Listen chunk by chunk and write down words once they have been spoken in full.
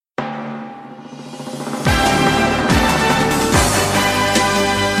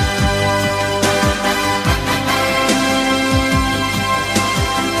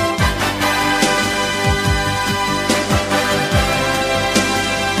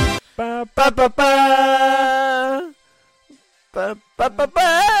Ba ba ba ba. Ba ba ba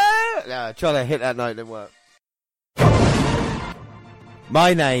ba. No, trying to hit that note didn't work.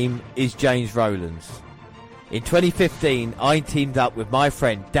 My name is James Rowlands. In 2015, I teamed up with my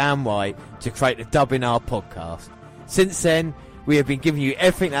friend Dan White to create the WNR podcast. Since then, we have been giving you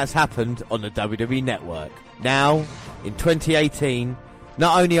everything that's happened on the WWE Network. Now, in 2018,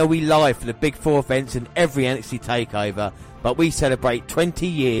 not only are we live for the Big Four events and every NXT TakeOver, but we celebrate 20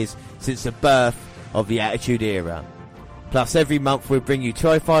 years since the birth of the Attitude Era. Plus, every month we'll bring you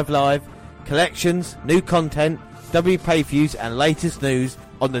 205 Live, collections, new content, W pay-per-views and latest news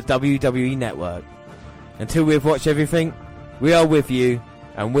on the WWE Network. Until we've watched everything, we are with you,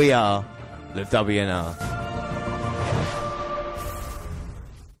 and we are the WNR.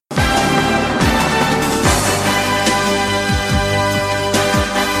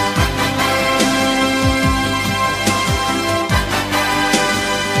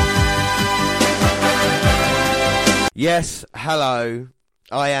 Yes, hello.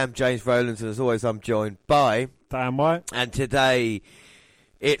 I am James Rowlands, and as always, I'm joined by Dan White. And today,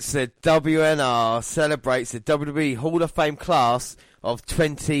 it's the WNR celebrates the WWE Hall of Fame class of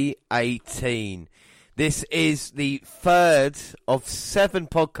 2018. This is the third of 7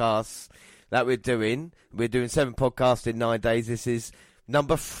 podcasts that we're doing. We're doing 7 podcasts in 9 days. This is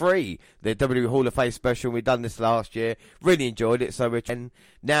number 3, the WWE Hall of Fame special. We've done this last year. Really enjoyed it, so we're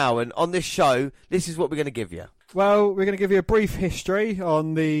now. And on this show, this is what we're going to give you. Well, we're going to give you a brief history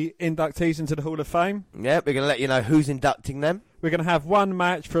on the inductees into the Hall of Fame. Yeah, we're going to let you know who's inducting them. We're going to have one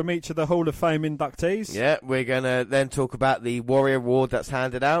match from each of the Hall of Fame inductees. Yeah, we're going to then talk about the Warrior Award that's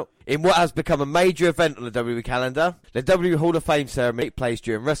handed out. In what has become a major event on the WWE calendar, the WWE Hall of Fame ceremony takes place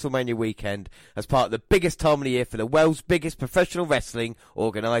during WrestleMania weekend as part of the biggest time of the year for the world's biggest professional wrestling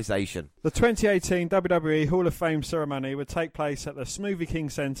organisation. The 2018 WWE Hall of Fame ceremony would take place at the Smoothie King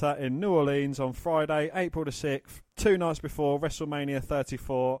Center in New Orleans on Friday, April the 6th, 2 nights before WrestleMania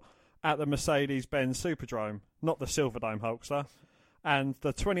 34 at the Mercedes-Benz Superdome, not the Silverdome, Hulkster. And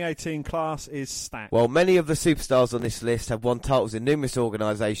the 2018 class is stacked. While many of the superstars on this list have won titles in numerous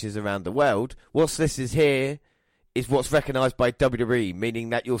organisations around the world, what's listed here is what's recognised by WWE, meaning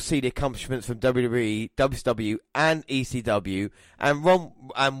that you'll see the accomplishments from WWE, WCW and ECW, and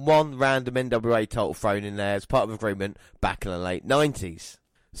one random NWA title thrown in there as part of agreement back in the late 90s.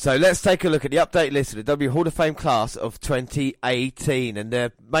 So let's take a look at the update list of the W Hall of Fame class of 2018, and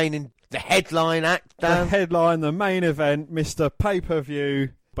the headline act, Dan? The headline, the main event, Mr.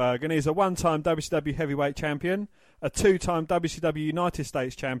 Pay-Per-View Goldberg, and he's a one-time WCW Heavyweight Champion, a 2-time WCW United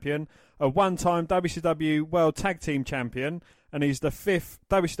States Champion, a 1-time WCW World Tag Team Champion, and he's the 5th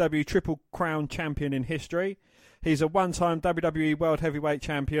WCW Triple Crown Champion in history. He's a 1-time WWE World Heavyweight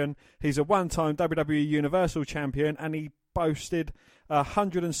Champion, he's a 1-time WWE Universal Champion, and he boasted a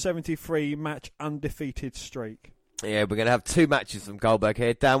 173-match undefeated streak. Yeah, we're going to have 2 matches from Goldberg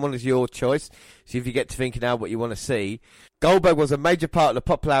here. Dan, one is your choice. See if you get to thinking now what you want to see. Goldberg was a major part of the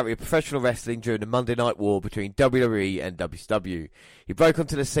popularity of professional wrestling during the Monday Night War between WWE and WCW. He broke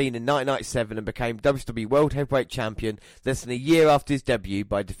onto the scene in 1997 and became WCW World Heavyweight Champion less than a year after his debut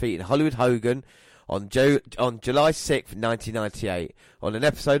by defeating Hollywood Hogan on July 6th, 1998, on an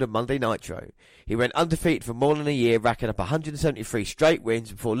episode of Monday Nitro. He went undefeated for more than a year, racking up 173 straight wins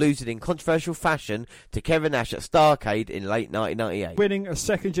before losing in controversial fashion to Kevin Nash at Starrcade in late 1998. Winning a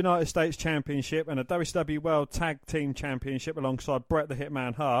 2nd United States Championship and a WCW World Tag Team Championship alongside Bret the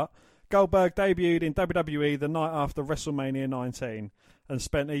Hitman Hart, Goldberg debuted in WWE the night after WrestleMania 19 and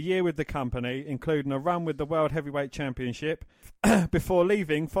spent a year with the company, including a run with the World Heavyweight Championship, before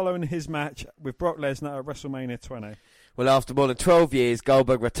leaving following his match with Brock Lesnar at WrestleMania 20. Well, after more than 12 years,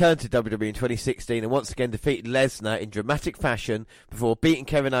 Goldberg returned to WWE in 2016 and once again defeated Lesnar in dramatic fashion before beating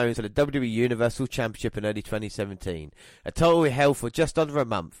Kevin Owens for the WWE Universal Championship in early 2017. A title he held for just under a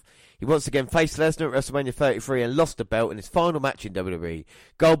month. He once again faced Lesnar at WrestleMania 33 and lost the belt in his final match in WWE.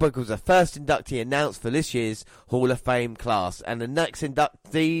 Goldberg was the first inductee announced for this year's Hall of Fame class. And the next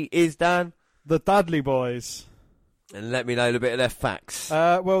inductee is, Dan? The Dudley Boys. And let me know a little bit of their facts.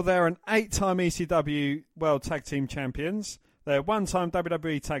 Well, they're an 8-time ECW World Tag Team Champions. They're 1-time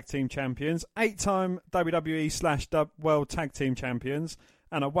WWE Tag Team Champions, 8-time WWE/World Tag Team Champions,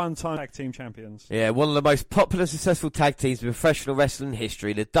 and a 1-time Tag Team Champions. Yeah, one of the most popular, successful tag teams in professional wrestling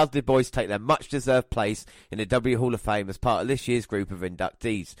history, the Dudley Boys take their much-deserved place in the WWE Hall of Fame as part of this year's group of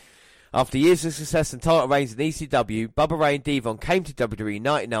inductees. After years of success and title reigns in ECW, Bubba Ray and Devon came to WWE in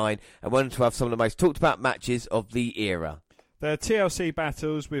 1999 and went on to have some of the most talked about matches of the era. Their TLC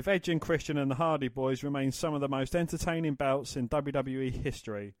battles with Edge and Christian and the Hardy Boys remain some of the most entertaining bouts in WWE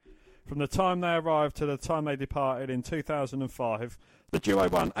history. From the time they arrived to the time they departed in 2005, the duo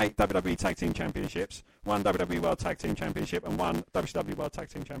won 8 WWE Tag Team Championships, 1 WWE World Tag Team Championship and 1 WCW World Tag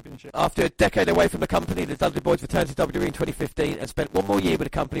Team Championship. After a decade away from the company, the Dudley Boys returned to WWE in 2015 and spent one more year with the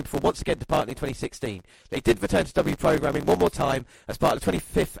company before once again departing in 2016. They did return to WWE programming one more time as part of the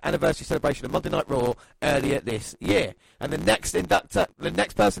 25th anniversary celebration of Monday Night Raw earlier this year. And the next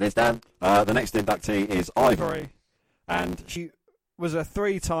person is, Dan? The next inductee is Ivory, and she was a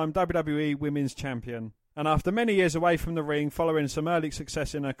 3-time WWE Women's Champion. And after many years away from the ring, following some early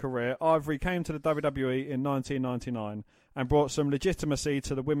success in her career, Ivory came to the WWE in 1999 and brought some legitimacy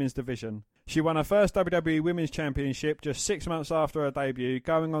to the women's division. She won her first WWE Women's Championship just 6 months after her debut,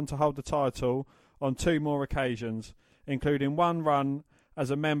 going on to hold the title on 2 more occasions, including one run as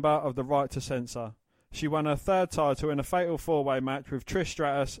a member of the Right to Censor. She won her 3rd title in a fatal 4-way match with Trish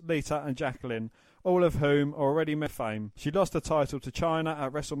Stratus, Lita and Jacqueline, all of whom already met fame. She lost the title to China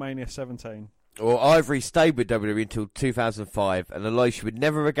at WrestleMania 17. Well, Ivory stayed with WWE until 2005, and although she would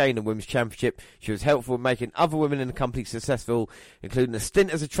never regain a women's championship, she was helpful in making other women in the company successful, including a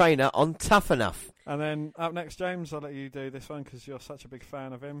stint as a trainer on Tough Enough. And then up next, James, I'll let you do this one because you're such a big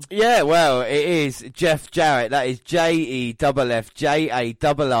fan of him. Yeah, well, it is Jeff Jarrett. That is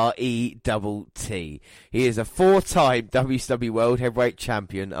JEFFJARRETT. He is a 4-time WCW World Heavyweight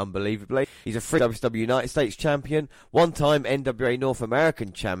Champion, unbelievably. He's a 3 WCW United States Champion, 1-time NWA North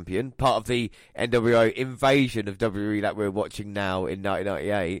American Champion, part of the NWO invasion of WWE that we're watching now in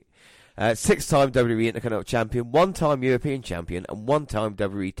 1998. 6-time WWE Intercontinental Champion, 1-time European Champion, and 1-time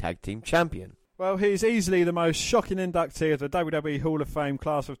WWE Tag Team Champion. Well, he's easily the most shocking inductee of the WWE Hall of Fame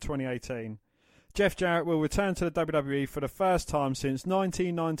class of 2018. Jeff Jarrett will return to the WWE for the first time since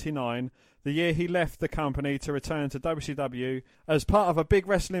 1999, the year he left the company to return to WCW. As part of a big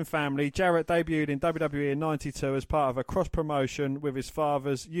wrestling family, Jarrett debuted in WWE in 92 as part of a cross-promotion with his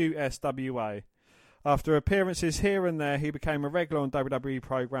father's USWA. After appearances here and there, he became a regular on WWE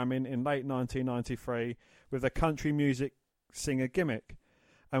programming in late 1993 with a country music singer gimmick,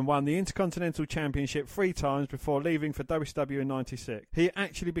 and won the Intercontinental Championship 3 times before leaving for WCW in 96. He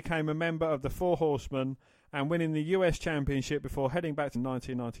actually became a member of the Four Horsemen and winning the US Championship before heading back to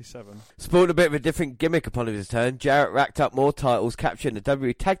 1997. Sporting a bit of a different gimmick upon his return, Jarrett racked up more titles, capturing the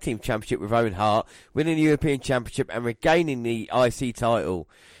WWE Tag Team Championship with Owen Hart, winning the European Championship and regaining the IC title.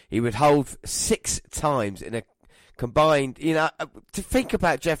 He would hold 6 times in a combined, to think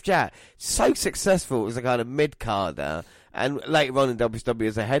about Jeff Jarrett, so successful as a kind of mid-carder, and later on in WCW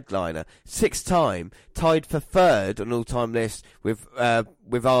as a headliner, 6-time, tied for 3rd on all-time list with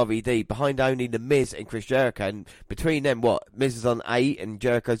RVD, behind only The Miz and Chris Jericho, and between them, Miz is on 8 and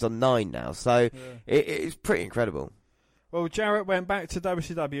Jericho's on 9 now, so it's pretty incredible. Well, Jarrett went back to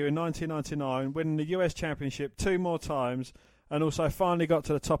WCW in 1999, winning the US Championship 2 more times, and also finally got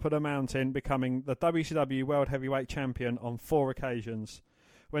to the top of the mountain, becoming the WCW World Heavyweight Champion on 4 occasions.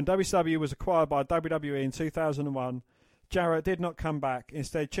 When WCW was acquired by WWE in 2001, Jarrett did not come back,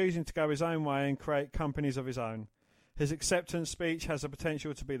 instead choosing to go his own way and create companies of his own. His acceptance speech has the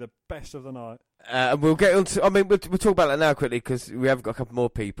potential to be the best of the night. We'll get on to, we'll talk about that now quickly because we have got a couple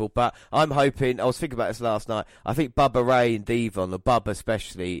more people, but I'm hoping, I was thinking about this last night, I think Bubba Ray and Devon, or Bubba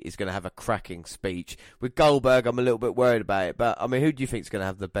especially, is going to have a cracking speech. With Goldberg, I'm a little bit worried about it, but who do you think is going to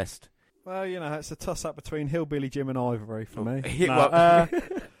have the best? Well, it's a toss-up between Hillbilly Jim and Ivory for me. Because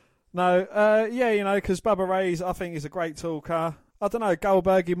Bubba Ray's, I think, is a great talker. I don't know,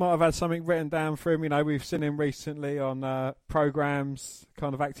 Goldberg, he might have had something written down for him. We've seen him recently on programmes,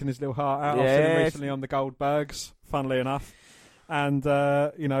 kind of acting his little heart out. I've seen him recently on the Goldbergs, funnily enough. And,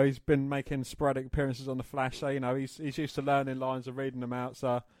 he's been making sporadic appearances on The Flash, so, he's used to learning lines and reading them out,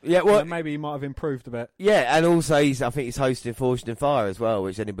 so maybe he might have improved a bit. Yeah, and also I think he's hosting Forged in Fire as well,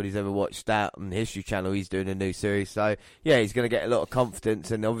 which anybody's ever watched that on the History Channel. He's doing a new series, so, he's going to get a lot of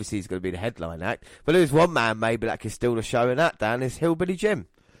confidence, and obviously he's going to be the headline act. But there's one man maybe that can steal the show in that, Dan, is Hillbilly Jim.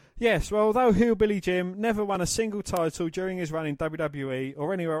 Yes, well, although Hillbilly Jim never won a single title during his run in WWE,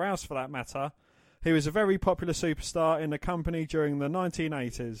 or anywhere else for that matter, he was a very popular superstar in the company during the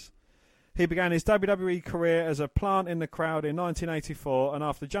 1980s. He began his WWE career as a plant in the crowd in 1984, and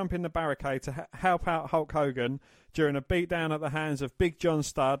after jumping the barricade to help out Hulk Hogan during a beatdown at the hands of Big John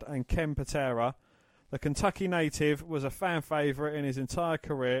Studd and Ken Patera, the Kentucky native was a fan favourite in his entire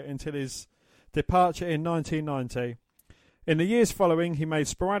career until his departure in 1990. In the years following, he made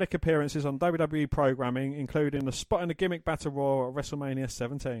sporadic appearances on WWE programming, including the Spot in the Gimmick Battle Royal at WrestleMania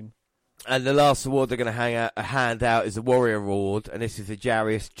 17. And the last award they're going to hand out is the Warrior Award, and this is the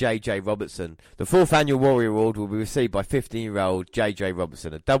Jarius J.J. Robertson. The 4th annual Warrior Award will be received by 15-year-old J.J.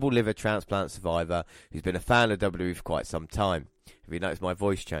 Robertson, a double liver transplant survivor who's been a fan of WWE for quite some time. Have you noticed my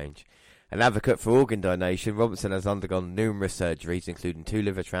voice change? An advocate for organ donation, Robertson has undergone numerous surgeries, including 2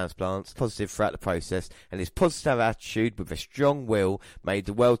 liver transplants, positive throughout the process, and his positive attitude with a strong will made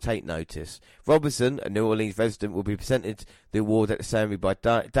the world take notice. Robertson, a New Orleans resident, will be presented the award at the ceremony by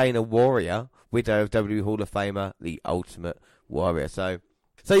Dana Warrior, widow of WWE Hall of Famer, the Ultimate Warrior. So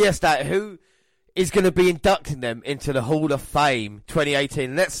yes, Dad, who is going to be inducting them into the Hall of Fame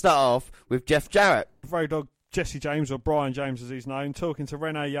 2018? Let's start off with Jeff Jarrett. Road Dogg Jesse James, or Brian James as he's known, talking to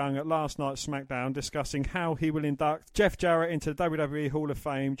Renee Young at last night's SmackDown, discussing how he will induct Jeff Jarrett into the WWE Hall of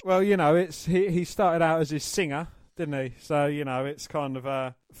Fame. Well, you know, he started out as his singer, didn't he? So, you know, it's kind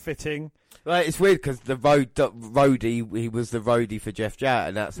of fitting. Well, it's weird because the roadie, he was the roadie for Jeff Jarrett,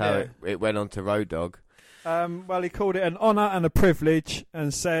 and that's how it went on to Road Dogg. Well, he called it an honour and a privilege,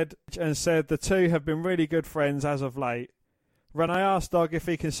 and said the two have been really good friends as of late. Renee asked Dog if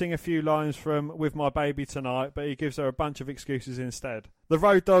he can sing a few lines from With My Baby Tonight, but he gives her a bunch of excuses instead. The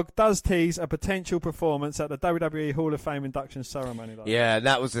Road Dogg does tease a potential performance at the WWE Hall of Fame induction ceremony. Yeah,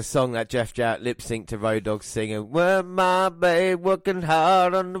 that was the song that Jeff Jarrett lip-synced to Road Dogg singing, "With my baby working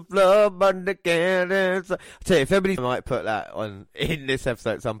hard on the floor, but the cannons." I'll tell you, if everybody might put that on in this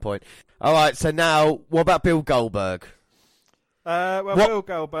episode at some point. All right, so now, what about Bill Goldberg? Bill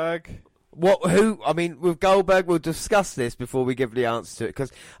Goldberg... with Goldberg, we'll discuss this before we give the answer to it,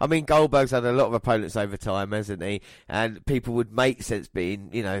 because, Goldberg's had a lot of opponents over time, hasn't he? And people would make sense being,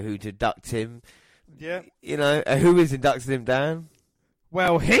 who to induct him. Yeah. Who is inducting him, Dan?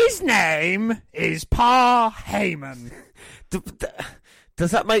 Well, his name is Pa Heyman.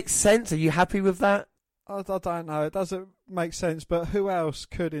 Does that make sense? Are you happy with that? I don't know. It doesn't make sense, but who else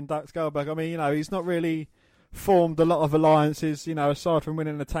could induct Goldberg? He's not really formed a lot of alliances, aside from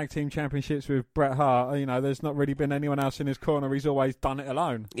winning the tag team championships with Bret Hart. There's not really been anyone else in his corner. He's always done it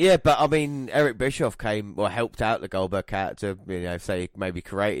alone. Yeah, but Eric Bischoff helped out the Goldberg character, say maybe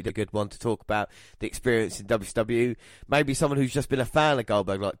created a good one to talk about the experience in WCW. Maybe someone who's just been a fan of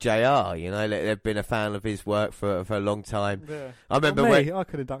Goldberg, like JR, they've been a fan of his work for a long time. Yeah. I remember I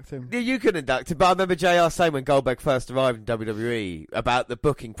could induct him. Yeah, you could induct him, but I remember JR saying when Goldberg first arrived in WWE about the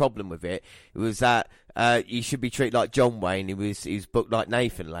booking problem with it was that you should be treated like John Wayne. He was booked like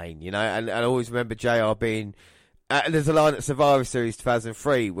Nathan Lane, and I always remember JR being. There's a line at Survivor Series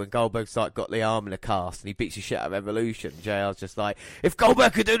 2003 when Goldberg's got the arm in a cast and he beats the shit out of Evolution. JR's just like, if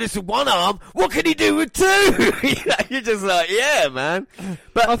Goldberg could do this with one arm, what can he do with two? You're just like, yeah, man.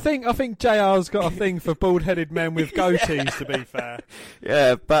 But I think JR's got a thing for bald-headed men with goatees. To be fair,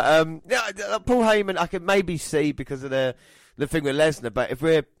 yeah. But Paul Heyman, I could maybe see because of the thing with Lesnar. But if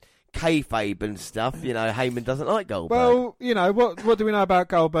we're kayfabe and stuff, Heyman doesn't like Goldberg. Well, what do we know about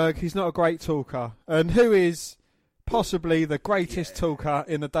Goldberg? He's not a great talker. And who is possibly the greatest talker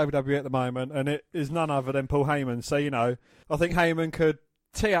in the WWE at the moment? And it is none other than Paul Heyman. So, I think Heyman could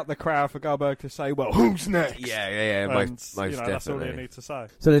tee up the crowd for Goldberg to say, well, who's next? Yeah, most definitely. That's all you need to say.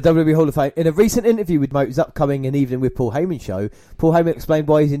 So the WWE Hall of Fame, in a recent interview with Motor's upcoming An Evening with Paul Heyman show, Paul Heyman explained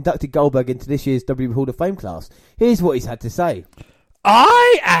why he's inducted Goldberg into this year's WWE Hall of Fame class. Here's what he's had to say.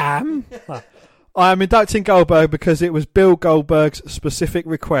 I am inducting Goldberg because it was Bill Goldberg's specific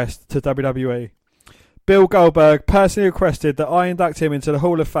request to WWE. Bill Goldberg personally requested that I induct him into the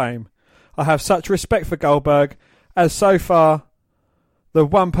Hall of Fame. I have such respect for Goldberg as so far the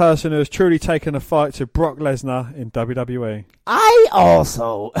one person who has truly taken a fight to Brock Lesnar in WWE. I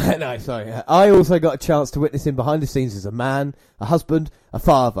also got a chance to witness him behind the scenes as a man, a husband, a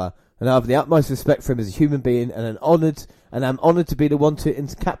father, and I have the utmost respect for him as a human being, and I'm honoured to be the one to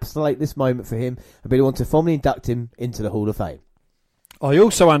encapsulate this moment for him and be the one to formally induct him into the Hall of Fame. I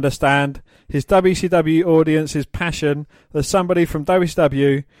also understand his WCW audience's passion that somebody from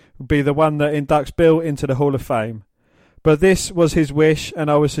WCW would be the one that inducts Bill into the Hall of Fame. But this was his wish,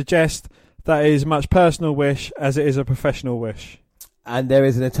 and I would suggest that it is a much personal wish as it is a professional wish. And there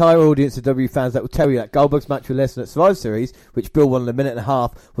is an entire audience of W fans that will tell you that Goldberg's match with Lesnar at Survivor Series, which Bill won in a minute and a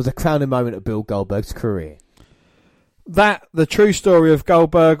half, was a crowning moment of Bill Goldberg's career. That, the true story of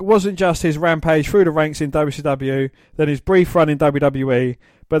Goldberg, wasn't just his rampage through the ranks in WCW, then his brief run in WWE,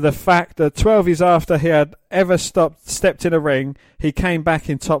 but the fact that 12 years after he had ever stepped in a ring, he came back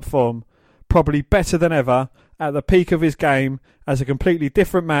in top form, probably better than ever, at the peak of his game, as a completely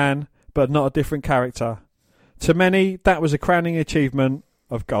different man, but not a different character. To many, that was a crowning achievement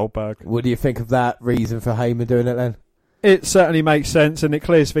of Goldberg. What do you think of that reason for Heyman doing it then? it certainly makes sense, and it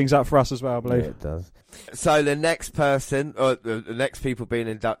clears things up for us as well, I believe. Yeah, it does. So the next person, or the next people being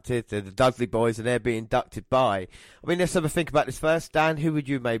inducted, the Dudley boys, and they're being inducted by. I mean, let's have a think about this first. Dan, who would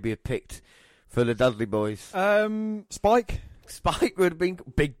you maybe have picked for the Dudley boys? Spike. Spike would have been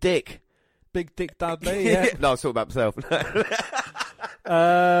Big Dick. Big Dick Dudley, yeah. No, I was talking about myself.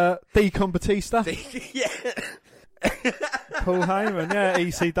 Deacon Batista. Yeah. Paul Heyman, yeah.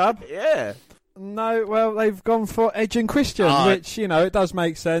 EC Dub. Yeah. No, well, they've gone for Edge and Christian, which, you know, it does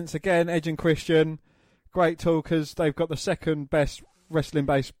make sense. Again, Edge and Christian, great talkers. They've got the second best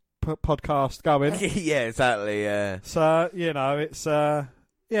wrestling-based podcast going. Yeah, exactly, yeah. So, you know, it's, yeah,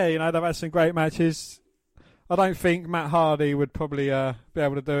 you know, they've had some great matches. I don't think Matt Hardy would probably be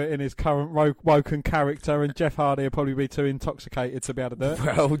able to do it in his current woken character, and Jeff Hardy would probably be too intoxicated to be able to do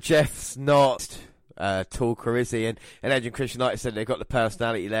it. Well, Jeff's not talker, is he? And Edge and Christian, like I said, they've got the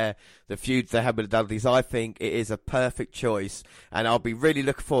personality there. The feuds they had with the Dudleys, I think it is a perfect choice, and I'll be really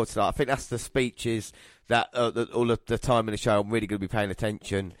looking forward to that. I think that's the speeches that all of the time in the show I'm really going to be paying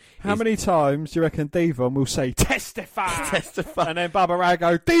attention. How many times do you reckon Devon will say, testify? Testify. And then Bubba Ray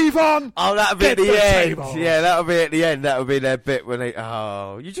go, Devon! Oh, that'll be at the end. Table. Yeah, that'll be at the end. That'll be their bit when they...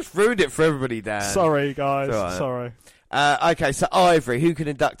 Oh, you just ruined it for everybody, Dan. Sorry, guys. Right. Sorry. Okay, so Ivory, who can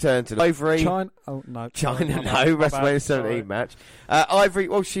induct her into the... Ivory... China? Oh, no. China, no. WrestleMania 17 match. Ivory,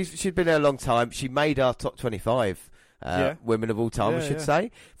 well, she'd been there a long time. She made our top 25. Women of all time, I should say.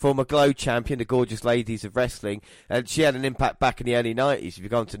 Former Glow champion, the gorgeous ladies of wrestling. And she had an impact back in the early 90s. If you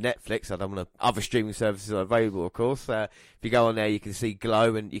go onto Netflix, I don't want to, other streaming services are available, of course. If you go on there, you can see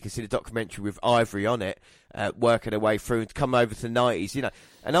Glow, and you can see the documentary with Ivory on it, working her way through and come over to the 90s, you know.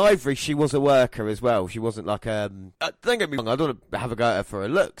 And Ivory, she was a worker as well. She wasn't like don't get me wrong, I don't want to have a go at her for her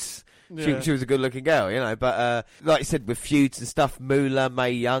looks. Yeah. She was a good-looking girl, you know. But like you said, with feuds and stuff, Moolah,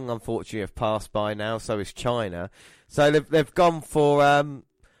 Mae Young, unfortunately, have passed by now. So is China. So they've gone for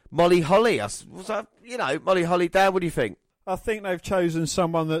Molly Holly. You know, Molly Holly. Dan, what do you think? I think they've chosen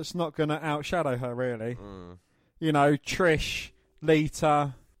someone that's not going to outshadow her, really. You know, Trish,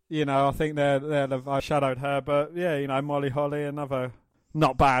 Lita. You know, I think they'll have outshadowed her. But yeah, you know, Molly Holly, another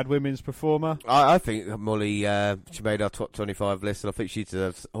not bad women's performer. I think Molly, she made our top 25 list, and I think she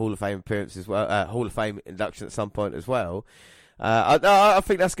deserves Hall of Fame appearance as well, Hall of Fame induction at some point as well. I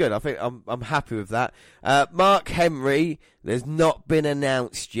think that's good. I think I'm happy with that. Mark Henry, there's not been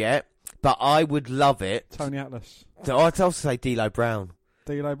announced yet, but I would love it. Tony Atlas. I'd also say D'Lo Brown.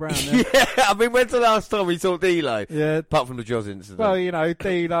 D'Lo Brown, yeah. Yeah, I mean, when's the last time we saw D'Lo? Yeah. Apart from the Jaws incident. Well, you know,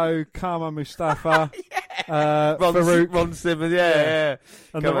 D'Lo, Karma Mustafa, Ron Simmons, yeah.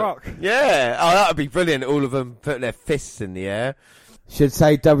 And The Rock. Yeah. Oh, that would be brilliant, all of them putting their fists in the air. Should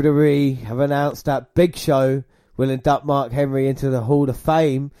say WWE have announced that Big Show will induct Mark Henry into the Hall of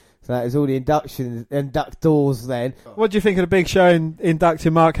Fame. So that is all the inductors then. What do you think of the Big Show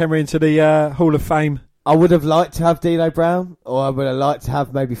inducting Mark Henry into the Hall of Fame? I would have liked to have D'Lo Brown, or I would have liked to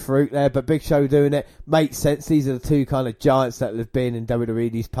have maybe Farouk there, but Big Show doing it makes sense. These are the two kind of giants that have been in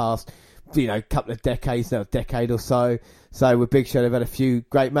WWE these past, you know, couple of decades now, decade or so. So with Big Show, they've had a few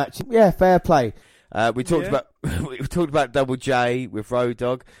great matches. Yeah, fair play. We talked about Double J with Road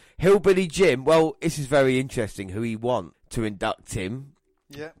Dogg. Hillbilly Jim, well, this is very interesting who he wants to induct him.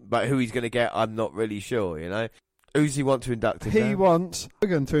 Yeah. But who he's going to get, I'm not really sure, you know. Who's he want to induct him? He wants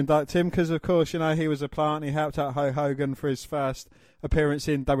Hogan to induct him because, of course, you know, he was a plant. He helped out Hulk Hogan for his first appearance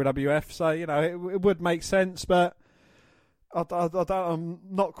in WWF. So, you know, it would make sense, but I'm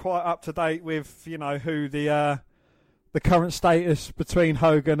not quite up to date with, you know, who the current status between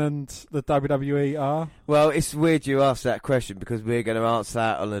Hogan and the WWE are. Well, it's weird you asked that question because we're going to answer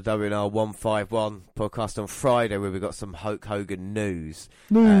that on the WNR 151 podcast on Friday where we've got some Hulk Hogan news.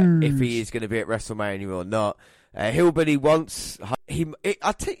 If he is going to be at WrestleMania or not. Hillbilly wants...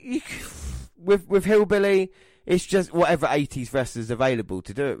 I think with Hillbilly, it's just whatever 80s wrestlers available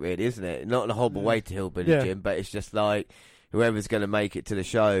to do it, really, isn't it? Not in a horrible way to Hillbilly Jim, but it's just like... whoever's going to make it to the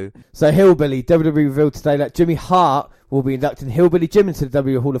show. So Hillbilly, WWE revealed today that Jimmy Hart will be inducting Hillbilly Jim into the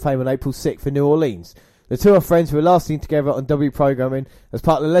W Hall of Fame on April 6th in New Orleans. The two are friends who were last seen together on W programming as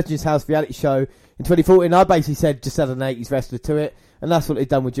part of the Legends House reality show in 2014. I basically said just add an 80s wrestler to it, and that's what they've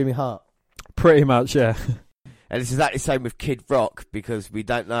done with Jimmy Hart. Pretty much, yeah. And it's exactly the same with Kid Rock because we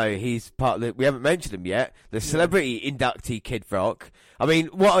don't know. He's part of we haven't mentioned him yet. The celebrity inductee Kid Rock. I mean,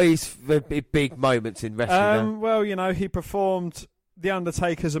 what are his big moments in wrestling? Well, you know, he performed The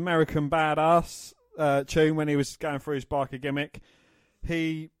Undertaker's American Badass tune when he was going through his biker gimmick.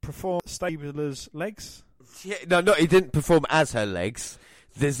 He performed Stabler's legs. Yeah, no, he didn't perform as her legs.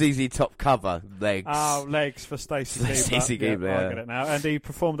 The ZZ Top cover, legs. Oh, legs for Stacey Keebler. I get it now. And he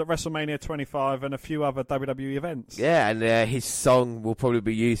performed at WrestleMania 25 and a few other WWE events. Yeah, and his song will probably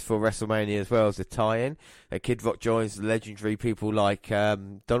be used for WrestleMania as well as a tie-in. Kid Rock joins legendary people like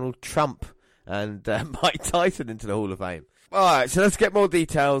Donald Trump and Mike Tyson into the Hall of Fame. Alright, so let's get more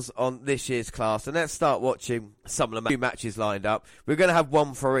details on this year's class, and let's start watching some of the matches lined up. We're going to have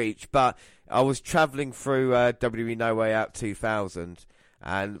one for each, but I was travelling through WWE No Way Out 2000,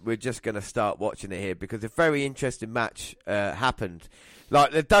 and we're just going to start watching it here, because a very interesting match happened.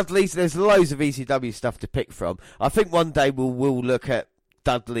 Like the Dudleys, there's loads of ECW stuff to pick from. I think one day we'll look at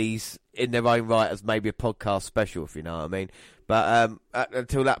Dudleys in their own right as maybe a podcast special, if you know what I mean. But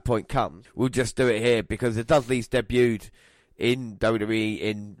until that point comes, we'll just do it here, because the Dudleys debuted in WWE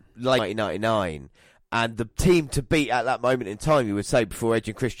in late 1999, and the team to beat at that moment in time, you would say, before Edge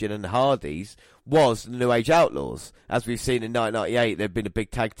and Christian and the Hardys, was the New Age Outlaws. As we've seen in 1998, they'd been a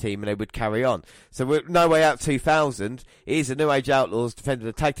big tag team and they would carry on. So we're No Way Out 2000 is the New Age Outlaws defending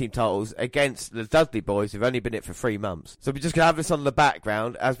the tag team titles against the Dudley Boys, who've only been in it for 3 months. So we're just going to have this on the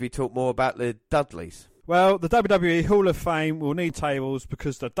background as we talk more about the Dudleys. Well, the WWE Hall of Fame will need tables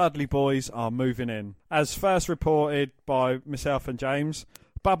because the Dudley Boys are moving in. As first reported by myself and James,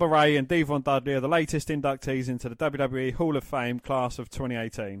 Bubba Ray and Devon Dudley are the latest inductees into the WWE Hall of Fame class of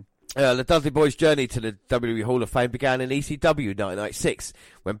 2018. The Dudley Boys' journey to the WWE Hall of Fame began in ECW 1996,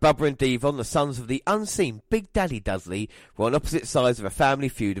 when Bubba and Devon, the sons of the unseen Big Daddy Dudley, were on opposite sides of a family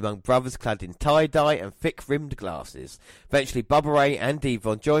feud among brothers clad in tie-dye and thick-rimmed glasses. Eventually, Bubba Ray and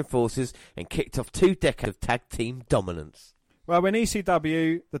Devon joined forces and kicked off 2 decades of tag team dominance. Well, in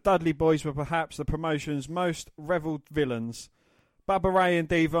ECW, the Dudley Boys were perhaps the promotion's most revelled villains. Bubba Ray and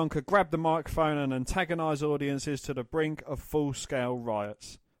Devon could grab the microphone and antagonise audiences to the brink of full-scale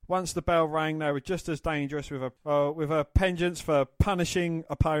riots. Once the bell rang, they were just as dangerous, with a penchant for punishing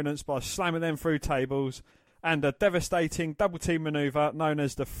opponents by slamming them through tables, and a devastating double-team manoeuvre known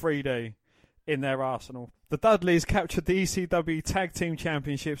as the 3D in their arsenal. The Dudleys captured the ECW Tag Team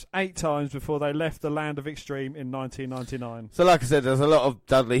Championships 8 times before they left the Land of Extreme in 1999. So like I said, there's a lot of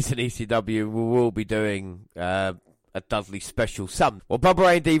Dudleys in ECW. We will be doing a Dudley special some. Well, Bubba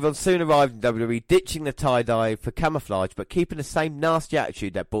Ray and Devon soon arrived in WWE, ditching the tie-dye for camouflage, but keeping the same nasty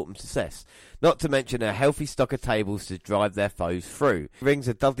attitude that brought them success. Not to mention a healthy stock of tables to drive their foes through. Rings,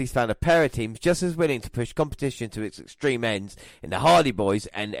 the Dudleys found a pair of teams just as willing to push competition to its extreme ends in the Hardy Boys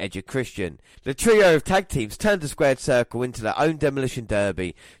and Edge and Christian. The trio of tag teams turned the squared circle into their own demolition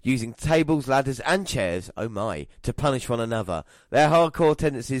derby, using tables, ladders and chairs, oh my, to punish one another. Their hardcore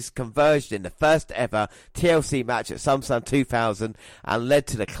tendencies converged in the first ever TLC match at SummerSlam 2000 and led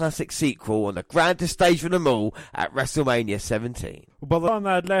to the classic sequel on the grandest stage of them all at WrestleMania 17. By the time they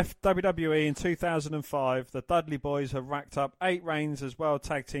had left WWE in 2005, the Dudley Boys have racked up 8 reigns as World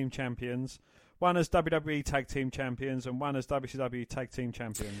Tag Team Champions, 1 as WWE Tag Team Champions and 1 as WCW Tag Team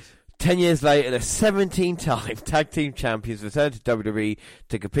Champions. 10 years later, the 17-time Tag Team Champions returned to WWE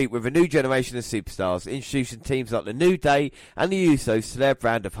to compete with a new generation of superstars, introducing teams like the New Day and the Usos to their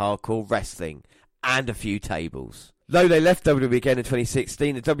brand of hardcore wrestling, and a few tables. Though they left WWE again in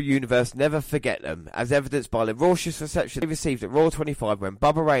 2016, the W Universe never forget them, as evidenced by the raucous reception they received at Raw 25 when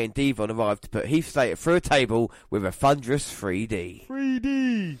Bubba Ray and Devon arrived to put Heath Slater through a table with a thunderous 3D.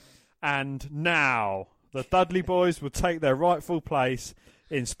 3D! And now, the Dudley Boys will take their rightful place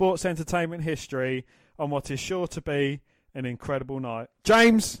in sports entertainment history on what is sure to be an incredible night.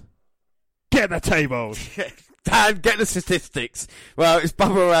 James, get the tables! Dan, get the statistics. Well, it's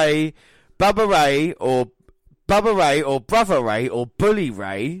Bubba Ray or Brother Ray or Bully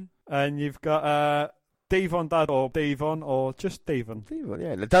Ray. And you've got Devon Dud or Devon or just Devon. Devon,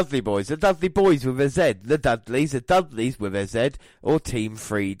 yeah, the Dudley Boys. The Dudley Boys with a Z. The Dudleys with a Z or Team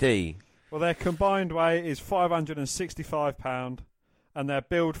 3D. Well, their combined weight is £565 and they're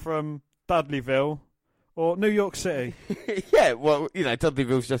billed from Dudleyville or New York City. Yeah, well, you know,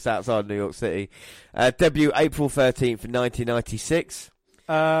 Dudleyville's just outside New York City. Debut April 13th in 1996.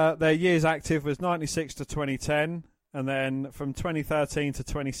 Their years active was 96 to 2010, and then from 2013 to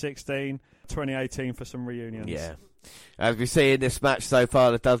 2016, 2018 for some reunions. Yeah. As we see in this match so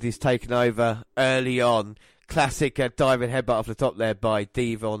far, the Dudleys taken over early on. Classic diving headbutt off the top there by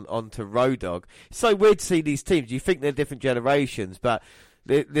Devon onto Road Dogg. It's so weird to see these teams. You think they're different generations, but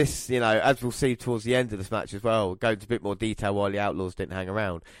this, you know, as we'll see towards the end of this match as well, we'll go into a bit more detail why the Outlaws didn't hang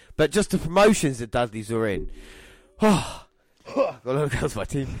around. But just the promotions the Dudleys were in. Got my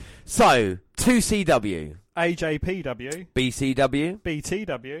team. So, 2CW, AJPW, BCW,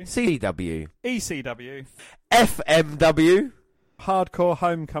 BTW, CW, ECW, FMW, Hardcore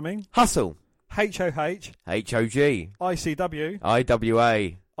Homecoming, Hustle, HOH, HOG, ICW,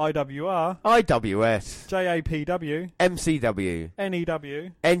 IWA, IWR, IWS, JAPW, MCW,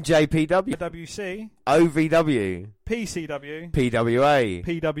 NEW, NJPW, WC, OVW, PCW, PWA,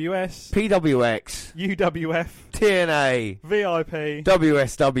 PWS, PWX, UWF, TNA, VIP,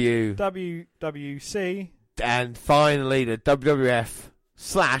 WSW, WWC, and finally the WWF/E.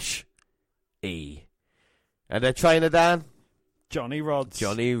 And their trainer, Dan? Johnny Rods.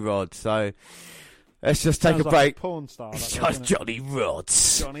 Johnny Rods. So let's just take Sounds a break. like a porn star. Johnny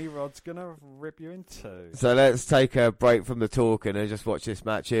Rods. Johnny Rod's gonna rip you in two. So let's take a break from the talking and just watch this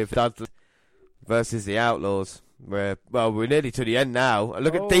match here. Dudley versus the Outlaws. We're nearly to the end now.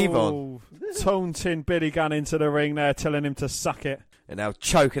 Look at Devon. Taunting Billy Gunn into the ring there, telling him to suck it. And now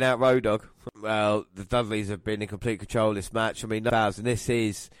choking out Road Dogg. Well, the Dudleys have been in complete control of this match. I mean, this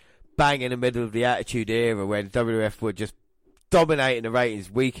is bang in the middle of the Attitude Era when WWF were just dominating the ratings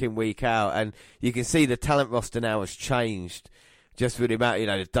week in, week out. And you can see the talent roster now has changed. Just with the amount,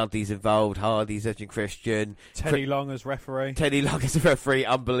 the Dudleys involved, Hardy's, Edge and Christian. Teddy Long as referee. Teddy Long as a referee,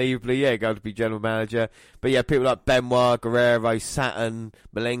 unbelievably, going to be general manager. But yeah, people like Benoit, Guerrero, Saturn,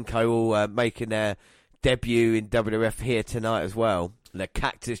 Malenko all making their debut in WWF here tonight as well. The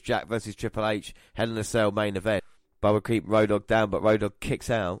Cactus Jack versus Triple H, Hell in a Cell main event. Bubba keep Road Dogg down, but Road Dogg kicks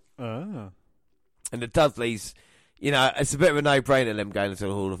out. Ah. And the Dudleys, it's a bit of a no-brainer them going into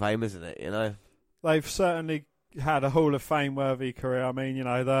the Hall of Fame, isn't it? They've certainly had a Hall of Fame worthy career. I mean,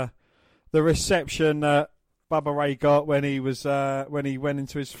 the reception that Bubba Ray got when he was when he went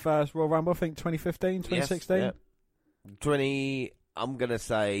into his first Royal Rumble, I think 2015, 2016. Yes, yeah. I'm gonna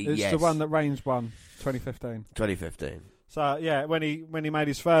say it's yes. the one that Reigns won, 2015. 2015. So yeah, when he made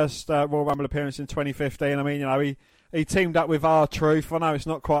his first Royal Rumble appearance in 2015, I mean, he teamed up with R-Truth. I know it's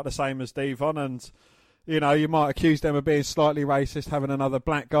not quite the same as Devon, and you might accuse them of being slightly racist, having another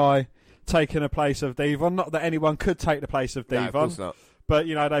black guy taking the place of Devon. Not that anyone could take the place of Devon. No, of course not. But,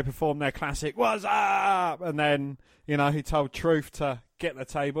 they performed their classic, "What's up?" And then, he told Truth to get the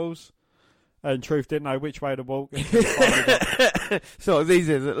tables. And Truth didn't know which way to walk. It's not as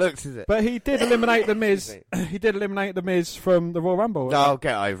easy as it looks, is it? But he did eliminate The Miz. He did eliminate The Miz from the Royal Rumble. No,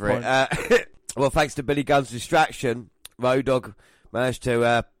 get over it. Well, thanks to Billy Gunn's distraction, Road Dogg managed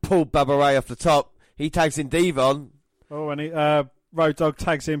to pull Bubba Ray off the top. He tags in Devon. Oh, and Road Dogg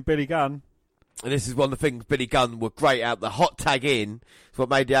tags in Billy Gunn. And this is one of the things Billy Gunn were great at. The hot tag in is what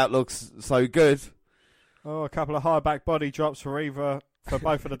made the Outlaws so good. Oh, a couple of high back body drops for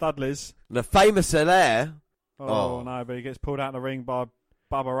both of the Dudleys. The famous are there. Oh, no, but he gets pulled out of the ring by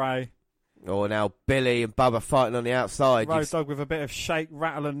Bubba Ray. Oh, now Billy and Bubba fighting on the outside. Road Dogg with a bit of shake,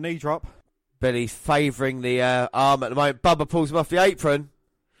 rattle and knee drop. Billy's favouring the arm at the moment. Bubba pulls him off the apron.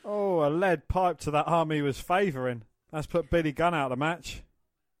 Oh, a lead pipe to that arm he was favouring. That's put Billy Gunn out of the match.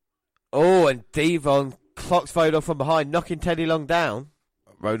 Oh, and Devon clocks Road Dogg from behind, knocking Teddy Long down.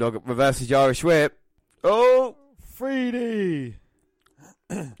 Road Dogg reverses the Irish whip. Oh! 3D!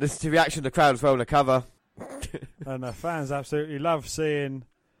 Listen to the reaction of the crowd as well in the cover. And the fans absolutely love seeing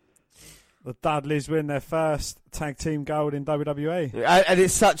the Dudleys win their first tag team gold in WWE. And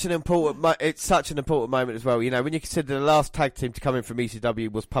it's such an important moment as well. When you consider the last tag team to come in from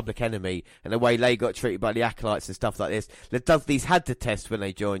ECW was Public Enemy, and the way they got treated by the Acolytes and stuff like this. The Dudleys had to test when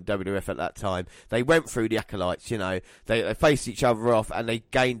they joined WWF at that time. They went through the Acolytes, they faced each other off and they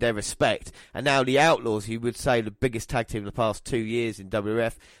gained their respect. And now the Outlaws, who would say the biggest tag team in the past 2 years in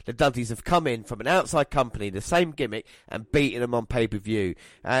WWF, the Dudleys have come in from an outside company, the same gimmick, and beaten them on pay-per-view.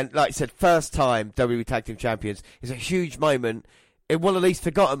 And like I said, first time WWE Tag Team Champions is a huge moment, in one of the least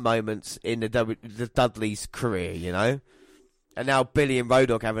forgotten moments in the Dudleys' career, And now Billy and Road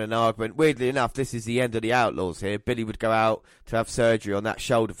Dogg having an argument. Weirdly enough, this is the end of the Outlaws here. Billy would go out to have surgery on that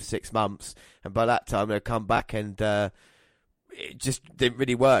shoulder for 6 months, and by that time they'd come back and it just didn't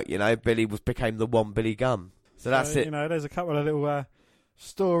really work, Billy became the one Billy Gunn. So that's it. There's a couple of little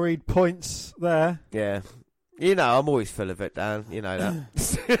storied points there. Yeah. I'm always full of it, Dan. You know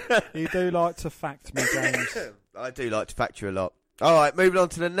that. You do like to fact me, James. I do like to fact you a lot. All right, moving on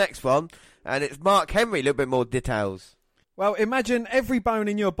to the next one. And it's Mark Henry, a little bit more details. Well, imagine every bone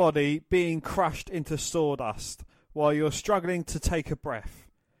in your body being crushed into sawdust while you're struggling to take a breath.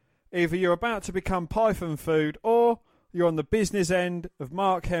 Either you're about to become python food or you're on the business end of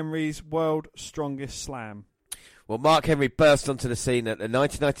Mark Henry's World's Strongest Slam. Well, Mark Henry burst onto the scene at the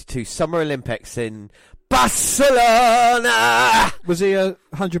 1992 Summer Olympics in Barcelona. Was he a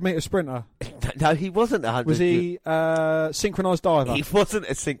 100-metre sprinter? No, he wasn't a 100. Was he a synchronised diver? He wasn't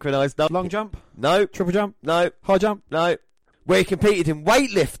a synchronised diver. Long jump? No. Triple jump? No. High jump? No. Where he competed in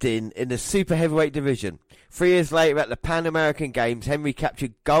weightlifting in the super heavyweight division. 3 years later at the Pan American Games, Henry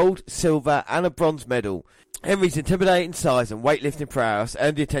captured gold, silver and a bronze medal. Henry's intimidating size and weightlifting prowess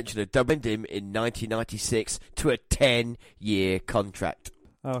earned the attention of WWE in 1996 to a 10-year contract.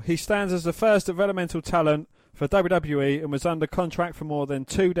 He stands as the first developmental talent for WWE and was under contract for more than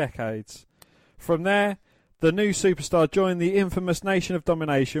 2 decades. From there, the new superstar joined the infamous Nation of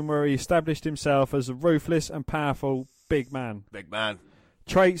Domination, where he established himself as a ruthless and powerful big man. Big man.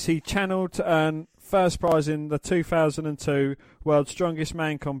 Traits he channeled to earn first prize in the 2002 World's Strongest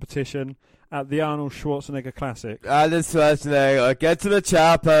Man competition at the Arnold Schwarzenegger Classic. Arnold Schwarzenegger, get to the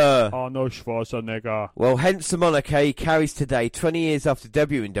chopper. Arnold Schwarzenegger. Well, hence the moniker he carries today, 20 years after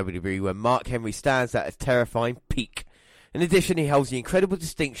debuting in WWE, when Mark Henry stands at a terrifying peak. In addition, he holds the incredible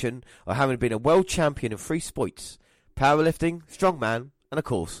distinction of having been a world champion of 3 sports: powerlifting, strongman, and of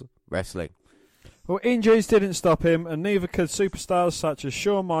course, wrestling. Well, injuries didn't stop him, and neither could superstars such as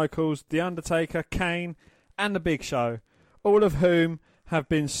Shawn Michaels, The Undertaker, Kane, and The Big Show, all of whom have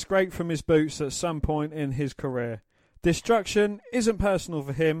been scraped from his boots at some point in his career. Destruction isn't personal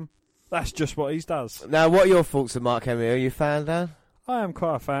for him. That's just what he does. Now, what are your thoughts on Mark Henry? Are you a fan, Dan? I am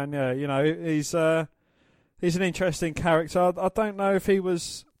quite a fan, yeah. You know, he's an interesting character. I don't know if he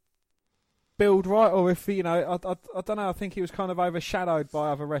was billed right or if, you know, I don't know. I think he was kind of overshadowed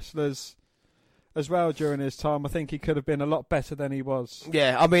by other wrestlers as well during his time. I think he could have been a lot better than he was.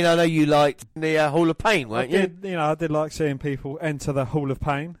 Yeah, I mean, I know you liked the Hall of Pain, weren't you? I did like seeing people enter the Hall of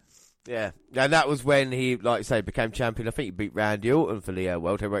Pain. Yeah, and that was when he, like I say, became champion. I think he beat Randy Orton for the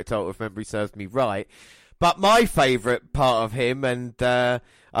World Heavyweight title, if memory serves me right. But my favourite part of him, and I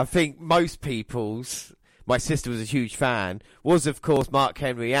think most people's, my sister was a huge fan, was, of course, Mark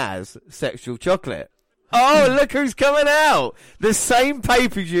Henry as Sexual Chocolate. Oh, look who's coming out! The same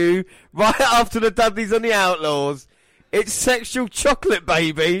pay-per-view right after the Dudleys and the Outlaws. It's Sexual Chocolate,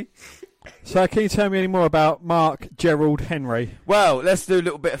 baby. So can you tell me any more about Mark Gerald Henry? Well, let's do a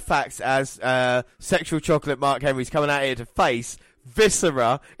little bit of facts as Sexual Chocolate Mark Henry's coming out here to face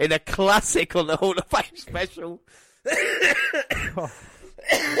Viscera in a classic on the Hall of Fame special.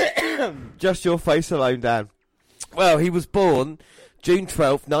 Just your face alone, Dan. Well, he was born June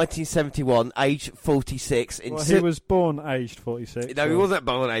 12th, 1971, age 46. He was born aged 46. No, he wasn't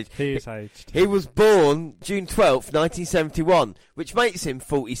born aged. He is aged. He was born June 12th, 1971, which makes him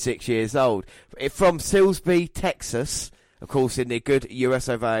 46 years old. From Silsbee, Texas, of course, in the good US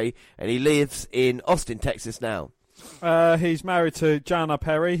of A, and he lives in Austin, Texas now. He's married to Jana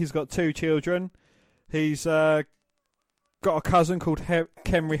Perry. He's got 2 children. He's got a cousin called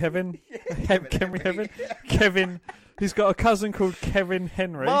Kemry Heaven. Kemry Heaven? Kevin. He's got a cousin called Kevin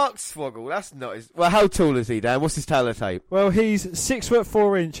Henry. Mark Swoggle, that's not his... Well, how tall is he, Dan? What's his tailor tape? Well, he's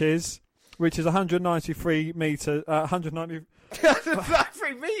 6'4", which is 193 metres...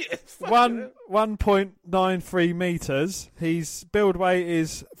 193 metres? 1.93 metres. His build weight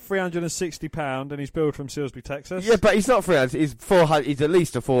is 360 pound, and he's built from Silsbee, Texas. Yeah, but he's not 300. He's 400. He's at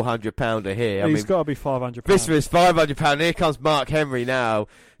least a 400 pounder here. He's got to be 500 pounds. Viscera is 500 pound. Here comes Mark Henry now,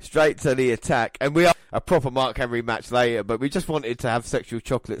 straight to the attack, and we are a proper Mark Henry match later. But we just wanted to have Sexual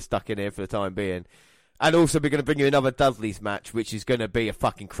Chocolate stuck in here for the time being, and also we're going to bring you another Dudleys match, which is going to be a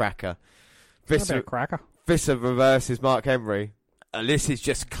fucking cracker. Viscera versus Mark Henry. And this is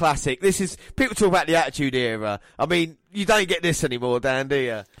just classic. This is, people talk about the Attitude Era. I mean, you don't get this anymore, Dan, do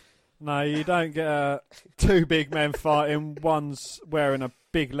you? No, you don't get 2 big men fighting. One's wearing a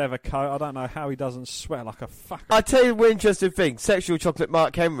big leather coat. I don't know how he doesn't sweat like a fucker. I tell you one interesting thing. Sexual Chocolate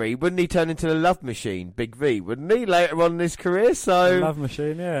Mark Henry, wouldn't he turn into the Love Machine, Big V, wouldn't he, later on in his career? So Love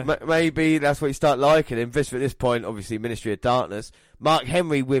Machine, yeah. Maybe that's what you start liking him. Viscera at this point, obviously Ministry of Darkness. Mark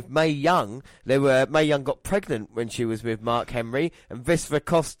Henry with Mae Young. Mae Young got pregnant when she was with Mark Henry, and Viscera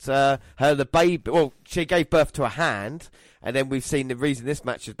cost her the baby. Well, she gave birth to a hand. And then we've seen the reason this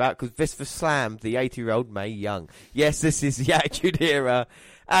match is about, because Viscera slammed the 80-year-old Mae Young. Yes, this is the Attitude Era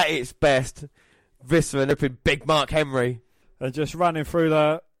at its best. Viscera and big Mark Henry. And just running through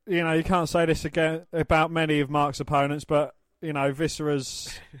the... You know, you can't say this again about many of Mark's opponents, but, you know,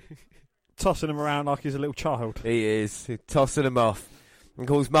 Viscera's tossing him around like he's a little child. He is. He's tossing him off. And of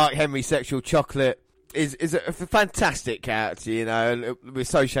course, Mark Henry, Sexual Chocolate, is a fantastic character, you know, and the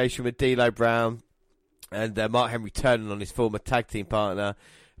association with D'Lo Brown. And Mark Henry turning on his former tag team partner,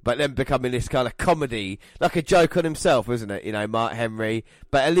 but then becoming this kind of comedy, like a joke on himself, wasn't it? You know, Mark Henry.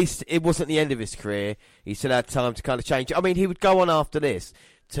 But at least it wasn't the end of his career. He still had time to kind of change. I mean, he would go on after this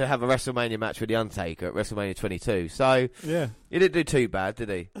to have a WrestleMania match with The Undertaker at WrestleMania 22. So, yeah, he didn't do too bad, did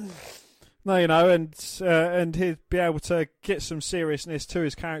he? No, you know, and he'd be able to get some seriousness to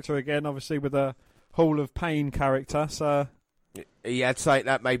his character again, obviously with a Hall of Pain character. So, he had something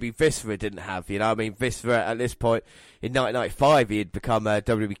that maybe Viscera didn't have, you know. I mean, Viscera at this point in 1995, he had become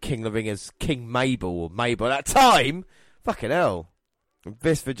WWE King of the Ring as King Mabel or Mabel at that time. Fucking hell. And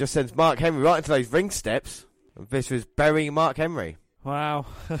Viscera just sends Mark Henry right into those ring steps, and Viscera's burying Mark Henry. Wow.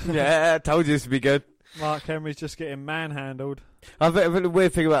 Yeah, I told you this would be good. Mark Henry's just getting manhandled. I think the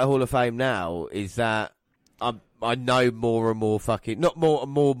weird thing about the Hall of Fame now is that I know more and more not more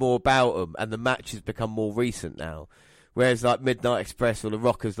and more about them, and the matches become more recent now. Whereas like Midnight Express or the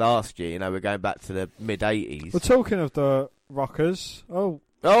Rockers last year, you know, we're going back to the mid-80s. We're talking of the Rockers. Oh,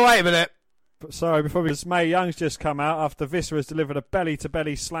 wait a minute. Sorry, before Mae Young's just come out after Viscera's delivered a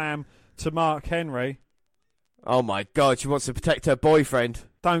belly-to-belly slam to Mark Henry. Oh my God, she wants to protect her boyfriend.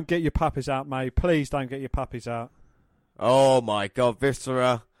 Don't get your puppies out, Mae. Please don't get your puppies out. Oh my God,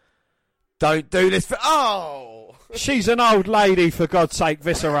 Viscera. Don't do this. Oh! She's an old lady, for God's sake,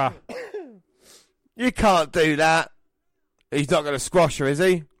 Viscera. You can't do that. He's not going to squash her, is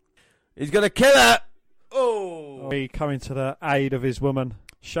he? He's going to kill her. Oh! He coming to the aid of his woman.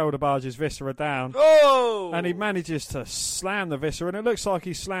 Shoulder barges Viscera down. Oh! And he manages to slam the Viscera, and it looks like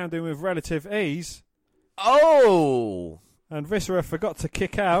he slammed him with relative ease. Oh! And Viscera forgot to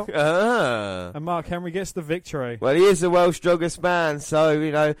kick out. And Mark Henry gets the victory. Well, he is the world's strongest man, so,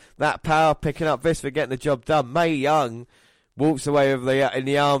 you know, that power picking up Viscera, getting the job done. Mae Young walks away with in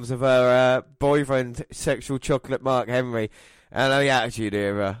the arms of her boyfriend, sexual chocolate Mark Henry. And the Attitude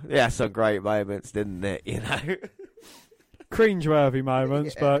Era. Yeah, some great moments, didn't it, you know? Cringe-worthy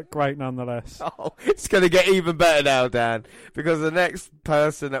moments, but great nonetheless. Oh, it's going to get even better now, Dan, because the next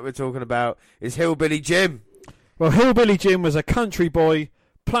person that we're talking about is Hillbilly Jim. Well, Hillbilly Jim was a country boy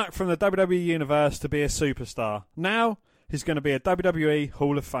plucked from the WWE Universe to be a superstar. Now, he's going to be a WWE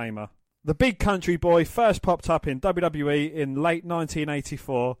Hall of Famer. The big country boy first popped up in WWE in late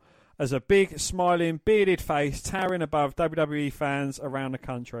 1984 as a big, smiling, bearded face towering above WWE fans around the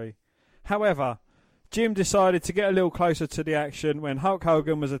country. However, Jim decided to get a little closer to the action when Hulk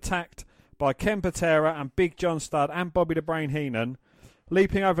Hogan was attacked by Ken Patera and Big John Studd and Bobby the Brain Heenan.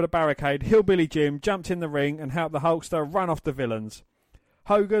 Leaping over the barricade, Hillbilly Jim jumped in the ring and helped the Hulkster run off the villains.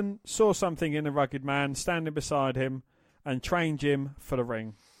 Hogan saw something in the rugged man standing beside him and trained Jim for the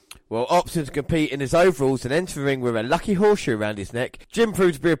ring. Well, opting to compete in his overalls and enter the ring with a lucky horseshoe around his neck, Jim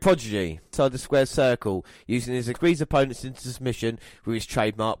proved to be a prodigy inside the square circle, using his squeeze opponents into submission with his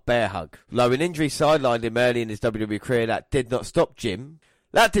trademark bear hug. Though an injury sidelined him early in his WWE career, that did not stop Jim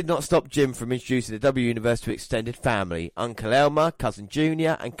from introducing the W Universe to extended family, Uncle Elmer, Cousin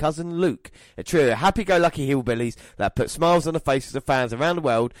Junior and Cousin Luke, a trio of happy-go-lucky hillbillies that put smiles on the faces of fans around the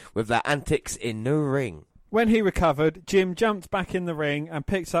world with their antics in the ring. When he recovered, Jim jumped back in the ring and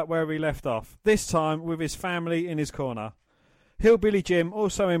picked up where he left off, this time with his family in his corner. Hillbilly Jim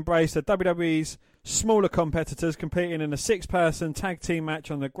also embraced the WWE's smaller competitors, competing in a 6-person tag team match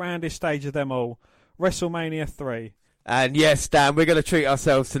on the grandest stage of them all, WrestleMania 3. And yes, Dan, we're going to treat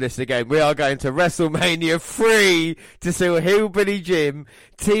ourselves to this again. We are going to WrestleMania 3 to see Hillbilly Jim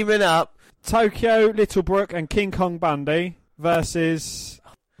teaming up Tokyo, Littlebrook and King Kong Bundy versus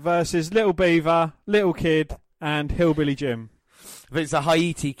Little Beaver, Little Kid and Hillbilly Jim. I think it's a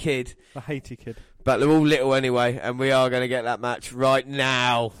Haiti Kid. The Haiti Kid. But they're all little anyway, and we are going to get that match right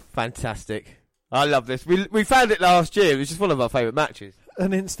now. Fantastic. I love this. We found it last year. It was just one of our favourite matches.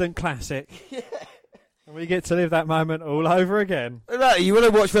 An instant classic. Yeah. And we get to live that moment all over again. You want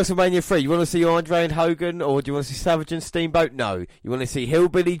to watch WrestleMania 3? You want to see Andre and Hogan, or do you want to see Savage and Steamboat? No. You want to see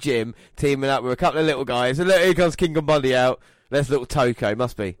Hillbilly Jim teaming up with a couple of little guys. And look, here comes King Kong Bundy out. There's little Toko,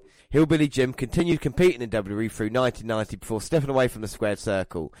 must be. Hillbilly Jim continued competing in WWE through 1990 before stepping away from the squared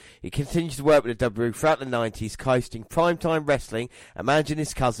circle. He continued to work with the WWE throughout the 90s, hosting primetime wrestling and managing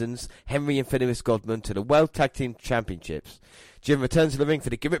his cousins, Henry and Phineas Godman, to the World Tag Team Championships. Jim returned to the ring for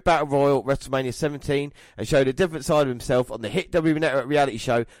the Give It Battle Royal at WrestleMania 17 and showed a different side of himself on the hit WWE Network reality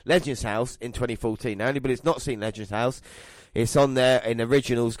show Legends House in 2014. Now, anybody that's not seen Legends House, it's on there in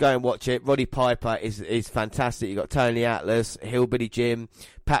originals. Go and watch it. Roddy Piper is fantastic. You've got Tony Atlas, Hillbilly Jim,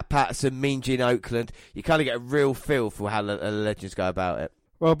 Pat Patterson, Mean Gene Oakland. You kind of get a real feel for how the Legends go about it.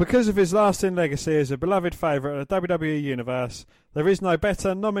 Well, because of his lasting legacy as a beloved favourite of the WWE Universe, there is no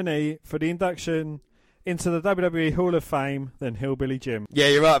better nominee for the induction into the WWE Hall of Fame than Hillbilly Jim. Yeah,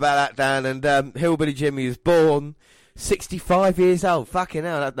 you're right about that, Dan. And Hillbilly Jim, he was born 65 years old. Fucking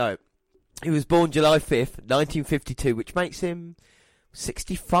hell, no. He was born July 5th, 1952, which makes him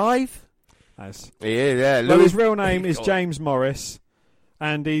 65? Nice. Yeah. Well, his real name is James Morris,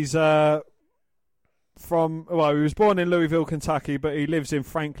 and he's he was born in Louisville, Kentucky, but he lives in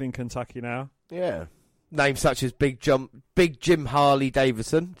Franklin, Kentucky now. Yeah. Names such as Big Jim Harley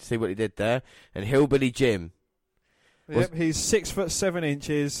Davidson, see what he did there, and Hillbilly Jim. Yep, he's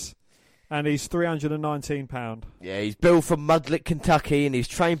 6'7", and he's £319. Yeah, he's built from Mudlick, Kentucky, and he's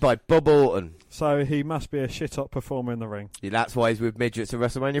trained by Bob Orton. So he must be a shit-hot performer in the ring. Yeah, that's why he's with midgets at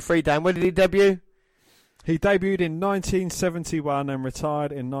WrestleMania 3. Dan, when did he debut? He debuted in 1971 and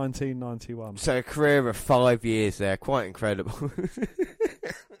retired in 1991. So a career of 5 years there. Quite incredible.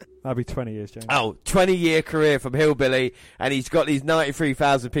 That'll be 20 years, James. Oh, 20-year career from Hillbilly, and he's got these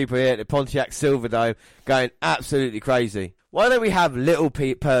 93,000 people here at the Pontiac Silverdome going absolutely crazy. Why don't we have little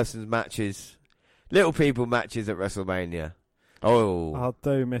persons matches, little people matches at WrestleMania? Oh. I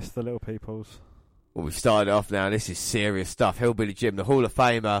do miss the little peoples. Well, we've started off now. This is serious stuff. Hillbilly Jim, the Hall of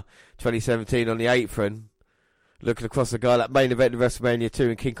Famer, 2017 on the apron, looking across the guy that main event of WrestleMania 2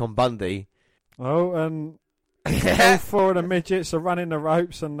 and King Kong Bundy. Oh, and all four of the midgets are running the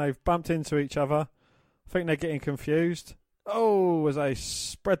ropes and they've bumped into each other. I think they're getting confused. Oh, as they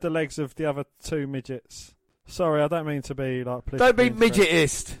spread the legs of the other two midgets. Sorry, I don't mean to be like... Don't be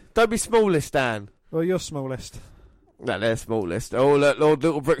midgetist. Don't be smallest, Dan. Well, you're smallest. No, they're smallest. Oh, look, Lord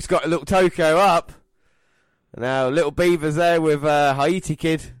Littlebrook's got a little Tokyo up. And now Little Beaver's there with Haiti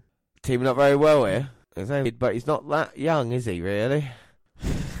Kid. Teaming up very well here. But he's not that young, is he, really?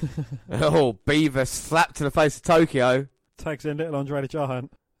 Oh, Beaver slapped to the face of Tokyo. Tags in Little Andre the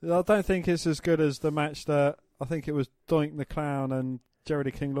Giant. I don't think it's as good as the match that I think it was Doink the Clown and Jerry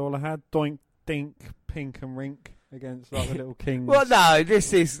the King Lawler had. Doink, Dink, Pink and Rink against like the Little Kings. Well, no,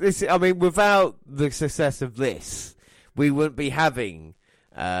 this is. I mean, without the success of this, we wouldn't be having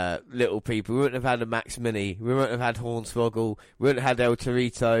little people. We wouldn't have had a Max Mini. We wouldn't have had Hornswoggle. We wouldn't have had El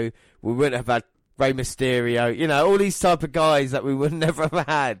Torito. We wouldn't have had Rey Mysterio. You know, all these type of guys that we would never have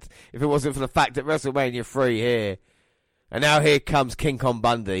had if it wasn't for the fact that WrestleMania 3 here. And now here comes King Kong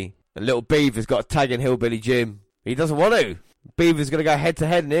Bundy. And Little Beaver's got a tag in Hillbilly Jim. He doesn't want to. Beaver's going to go head to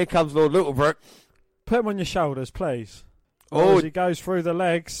head, and here comes Lord Littlebrook. Put him on your shoulders, please. Oh, as he goes through the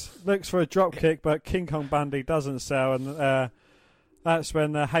legs, looks for a drop kick, but King Kong Bundy doesn't sell, and that's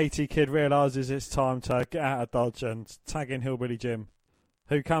when the Haiti Kid realises it's time to get out of Dodge and tag in Hillbilly Jim,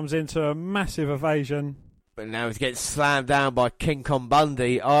 who comes into a massive evasion. But now he's getting slammed down by King Kong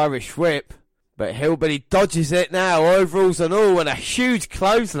Bundy, Irish whip. But Hillbilly dodges it now, overalls and all, and a huge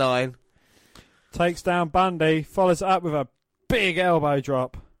clothesline. Takes down Bundy, follows it up with a big elbow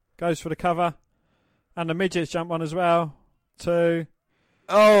drop. Goes for the cover. And the midgets jump on as well. 2.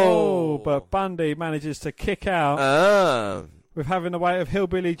 Oh, but Bundy manages to kick out with having the weight of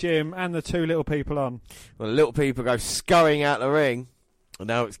Hillbilly Jim and the two little people on. Well, the little people go scurrying out the ring. And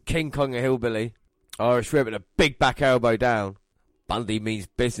now it's King Kong and Hillbilly. Irish whip and a big back elbow down. Bundy means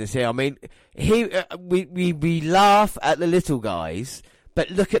business here. I mean, we laugh at the little guys, but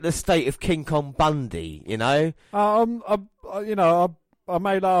look at the state of King Kong Bundy, you know? I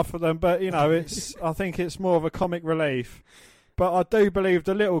may laugh at them, but, you know, I think it's more of a comic relief. But I do believe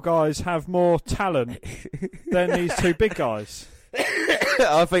the little guys have more talent than these two big guys.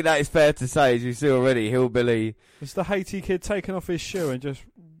 I think that is fair to say, as you see already, Hillbilly. It's the Haiti Kid taking off his shoe and just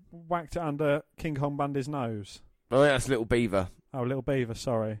whacked it under King Kong Bundy's nose. Oh, that's Little Beaver. Oh, Little Beaver,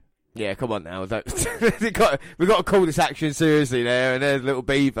 sorry. Yeah, come on now. We've got to call this action seriously there. And there's Little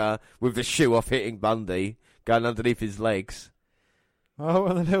Beaver with the shoe off hitting Bundy, going underneath his legs. Oh,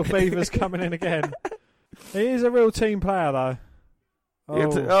 and the Little Beaver's coming in again. He is a real team player, though.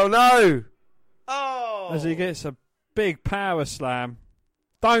 Oh, no! Oh! As he gets a big power slam.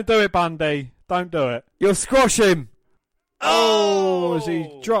 Don't do it, Bundy. Don't do it. You'll squash him! Oh! As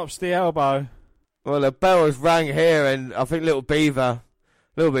he drops the elbow. Well, the bell has rang here, and I think Little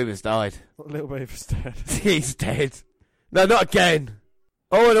Beaver's died. Little Beaver's dead. He's dead. No, not again.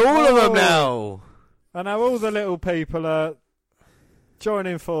 Oh, and all of them now. And now all the little people are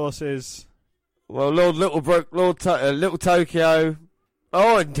joining forces. Well, Lord Littlebrook, Little Tokyo.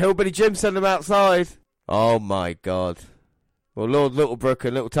 Oh, and Hillbilly Jim sent them outside. Oh, my God. Well, Lord Littlebrook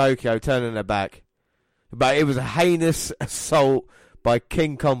and Little Tokyo turning their back. But it was a heinous assault by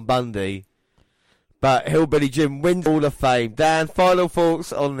King Kong Bundy. But Hillbilly Jim wins Hall of Fame. Dan, final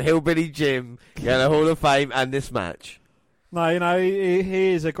thoughts on Hillbilly Jim getting the Hall of Fame and this match? No, you know,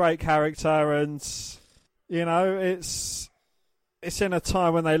 he is a great character, and, you know, it's in a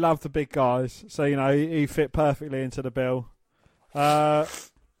time when they love the big guys. So, you know, he fit perfectly into the bill. Yeah,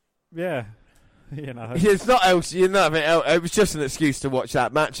 you know. It's not else. You know, it was just an excuse to watch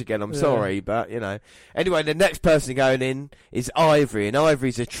that match again. I'm sorry, but you know. Anyway, the next person going in is Ivory, and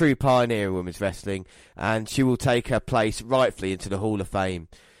Ivory's a true pioneer in women's wrestling, and she will take her place rightfully into the Hall of Fame.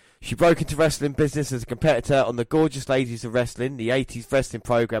 She broke into wrestling business as a competitor on the Gorgeous Ladies of Wrestling, the 80s wrestling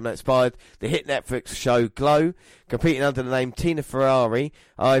program that inspired the hit Netflix show Glow. Competing under the name Tina Ferrari,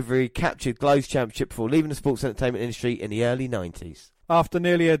 Ivory captured Glow's championship before leaving the sports entertainment industry in the early 90s. After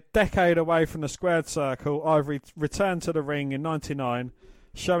nearly a decade away from the squared circle, Ivory returned to the ring in 1999,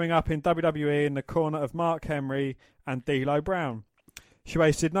 showing up in WWE in the corner of Mark Henry and D'Lo Brown. She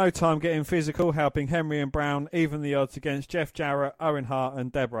wasted no time getting physical, helping Henry and Brown even the odds against Jeff Jarrett, Owen Hart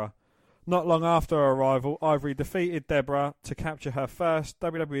and Deborah. Not long after her arrival, Ivory defeated Deborah to capture her first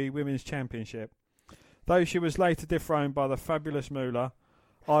WWE Women's Championship. Though she was later dethroned by the fabulous Moolah,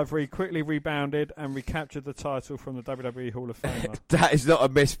 Ivory quickly rebounded and recaptured the title from the WWE Hall of Famer. That is not a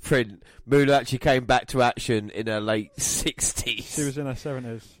misprint. Moolah actually came back to action in her late 60s. She was in her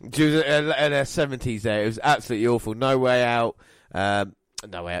 70s. She was in her 70s there. It was absolutely awful. No Way Out.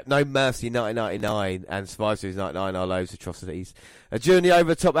 No Way Out. No Mercy 1999 and Survivor Series 99 are loads of atrocities. During the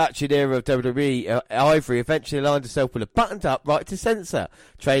over-the-top action era of WWE, Ivory eventually aligned herself with a buttoned-up right to censor,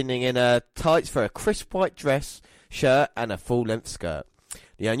 training in her tights for a crisp white dress, shirt and a full-length skirt.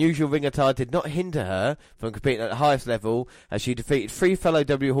 The unusual ring attire did not hinder her from competing at the highest level, as she defeated 3 fellow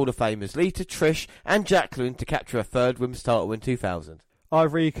WWE Hall of Famers, Lita, Trish and Jacqueline, to capture her 3rd women's title in 2000.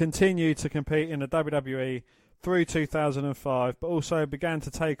 Ivory continued to compete in the WWE through 2005, but also began to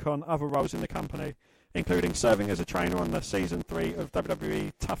take on other roles in the company, including serving as a trainer on the Season 3 of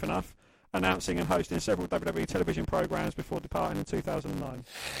WWE Tough Enough, announcing and hosting several WWE television programs before departing in 2009.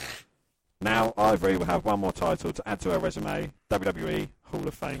 Now, Ivory will have one more title to add to her resume, WWE Hall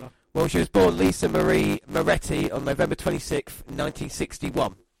of Famer. Well, she was born Lisa Marie Moretti on November 26,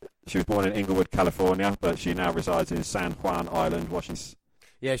 1961. She was born in Inglewood, California, but she now resides in San Juan Island, Washington.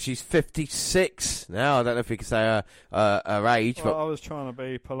 Yeah, she's 56 now. I don't know if we can say her age. Well, but I was trying to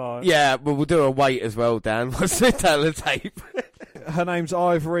be polite. Yeah, well, we'll do her weight as well, Dan. What's the tape? Her name's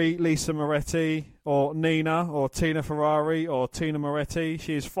Ivory Lisa Moretti, or Nina, or Tina Ferrari, or Tina Moretti.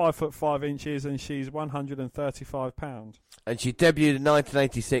 She is 5'5" and she's 135 pounds. And she debuted in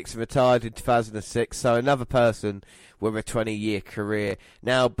 1986 and retired in 2006, so another person with a 20-year career.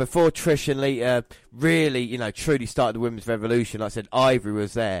 Now, before Trish and Lita really, truly started the women's revolution, like I said, Ivory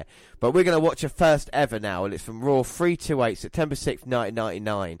was there. But we're going to watch her first ever now, and it's from Raw 328, September 6th,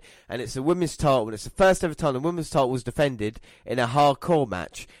 1999. And it's a women's title, and it's the first ever time the women's title was defended in a hardcore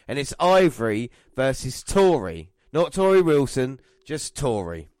match. And it's Ivory versus Tori. Not Tori Wilson, just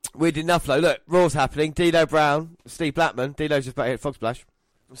Tori. Weird enough, though. Look, Raw's happening. D'Lo Brown, Steve Blackman. D'Lo's just about to hit Frog Splash.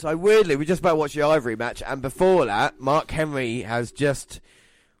 So, weirdly, we're just about to watch the Ivory match. And before that, Mark Henry has just,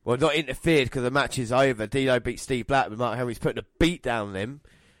 not interfered because the match is over. D'Lo beat Steve Blackman. Mark Henry's putting a beat down on him.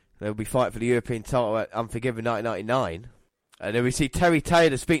 They'll be fighting for the European title at Unforgiven 1999. And then we see Terry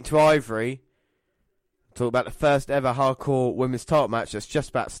Taylor speaking to Ivory. Talk about the first ever hardcore women's title match that's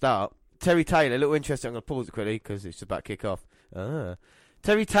just about to start. Terry Taylor, a little interesting. I'm going to pause it quickly because it's about to kick off.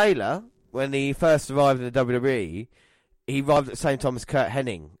 Terry Taylor, when he first arrived in the WWE, he arrived at the same time as Kurt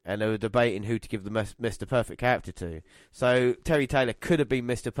Hennig, and they were debating who to give the Mr. Perfect character to. So Terry Taylor could have been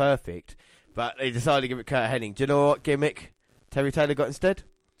Mr. Perfect, but they decided to give it Kurt Hennig. Do you know what gimmick Terry Taylor got instead?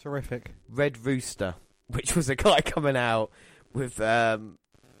 Terrific. Red Rooster, which was a guy coming out with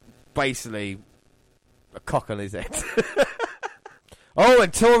basically a cock on his head. Oh,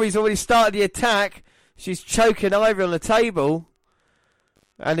 and Tori's already started the attack. She's choking Ivory on the table.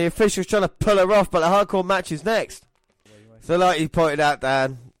 And the official's trying to pull her off, but the hardcore match is next. So like you pointed out,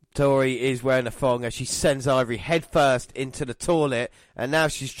 Dan, Tori is wearing a thong as she sends Ivory head first into the toilet. And now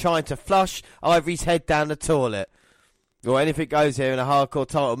she's trying to flush Ivory's head down the toilet. Or anything goes here in a hardcore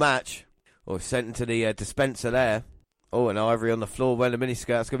title match. Or sent into the dispenser there. Oh, and Ivory on the floor wearing a miniskirt.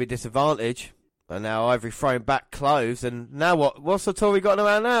 That's going to be a disadvantage. And now Ivory throwing back clothes. And now what? What's the Tori got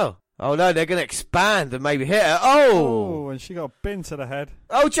around now? Oh no, they're going to expand and maybe hit her. Oh! And she got a bin to the head.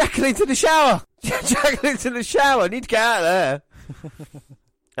 Oh, Jacqueline to the shower! Jacqueline to the shower. Need to get out of there.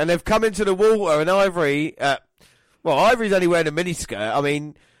 And they've come into the water and Ivory... Ivory's only wearing a miniskirt. I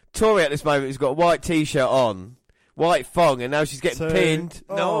mean, Tori at this moment has got a white t-shirt on, white thong, and now she's getting pinned.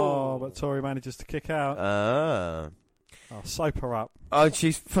 No! But Tori manages to kick out. I'll soap her up. Oh,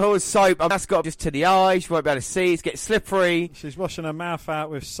 she's full of soap. That's got just to the eyes. She won't be able to see. It's getting slippery. She's washing her mouth out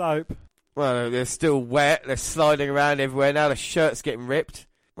with soap. Well, they're still wet. They're sliding around everywhere. Now the shirt's getting ripped.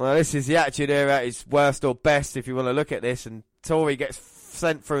 Well, this is the Attitude Era at its worst or best, if you want to look at this. And Tori gets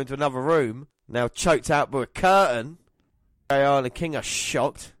sent through into another room. Now choked out by a curtain. JR and the King are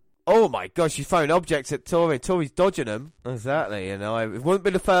shocked. Oh, my gosh, she's throwing objects at Tori. Tori's dodging them. Exactly. It wouldn't be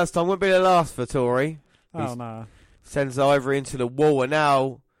the first time. Wouldn't be the last for Tori. Oh, no. Sends Ivory into the wall, and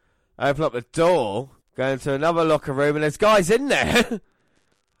now open up the door, go into another locker room, and there's guys in there.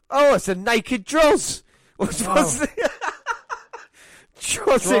 Oh, it's a naked Droz. Droz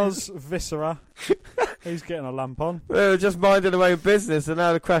Viscera. He's getting a lump on. They were just minding their own business, and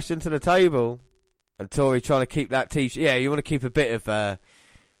now they crashed into the table. And Tori trying to keep that t-shirt. Yeah, you want to keep a bit of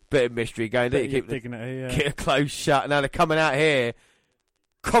mystery going, don't you? Keep dignity, keep it closed shut. Now they're coming out here.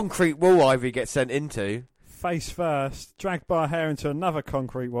 Concrete wall Ivory gets sent into. Face first, dragged by a hair into another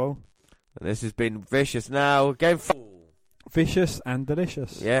concrete wall. And this has been vicious now. Again, vicious and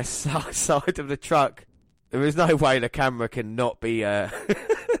delicious. Yes, side of the truck. There is no way the camera can not be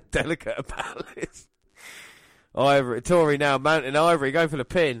delicate about this. Tori now mounting Ivory, going for the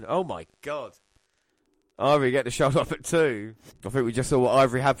pin. Oh my God. Ivory get the shot off at 2. I think we just saw what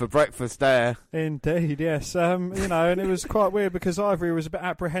Ivory had for breakfast there. Indeed, yes. And it was quite weird because Ivory was a bit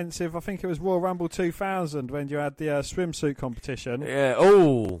apprehensive. I think it was Royal Rumble 2000 when you had the swimsuit competition. Yeah,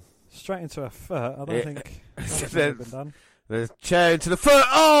 oh. Straight into her foot. I don't think that's been done. The chair into the foot.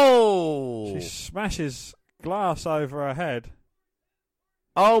 Oh! She smashes glass over her head.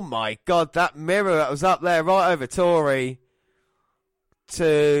 Oh my God, that mirror that was up there right over Tori.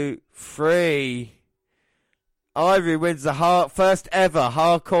 2, 3. Ivory wins the first ever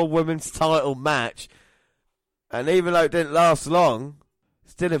hardcore women's title match. And even though it didn't last long,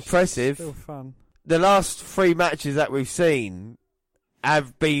 still impressive. Still fun. The last 3 matches that we've seen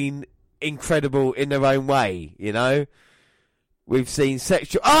have been incredible in their own way, you know? We've seen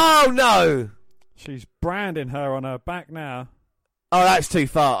sexual... Oh, no! She's branding her on her back now. Oh, that's too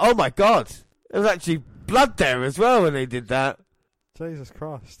far. Oh, my God. There was actually blood there as well when they did that. Jesus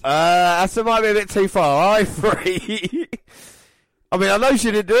Christ. That might be a bit too far. Ivory. I mean, I know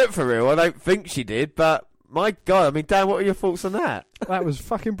she didn't do it for real. I don't think she did, but my God. I mean, Dan, what are your thoughts on that? That was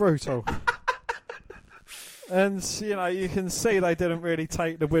fucking brutal. And, you can see they didn't really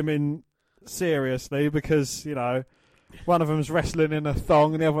take the women seriously because, one of them's wrestling in a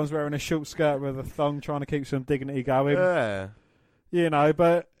thong and the other one's wearing a short skirt with a thong trying to keep some dignity going. Yeah.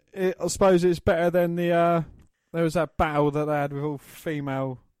 But I suppose it's better than the... there was that battle that they had with all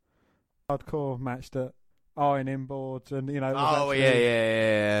female hardcore match that ironing boards and, Oh,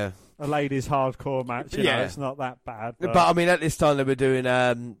 yeah. A ladies' hardcore match, Yeah. It's not that bad. But I mean, at this time they were doing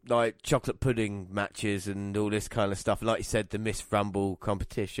like chocolate pudding matches and all this kind of stuff. Like you said, the Miss Rumble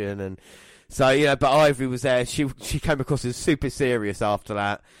competition, and so but Ivory was there. She came across as super serious after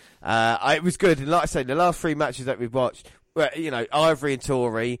that. It was good, and like I said, the last 3 matches that we've watched, Ivory and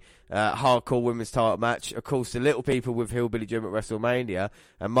Tori, hardcore women's title match. Of course, the Little People with Hillbilly Jim at WrestleMania,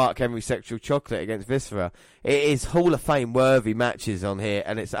 and Mark Henry Sexual Chocolate against Viscera. It is Hall of Fame worthy matches on here,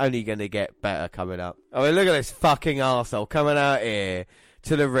 and it's only going to get better coming up. I mean, look at this fucking arsehole coming out here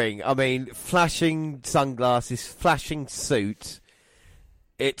to the ring. I mean, flashing sunglasses, flashing suit.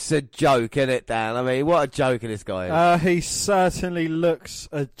 It's a joke, isn't it, Dan? I mean, what a joke this guy is. He certainly looks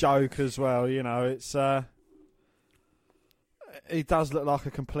a joke as well. It's... He does look like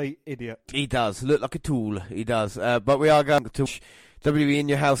a complete idiot. He does. Look like a tool. He does. But we are going to WWE In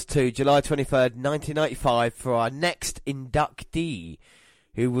Your House 2, July 23rd, 1995, for our next inductee,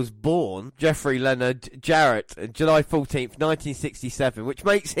 who was born Jeffrey Leonard Jarrett, July 14th, 1967, which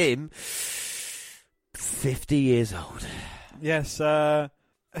makes him 50 years old. Yes,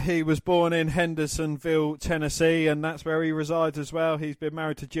 he was born in Hendersonville, Tennessee, and that's where he resides as well. He's been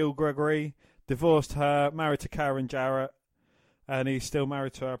married to Jill Gregory, divorced her, married to Karen Jarrett. And he's still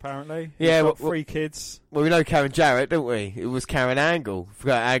married to her, apparently. He's got 3 kids. Well, we know Karen Jarrett, don't we? It was Karen Angle.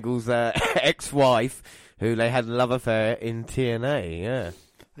 Forgot Angle's ex-wife, who they had a love affair in TNA, yeah.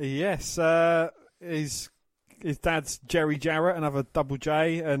 Yes. His dad's Jerry Jarrett, another double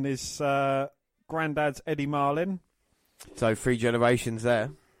J, and his granddad's Eddie Marlin. So 3 generations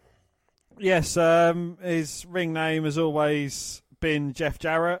there. Yes, his ring name has always been Jeff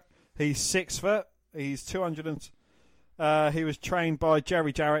Jarrett. He's 6 foot. He's 200 he was trained by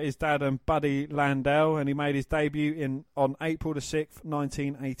Jerry Jarrett, his dad, and Buddy Landell, and he made his debut on April the 6th,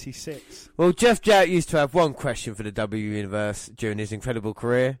 1986. Well, Jeff Jarrett used to have one question for the W Universe during his incredible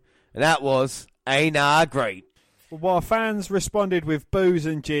career, and that was, ain't I great? While fans responded with boos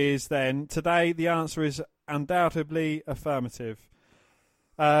and jeers then, today the answer is undoubtedly affirmative.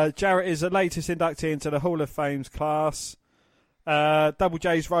 Jarrett is the latest inductee into the Hall of Fame's class. Double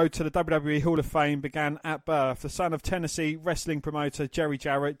J's road to the WWE Hall of Fame began at birth. The son of Tennessee wrestling promoter Jerry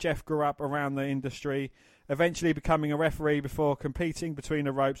Jarrett, Jeff grew up around the industry, eventually becoming a referee before competing between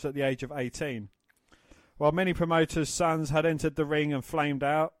the ropes at the age of 18. While many promoters' sons had entered the ring and flamed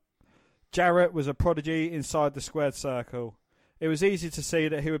out, Jarrett was a prodigy inside the squared circle. It was easy to see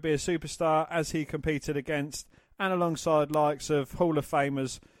that he would be a superstar as he competed against and alongside likes of Hall of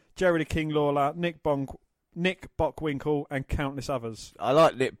Famers Jerry the King Lawler, Nick Nick Bockwinkel, and countless others. I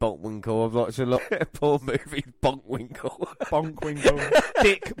like Nick Bockwinkel. I've watched a lot of poor movies. Bonkwinkle. Bonkwinkle.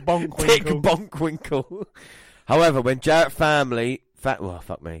 Dick Bonkwinkle. Dick Bonkwinkle. However, when Jarrett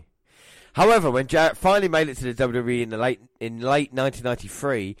However, when Jarrett finally made it to the WWE in late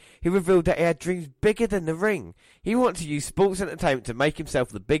 1993, he revealed that he had dreams bigger than the ring. He wanted to use sports entertainment to make himself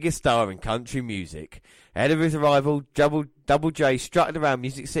the biggest star in country music. Ahead of his arrival, Double J strutted around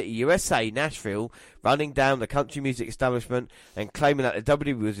Music City, USA, Nashville, running down the country music establishment and claiming that the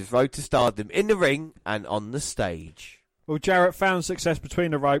WWE was his road to stardom in the ring and on the stage. Well, Jarrett found success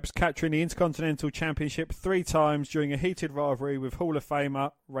between the ropes, capturing the Intercontinental Championship 3 times during a heated rivalry with Hall of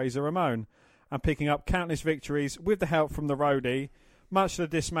Famer Razor Ramon, and picking up countless victories with the help from the roadie, much to the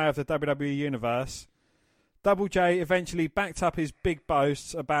dismay of the WWE Universe. Double J eventually backed up his big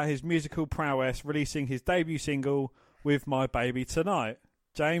boasts about his musical prowess, releasing his debut single, With My Baby Tonight.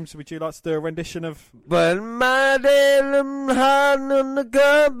 James, would you like to do a rendition of... Well, my damn heart on the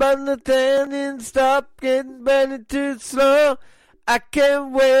curb, but the turning stop, getting better too slow. I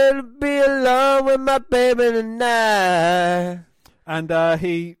can't wait to be alone with my baby tonight. And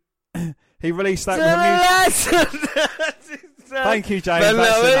he released that with music. Thank you, James.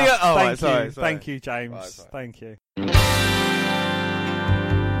 Thank you, James. Right, sorry. Thank you.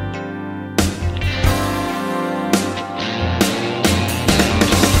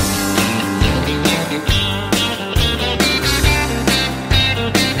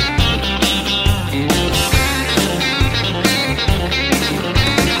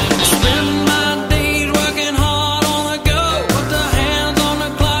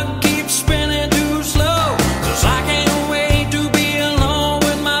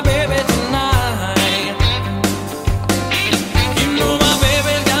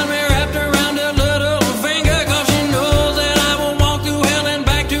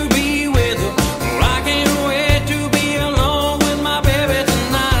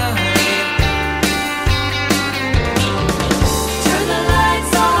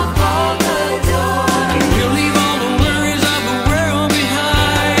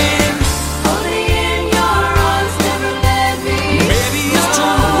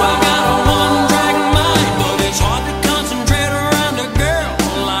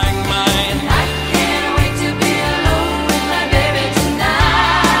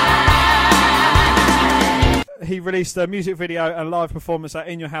 Released a music video and live performance at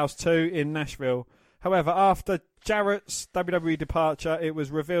In Your House 2 in Nashville. However, after Jarrett's WWE departure, it was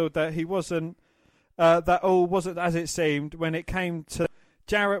revealed that he wasn't that all wasn't as it seemed. When it came to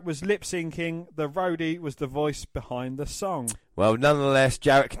Jarrett was lip syncing, the roadie was the voice behind the song. Well, nonetheless,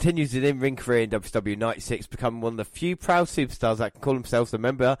 Jarrett continues his in-ring career in WCW 96, becoming one of the few proud superstars that can call themselves a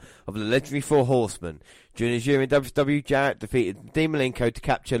member of the legendary Four Horsemen. During his year in WCW, Jarrett defeated Dean Malenko to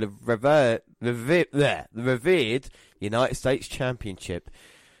capture the revered United States Championship.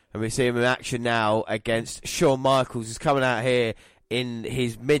 And we see him in action now against Shawn Michaels, who's coming out here in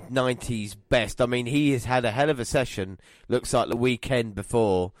his mid-90s best. I mean, he has had a hell of a session, looks like the weekend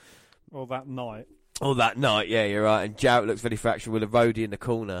before. Or that night. Yeah, you're right. And Jarrett looks ready for action with a roadie in the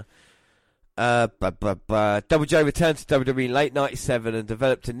corner. Double J returned to WWE in late 97 and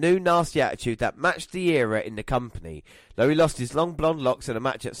developed a new nasty attitude that matched the era in the company. Though he lost his long blonde locks in a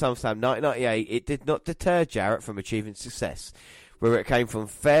match at SummerSlam 1998, it did not deter Jarrett from achieving success, whether it came from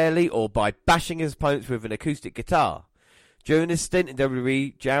fairly or by bashing his opponents with an acoustic guitar. During his stint in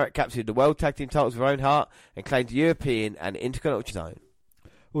WWE, Jarrett captured the World Tag Team titles with Owen Hart and claimed the European and Intercontinental zone.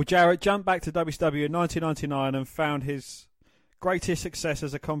 Well, Jarrett jumped back to WCW in 1999 and found his greatest success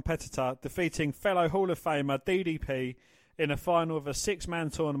as a competitor, defeating fellow Hall of Famer DDP in a final of a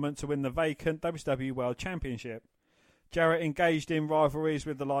 6-man tournament to win the vacant WCW World Championship. Jarrett engaged in rivalries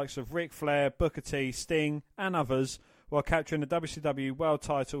with the likes of Ric Flair, Booker T, Sting and others, while capturing the WCW World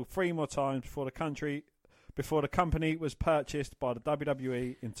title 3 more times before the company was purchased by the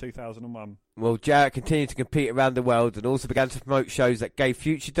WWE in 2001. Well, Jarrett continued to compete around the world and also began to promote shows that gave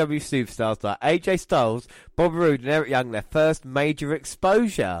future W superstars like AJ Styles, Bobby Roode and Eric Young their first major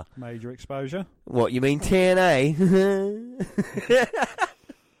exposure. Major exposure? What, you mean TNA?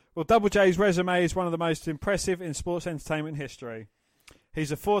 Well, Double J's resume is one of the most impressive in sports entertainment history.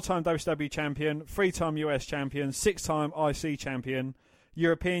 He's a 4-time WCW champion, 3-time US champion, 6-time IC champion,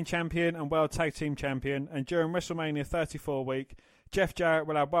 European champion and World Tag Team champion, and during WrestleMania 34 week, Jeff Jarrett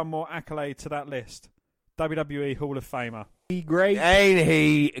will add one more accolade to that list. WWE Hall of Famer. He great? Ain't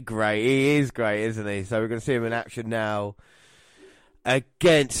he great? He is great, isn't he? So we're going to see him in action now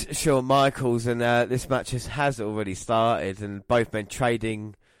against Shawn Michaels, and this match has already started, and both men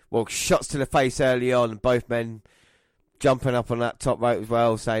trading, shots to the face early on, and both men jumping up on that top rope as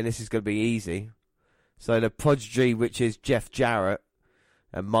well, saying this is going to be easy. So the prodigy, which is Jeff Jarrett,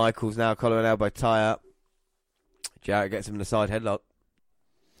 and Michaels now collar and elbow tie-up. Jarrett gets him in the side headlock.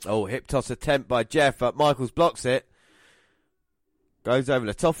 Oh, hip toss attempt by Jeff, but Michaels blocks it. Goes over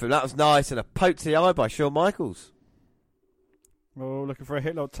the top of him. That was nice, and a poke to the eye by Shawn Michaels. Oh, looking for a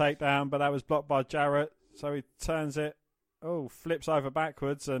hitlock takedown, but that was blocked by Jarrett. So he turns it. Oh, flips over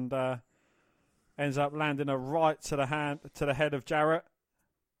backwards and ends up landing a right to the head of Jarrett.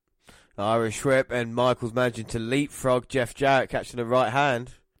 Irish whip, and Michaels managing to leapfrog Jeff Jarrett, catching the right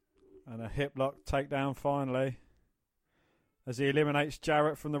hand. And a hip lock takedown finally. As he eliminates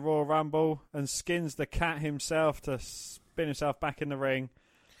Jarrett from the Royal Rumble and skins the cat himself to spin himself back in the ring.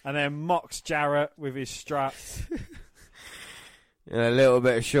 And then mocks Jarrett with his strut. And a little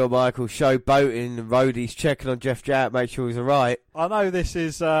bit of Shawn Michaels showboating, and Rhodey's checking on Jeff Jarrett, make sure he's alright. I know this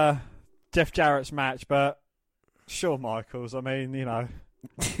is Jeff Jarrett's match, but Shawn Michaels, I mean, you know,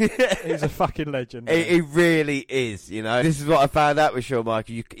 he's a fucking legend. He really is, you know. This is what I found out with Shawn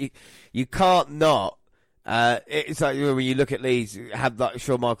Michaels. You can't not. It's like when you look at these, have like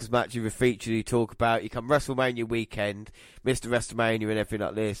Shawn Michaels match you feature you talk about. You come WrestleMania weekend, Mr. WrestleMania and everything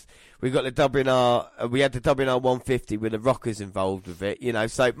like this. We got the we had the WNR 150 with the Rockers involved with it, you know.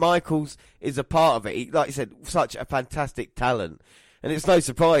 So Michaels is a part of it. He, like you said, such a fantastic talent, and it's no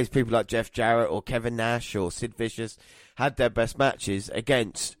surprise people like Jeff Jarrett or Kevin Nash or Sid Vicious had their best matches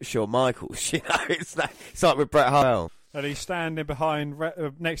against Shawn Michaels. You know, it's like with Bret Hart. And he's standing behind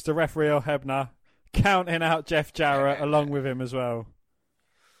next to referee Hebner, counting out Jeff Jarrett along with him as well.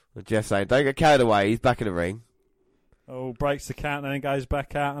 Jeff saying, don't get carried away, he's back in the ring. Oh, breaks the count and then goes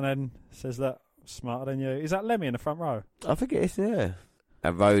back out and then says that I'm smarter than you. Is that Lemmy in the front row? I think it is, yeah.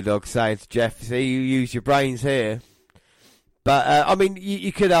 And Road Dogg saying to Jeff, see, you use your brains here. But, I mean,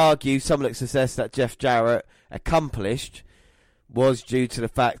 you could argue some of the success that Jeff Jarrett accomplished was due to the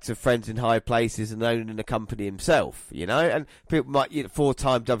fact of friends in high places and owning the company himself, you know. And people might, you know,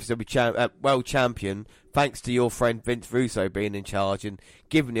 4-time WWE world champion, thanks to your friend Vince Russo being in charge and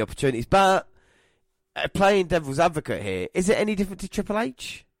giving the opportunities. But playing devil's advocate here, is it any different to Triple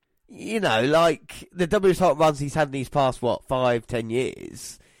H? You know, like the WWE title runs he's had in these past 5-10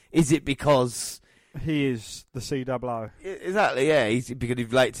 years. Is it because he is the COO? Exactly, yeah. Because he's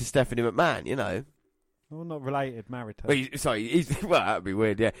related to Stephanie McMahon, you know. Well, not related, married to her. Well, that'd be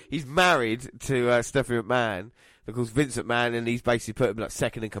weird, yeah. He's married to Stephanie McMahon, because Vince McMahon, and he's basically put him like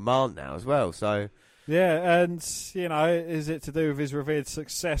second in command now as well, so. Yeah, and, you know, is it to do with his revered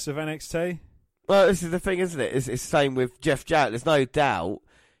success of NXT? Well, this is the thing, isn't it? It's the same with Jeff Jarrett. There's no doubt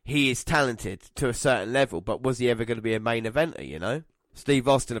he is talented to a certain level, but was he ever going to be a main eventer, you know? Steve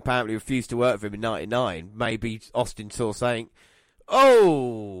Austin apparently refused to work for him in '99. Maybe Austin saw saying,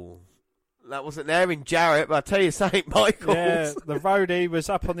 oh, that wasn't there in Jarrett, but I tell you, St. Michaels. Yeah, the roadie was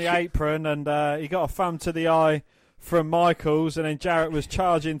up on the apron and he got a thumb to the eye from Michaels, and then Jarrett was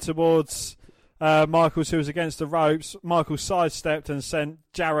charging towards Michaels, who was against the ropes. Michaels sidestepped and sent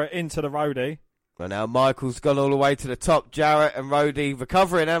Jarrett into the roadie. Well, now Michaels gone all the way to the top. Jarrett and Rhodey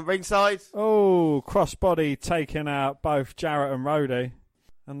recovering at ringside. Oh, crossbody taking out both Jarrett and Rhodey.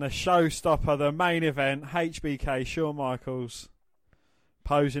 And the showstopper, the main event, HBK, Shawn Michaels,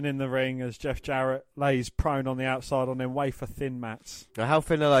 posing in the ring as Jeff Jarrett lays prone on the outside on them wafer-thin mats. Now, how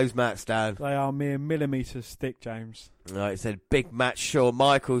thin are those mats, Dan? They are mere millimetres thick, James. Right, it said big match, Shawn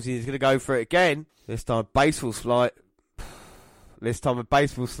Michaels. He's going to go for it again. This time, baseball slide. This time, a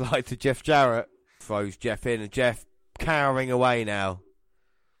baseball slide to Jeff Jarrett. Throws Jeff in, and Jeff cowering away now,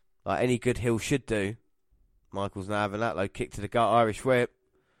 like any good heel should do. Michaels now having that low kick to the gut, Irish whip.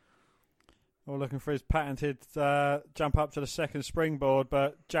 All looking for his patented jump up to the second springboard,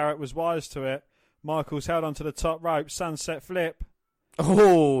 but Jarrett was wise to it. Michaels held onto the top rope, sunset flip.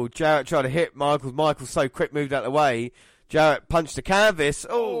 Oh, Jarrett tried to hit Michaels. Michaels so quick moved out of the way. Jarrett punched the canvas.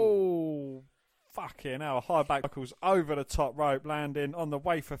 Oh, fucking hell. A high back Michaels over the top rope, landing on the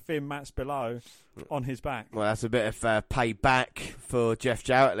wafer-thin mats below on his back. Well, that's a bit of payback for Jeff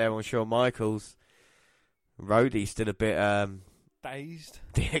Jarrett there on Shawn Michaels. Rhodey's still a bit dazed.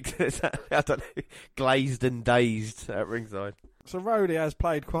 I don't know, glazed and dazed at ringside. So Rhodey has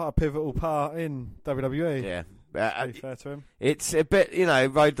played quite a pivotal part in WWE. Yeah. To be fair to him. It's a bit, you know,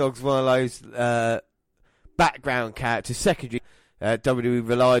 Road Dogg's one of those background characters, secondary WWE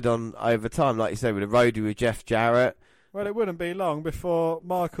relied on over time, like you said, with the Rhodey with Jeff Jarrett. Well, it wouldn't be long before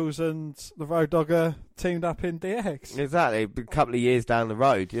Michaels and the Road Dogger teamed up in DX. Exactly, a couple of years down the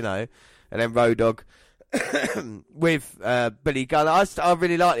road, you know. And then Road Dogg with Billy Gunn. I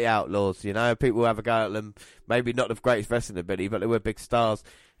really like the Outlaws, you know. People have a go at them. Maybe not the greatest wrestling ability, but they were big stars.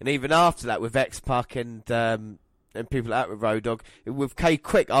 And even after that, with X-Pac and and people out with Road Dogg. With K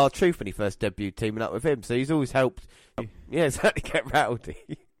Quick, R-Truth, when he first debuted, teaming up with him. So he's always helped, yeah, exactly, get rowdy.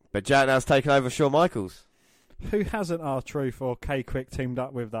 But Jarrett now's taken over Shawn Michaels. Who hasn't R-Truth or K Quick teamed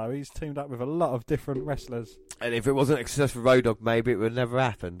up with, though? He's teamed up with a lot of different wrestlers. And if it wasn't a successful Road Dogg, maybe it would never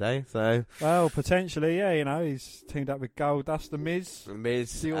happened, eh? So, well, potentially, yeah, you know, he's teamed up with Goldust, The Miz,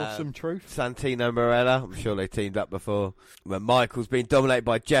 The Awesome Truth. Santino Marella, I'm sure they teamed up before. When Michael's been dominated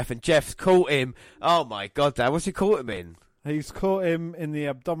by Jeff, and Jeff's caught him. Oh my God, Dad, what's he caught him in? He's caught him in the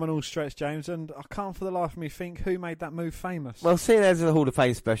abdominal stretch, James, and I can't for the life of me think who made that move famous. Well, seeing as a Hall of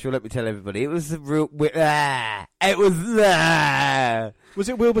Fame special, let me tell everybody, it was a real... It was... Was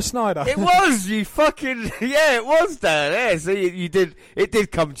it Wilbur Snyder? It was, you fucking... Yeah, it was, Dan. Yeah, so you did... It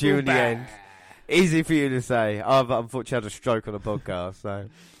did come to you in the end. Easy for you to say. I've unfortunately had a stroke on a podcast, so...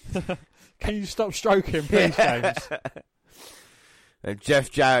 Can you stop stroking, please, James? And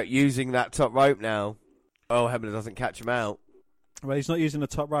Jeff Jarrett using that top rope now. Oh, Hebner doesn't catch him out. Well, he's not using the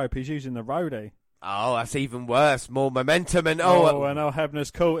top rope. He's using the roadie. Oh, that's even worse. More momentum. And and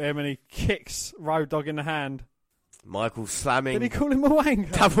Hebner's caught him and he kicks Road Dogg in the hand. Michael slamming. Did he call him a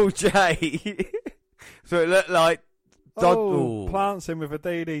wanker? Double J. So it looked like... plants him with a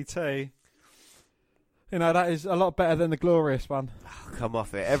DDT. You know, that is a lot better than the glorious one. Oh, come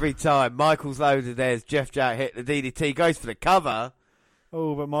off it. Every time Michael's loaded, there's Jeff Jarrett hit the DDT, goes for the cover.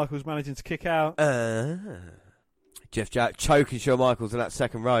 Oh, but Michael's managing to kick out. Jeff Jarrett choking Shawn Michaels on that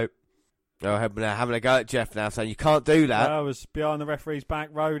second rope. Oh, having a go at Jeff now, saying you can't do that. I was behind the referee's back.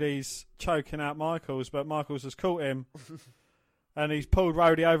 Roddy's choking out Michaels, but Michaels has caught him. And he's pulled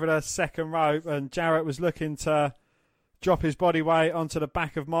Roddy over the second rope, and Jarrett was looking to drop his body weight onto the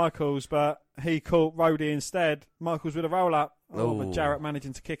back of Michaels, but he caught Roddy instead. Michaels with a roll-up. But Jarrett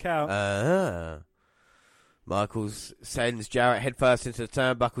managing to kick out. Michaels sends Jarrett headfirst into the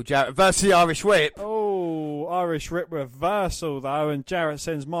turnbuckle. Jarrett versus the Irish Whip. Oh, Irish Whip reversal, though, and Jarrett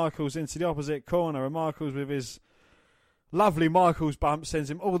sends Michaels into the opposite corner, and Michaels with his lovely Michaels bump sends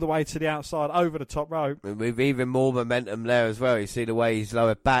him all the way to the outside over the top rope. With even more momentum there as well. You see the way his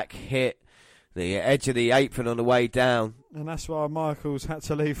lower back hit the edge of the apron on the way down. And that's why Michaels had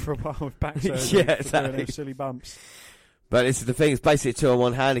to leave for a while with back surgery. Yeah, exactly. Doing those silly bumps. But this is the thing, it's basically a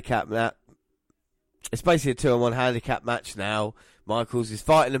 2-on-1 handicap now. It's basically a 2-on-1 handicap match now. Michaels is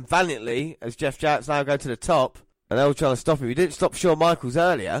fighting them valiantly as Jeff Jarrett's now going to the top. And they're all trying to stop him. We didn't stop Shawn Michaels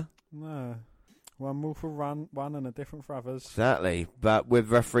earlier. No. One more for one and a different for others. Exactly. But with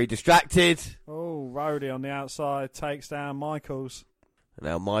referee distracted. Oh, Roddy on the outside takes down Michaels. And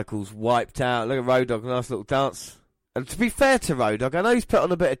now Michaels wiped out. Look at Road Dogg, nice little dance. And to be fair to Road Dogg, I know he's put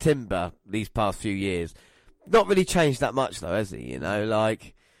on a bit of timber these past few years. Not really changed that much though, has he? You know,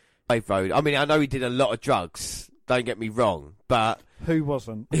 like... Road. I mean, I know he did a lot of drugs. Don't get me wrong, but who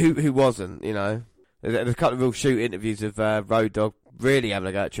wasn't? Who wasn't? You know, there's a couple of real shoot interviews of Road Dogg really having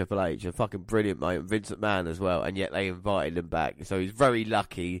a go at Triple H. A fucking brilliant moment, Vince McMahon as well, and yet they invited him back. So he's very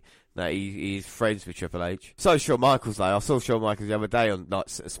lucky that he's friends with Triple H. So Shawn Michaels, though, I saw Shawn Michaels the other day on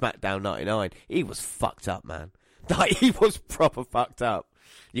SmackDown 99. He was fucked up, man. Like he was proper fucked up.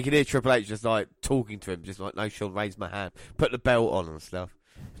 You can hear Triple H just like talking to him, just like, "No, Shawn, raise my hand, put the belt on and stuff."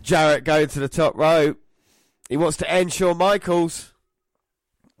 Jarrett going to the top rope. He wants to end Shawn Michaels.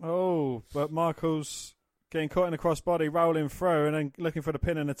 Oh, but Michaels getting caught in the crossbody, rolling through, and then looking for the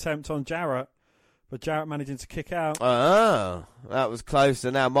pin and attempt on Jarrett. But Jarrett managing to kick out. Ah, that was close.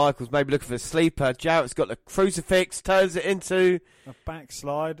 And now Michaels maybe looking for a sleeper. Jarrett's got the crucifix, turns it into a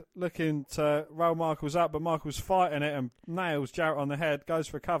backslide, looking to roll Michaels up, but Michaels fighting it and nails Jarrett on the head, goes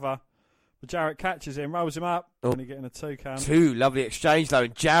for cover. But Jarrett catches him, rolls him up, and he's getting a 2 count. Two lovely exchange though,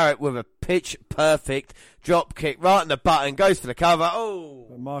 and Jarrett with a pitch perfect drop kick right on the button, goes for the cover. Oh!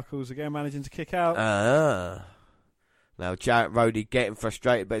 But Michaels again managing to kick out. Now Jarrett Roddy getting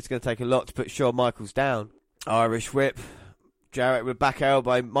frustrated, but it's going to take a lot to put Shawn Michaels down. Irish Whip. Jarrett with back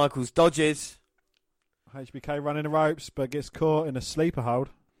elbow. Michaels dodges. HBK running the ropes, but gets caught in a sleeper hold.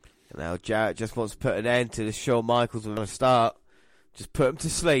 And now Jarrett just wants to put an end to this Shawn Michaels with a start. Just put him to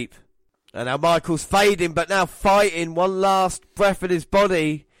sleep. And now Michaels fading, but now fighting. One last breath in his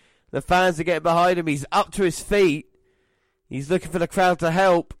body. The fans are getting behind him. He's up to his feet. He's looking for the crowd to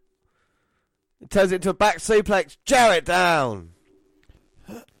help. It turns it into a back suplex. Jarrett down.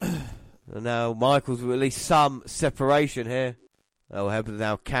 And now Michaels with at least some separation here. Oh, Hebner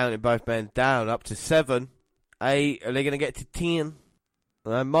now counting both men down. Up to 7. 8. Are they going to get to 10?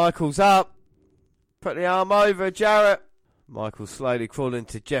 And Michaels up. Put the arm over Jarrett. Michael slowly crawling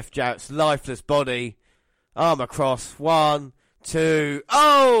to Jeff Jarrett's lifeless body. Arm across. 1, 2.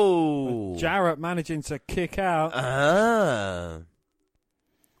 Oh! Jarrett managing to kick out. Ah.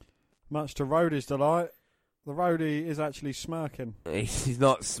 Much to Roddy's delight. The roadie is actually smirking. He's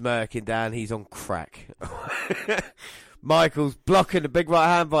not smirking, Dan. He's on crack. Michaels blocking the big right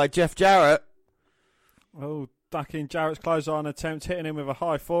hand by Jeff Jarrett. Oh, ducking Jarrett's clothesline attempt, hitting him with a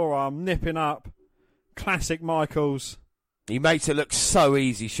high forearm, nipping up. Classic Michaels. He makes it look so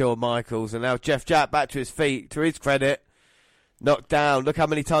easy, Shawn Michaels. And now Jeff Jarrett back to his feet. To his credit, knocked down. Look how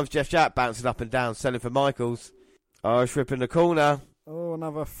many times Jeff Jarrett bouncing up and down, selling for Michaels. Irish whip in the corner. Oh,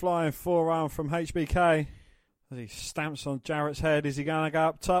 another flying forearm from HBK. As he stamps on Jarrett's head. Is he going to go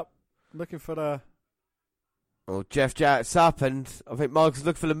up top? Looking for the... Oh, Jeff Jarrett's up, and I think Michaels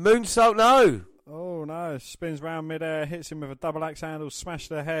looking for the moonsault. No. Oh, no. Spins round midair, hits him with a double axe handle, smash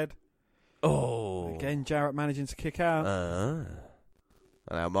the head. Oh. Again, Jarrett managing to kick out. And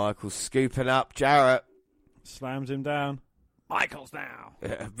now Michaels scooping up Jarrett. Slams him down. Michaels now.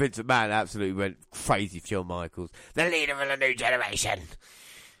 Vince McMahon absolutely went crazy for Shawn Michaels. The leader of the new generation.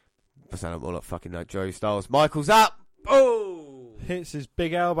 I sound more like fucking like Joey Styles. Michaels up. Oh. Hits his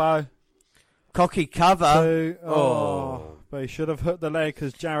big elbow. Cocky cover. But he should have hooked the leg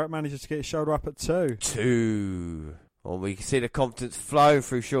because Jarrett manages to get his shoulder up at 2. 2. Well, we can see the confidence flowing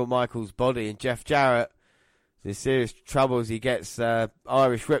through Shawn Michaels' body, and Jeff Jarrett is in serious trouble as he gets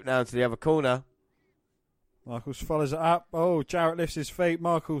Irish whip down to the other corner. Michaels follows it up. Oh, Jarrett lifts his feet.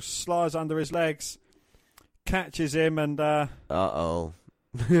 Michaels slides under his legs. Catches him and... Uh-oh.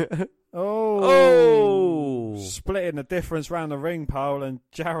 Oh! Splitting the difference round the ring pole, and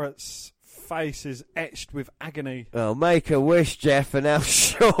Jarrett's face is etched with agony. Oh, make a wish, Jeff, and now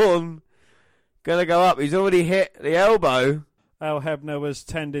Shawn gonna go up. He's already hit the elbow. Al Hebner was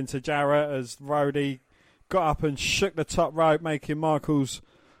tending to Jarrett as Rhodey got up and shook the top rope, making Michaels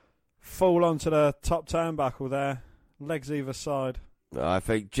fall onto the top turnbuckle there. Legs either side. I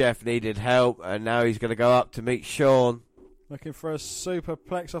think Jeff needed help, and now he's gonna go up to meet Shawn. Looking for a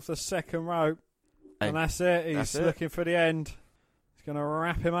superplex off the second rope. And that's it. He's looking for the end. He's going to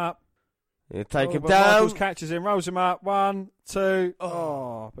wrap him up. He'll take him down. Michaels catches him, rolls him up. 1, 2.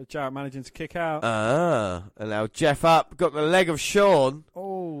 But Jarrett managing to kick out. And now Jeff up. Got the leg of Shawn.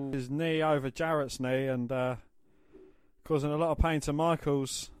 Oh, his knee over Jarrett's knee and causing a lot of pain to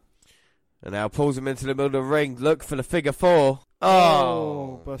Michaels. And now pulls him into the middle of the ring. Look for the figure 4.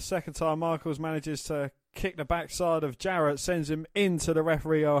 But second time Michaels manages to kick the backside of Jarrett, sends him into the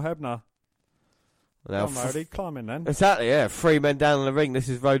referee Al Hebner. Now Come on, Rhodey, climb in then. Exactly, yeah. 3 men down in the ring. This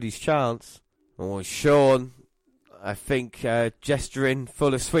is Rhodey's chance. Oh, Shawn, I think, gesturing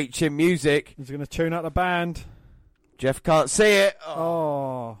full of sweet chin music. He's going to tune up the band. Jeff can't see it.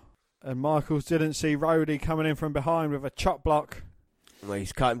 And Michaels didn't see Rhodey coming in from behind with a chop block. Well,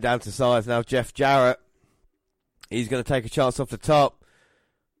 he's cut him down to size now. Jeff Jarrett. He's going to take a chance off the top.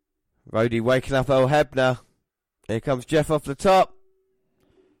 Rhodey waking up Al Hebner. Here comes Jeff off the top.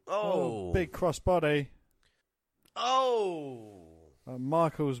 Big crossbody. And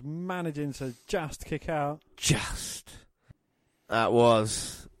Michaels managing to just kick out. That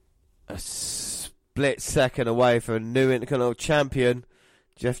was a split second away for a new Intercontinental Champion.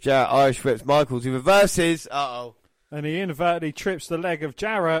 Jeff Jarrett Irish whips Michaels. He reverses. And he inadvertently trips the leg of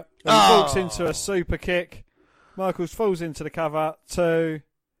Jarrett. And walks into a super kick. Michaels falls into the cover. 2,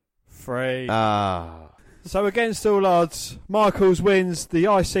 3. So against all odds, Michaels wins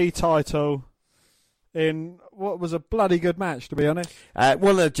the IC title in what was a bloody good match, to be honest.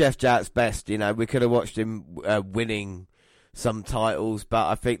 One of Jeff Jarrett's best. You know, we could have watched him winning some titles, but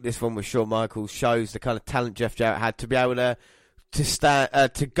I think this one with Shawn Michaels shows the kind of talent Jeff Jarrett had to be able to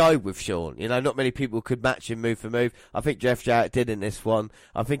go with Shawn. You know, not many people could match him move for move. I think Jeff Jarrett did in this one.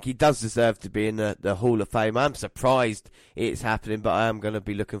 I think he does deserve to be in the Hall of Fame. I'm surprised it's happening, but I am going to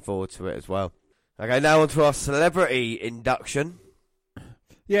be looking forward to it as well. Okay, now on to our celebrity induction.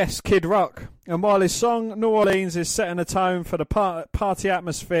 Yes, Kid Rock. And while his song New Orleans is setting a tone for the party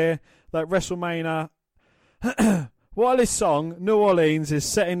atmosphere that WrestleMania... While his song New Orleans is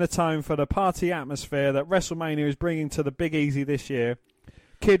setting the tone for the party atmosphere that WrestleMania is bringing to the Big Easy this year,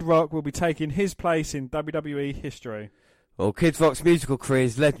 Kid Rock will be taking his place in WWE history. Well, Kid Rock's musical career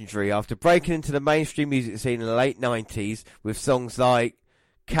is legendary after breaking into the mainstream music scene in the late 90s with songs like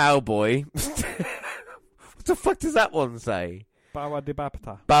Cowboy. What the fuck does that one say? Bawa de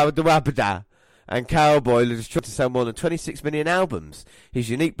Bapata. Bawa de Bapata. And Cowboy has tried to sell more than 26 million albums. His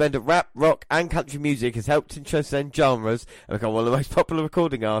unique blend of rap, rock and country music has helped him transcend genres and become one of the most popular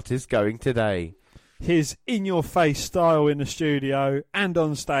recording artists going today. His in-your-face style in the studio and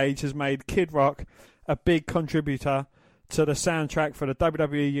on stage has made Kid Rock a big contributor to the soundtrack for the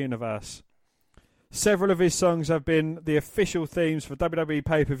WWE Universe. Several of his songs have been the official themes for WWE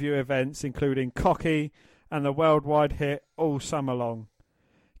pay-per-view events, including Cocky and the worldwide hit All Summer Long.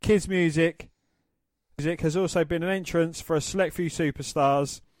 Kid's music music has also been an entrance for a select few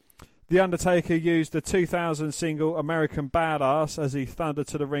superstars. The Undertaker used the 2000 single American Badass as he thundered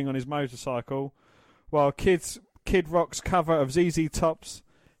to the ring on his motorcycle, while Kid Rock's cover of ZZ Top's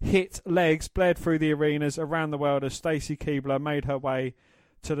hit Legs bled through the arenas around the world as Stacy Keibler made her way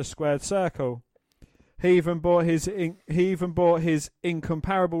to the squared circle. He even brought his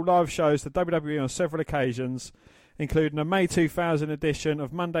incomparable live shows to WWE on several occasions, including a May 2000 edition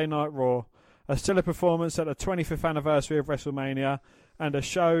of Monday Night Raw, a stellar performance at the 25th anniversary of WrestleMania, and a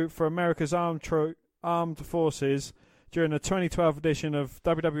show for America's armed forces during the 2012 edition of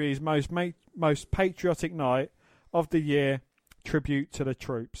WWE's most patriotic night of the year, Tribute to the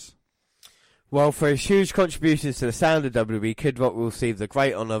Troops. Well, for his huge contributions to the sound of WWE, Kid Rock will receive the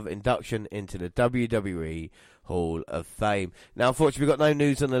great honour of induction into the WWE Hall of Fame. Now, unfortunately, we've got no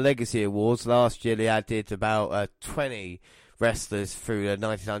news on the Legacy Awards. Last year, they added about 20 wrestlers through the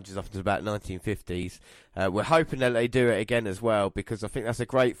 1900s up to about 1950s. We're hoping that they do it again as well, because I think that's a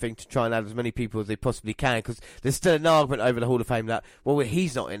great thing to try and add as many people as they possibly can, because there's still an argument over the Hall of Fame that, well,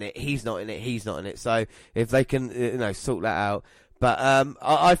 he's not in it, he's not in it, he's not in it. So if they can, sort that out. But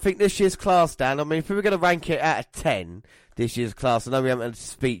I think this year's class, Dan, I mean, if we were going to rank it out of 10, this year's class, I know we haven't had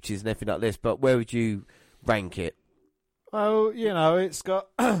speeches and everything like this, but where would you rank it? Well, it's got...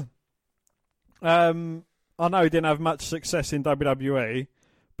 I know he didn't have much success in WWE,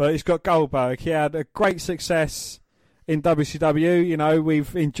 but he's got Goldberg. He had a great success in WCW.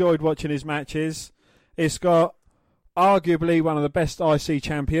 We've enjoyed watching his matches. It's got arguably one of the best IC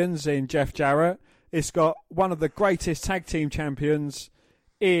champions in Jeff Jarrett. It's got one of the greatest tag team champions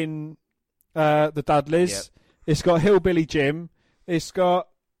in the Dudleys. Yep. It's got Hillbilly Jim. It's got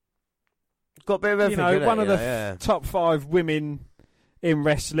a bit of everything. One of the top 5 women in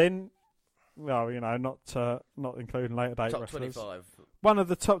wrestling. Well, not including later date top wrestlers. 25. One of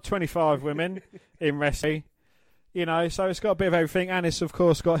the top 25 women in wrestling. So it's got a bit of everything, and it's of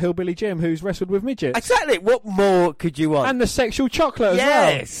course got Hillbilly Jim, who's wrestled with midgets. Exactly. What more could you want? And the sexual chocolate as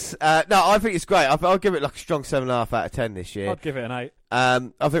well. Yes. No, I think it's great. I'll give it like a strong 7.5 out of 10 this year. I'd give it an 8.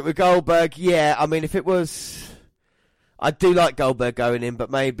 I think with Goldberg, I mean, if it was, I do like Goldberg going in, but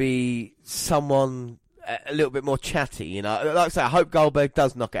maybe someone a little bit more chatty. Like I say, I hope Goldberg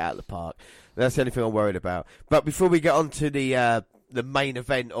does knock it out of the park. That's the only thing I'm worried about. But before we get on to the main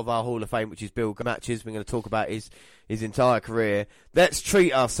event of our Hall of Fame, which is Bill matches, we're going to talk about his entire career. Let's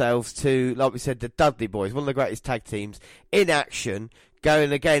treat ourselves to, like we said, the Dudley Boys, one of the greatest tag teams in action,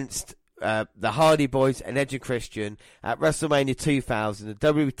 going against the Hardy Boys and Edge and Christian at WrestleMania 2000,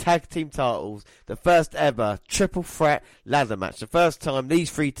 the WWE Tag Team titles, the first ever triple threat ladder match. The first time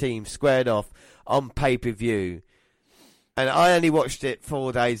these 3 teams squared off on pay-per-view. And I only watched it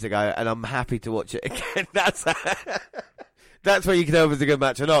 4 days ago, and I'm happy to watch it again. That's where you can tell if it's a good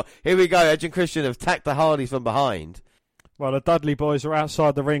match or not. Here we go. Edge and Christian have attacked the Hardys from behind. Well, the Dudley Boys are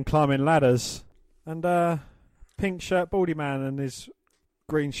outside the ring climbing ladders. And pink shirt baldy man and his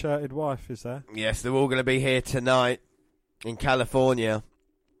green shirted wife is there. Yes, they're all going to be here tonight in California.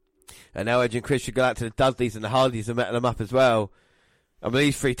 And now Edge and Christian go out to the Dudleys, and the Hardys are meeting them up as well. I mean,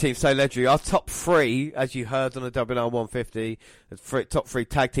 these 3 teams so legendary. Our top 3, as you heard on the WNR 150, top 3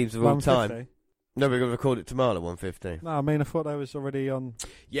 tag teams of all time. No, we're going to record it tomorrow at 150. No, I mean, I thought that was already on.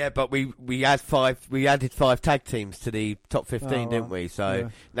 Yeah, but we had 5. We added 5 tag teams to the top 15, didn't we? So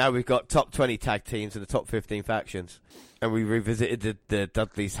now we've got top 20 tag teams and the top 15 factions. And we revisited the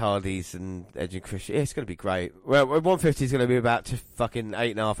Dudleys, Hardys, and Edge and Christian. Yeah, it's going to be great. Well, 150 is going to be about fucking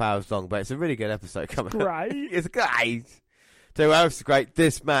 8.5 hours long, but it's a really good episode coming up. It's great. So what else is great?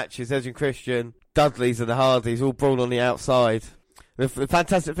 This match is Edge and Christian, Dudleys and the Hardys all brawl on the outside. The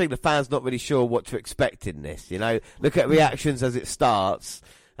fantastic thing, the fans not really sure what to expect in this. Look at reactions as it starts,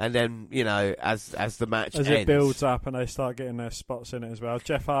 and then as the match ends. It builds up and they start getting their spots in it as well.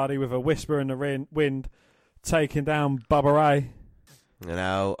 Jeff Hardy with a whisper in the wind, taking down Bubba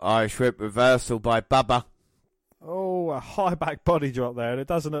Ray. Irish whip reversal by Bubba. Oh, a high back body drop there. It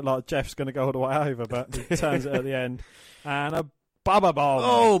doesn't look like Jeff's going to go all the way over, but he turns it at the end. And a Bubba bomb.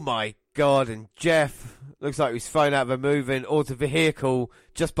 Oh, my God. And Jeff looks like he's thrown out of a moving auto vehicle.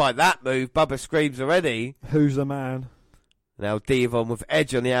 Just by that move, Bubba screams already. Who's the man? Now Devon with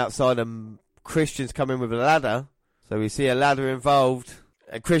Edge on the outside and Christian's coming with a ladder. So we see a ladder involved.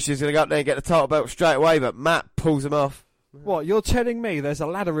 And Christian's going to go up there and get the title belt straight away, but Matt pulls him off. What, you're telling me there's a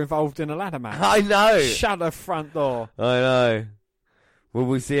ladder involved in a ladder match? I know. Shut the front door. I know. Will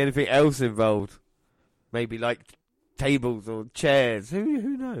we see anything else involved? Maybe like tables or chairs. Who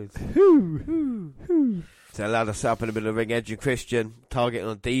knows? Who? So a ladder set up in the middle of the ring. Edge and Christian targeting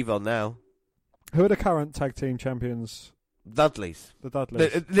on Devon now. Who are the current tag team champions Dudleys. The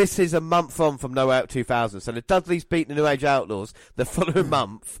Dudleys. This is a month on from No Way Out 2000. So the Dudleys beat the New Age Outlaws. The following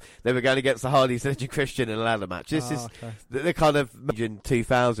month, they were going against the Hardys, Edge and Christian in a ladder match. This is the kind of in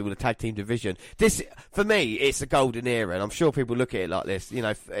 2000 with a tag team division. This, for me, it's a golden era, and I'm sure people look at it like this. You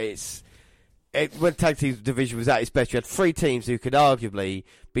know, when tag team division was at its best, you had 3 teams who could arguably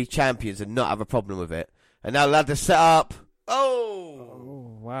be champions and not have a problem with it. And now ladder set up.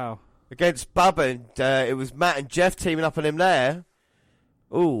 Oh, wow. Against Bubba, and it was Matt and Jeff teaming up on him there.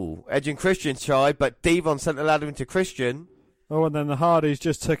 Ooh, Edge and Christian tried, but Devon sent the ladder into Christian. Oh, and then the Hardys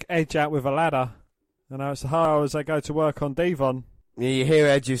just took Edge out with a ladder. And now it's the Hardys as they go to work on Devon. Yeah, you hear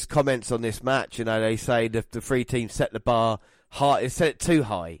Edge's comments on this match, you know, they say that the 3 teams set the bar high, set it too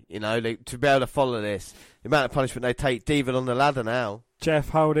high, you know, to be able to follow this. The amount of punishment they take Devon on the ladder now. Jeff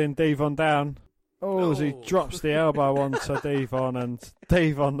holding Devon down. Oh, as he drops the elbow onto Devon, and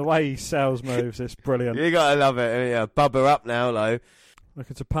Devon, the way he sells moves, it's brilliant. You gotta love it. Yeah, Bubba up now, though.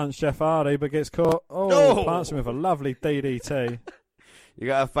 Looking to punch Jeff Hardy, but gets caught. Oh, plants him with a lovely DDT. You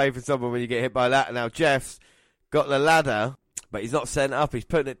gotta have faith in someone when you get hit by that. Now, Jeff's got the ladder, but he's not setting it up. He's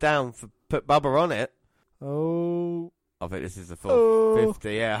putting it down for put Bubba on it. Oh. I think this is the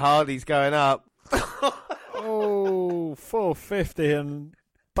 450. Yeah, Hardy's going up. 450, and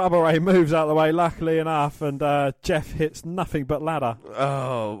Bubba Ray moves out of the way, luckily enough, and Jeff hits nothing but ladder.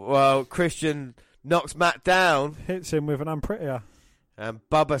 Oh, well, Christian knocks Matt down. Hits him with an unprettier. And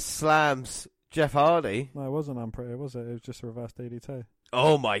Bubba slams Jeff Hardy. No, it wasn't unprettier, was it? It was just a reverse DDT.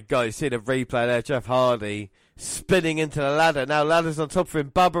 Oh, my God. You see the replay there. Jeff Hardy spinning into the ladder. Now ladder's on top of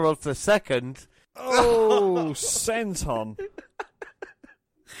him. Bubba on for the second. Oh, senton.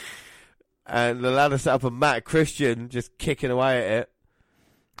 And the ladder set up on Matt. Christian just kicking away at it.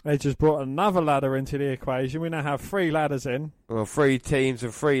 Edge has brought another ladder into the equation. We now have 3 ladders in. Well, 3 teams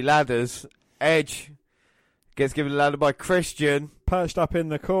and 3 ladders. Edge gets given the ladder by Christian. Perched up in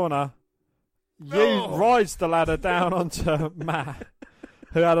the corner. Rides the ladder down onto Matt,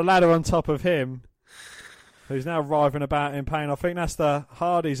 who had a ladder on top of him, who's now writhing about in pain. I think that's the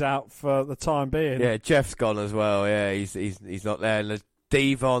Hardys out for the time being. Yeah, Jeff's gone as well. Yeah, he's not there. And the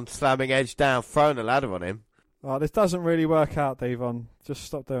Devon slamming Edge down, throwing a ladder on him. Oh, this doesn't really work out, Devon. Just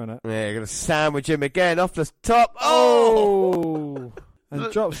stop doing it. Yeah, you're going to sandwich him again off the top. Oh!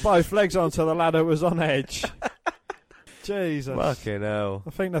 And drops both legs onto the ladder that was on Edge. Jesus. Fucking hell.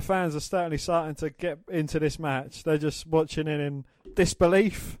 I think the fans are certainly starting to get into this match. They're just watching it in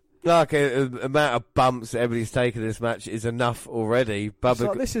disbelief. Like a amount of bumps that everybody's taken in this match is enough already. Bubba,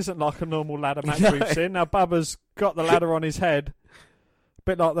 like, this isn't like a normal ladder match we've seen. Now Bubba's got the ladder on his head. A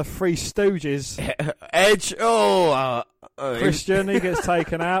bit like the Three Stooges. Edge. Christian, he gets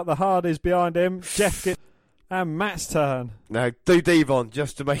taken out. The Hardys behind him. Jeff gets... And Matt's turn. No, do Devon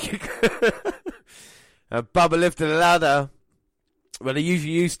just to make it... Bubba lifted the ladder. Well, they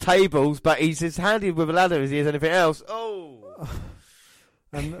usually use tables, but he's as handy with a ladder as he is anything else. Oh!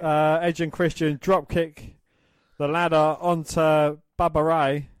 And Edge and Christian drop kick the ladder onto Bubba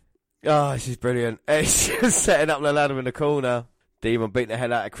Ray. Oh, this is brilliant. Edge just setting up the ladder in the corner. Devon beating the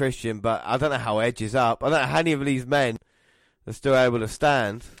hell out of Christian, but I don't know how Edge is up. I don't know how any of these men are still able to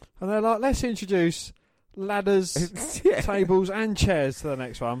stand. And they're like, let's introduce ladders, tables and chairs to the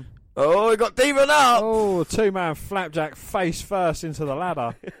next one. Oh, we got Devon up! Oh, 2-man flapjack face first into the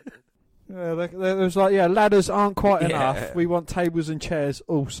ladder. It was like, ladders aren't quite enough. We want tables and chairs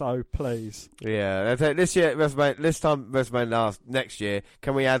also, please. Yeah, this year, WrestleMania next year,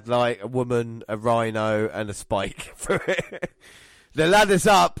 can we add like a woman, a rhino, and a spike for it? The ladder's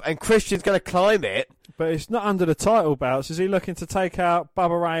up, and Christian's going to climb it. But it's not under the title belts. Is he looking to take out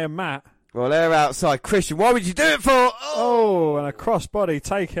Bubba Ray and Matt? Well, they're outside. Christian, why would you do it for? Oh, and a crossbody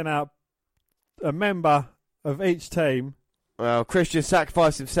taking out a member of each team. Well, Christian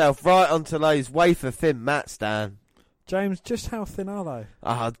sacrificed himself right onto those wafer thin mats, Dan. James, just how thin are they?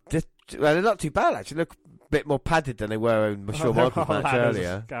 They're not too bad, actually. They look a bit more padded than they were in the Shawn Michaels match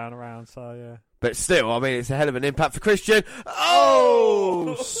earlier. Going around, so yeah. But still, I mean, it's a hell of an impact for Christian.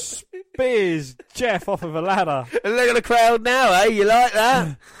 Oh! Spears Jeff off of a ladder. And look at the crowd now, eh? You like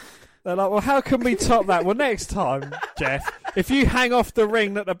that? They're like, well, how can we top that? Well, next time, Jeff, if you hang off the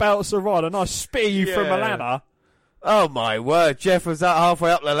ring that the belts are on and I spear you from a ladder. Oh, my word. Jeff was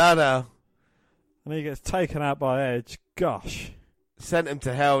halfway up the ladder. And he gets taken out by Edge. Gosh. Sent him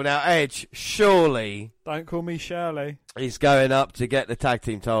to hell. Now, Edge, surely... Don't call me Shirley. He's going up to get the tag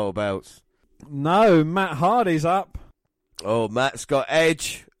team title belts. No, Matt Hardy's up. Oh, Matt's got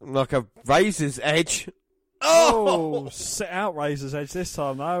Edge. Like a razor's edge. Oh, sit out Razor's Edge this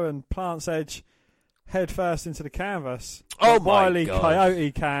time though, and plants Edge head first into the canvas. Oh, Wily my God.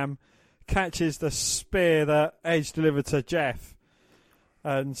 Coyote Cam catches the spear that Edge delivered to Jeff.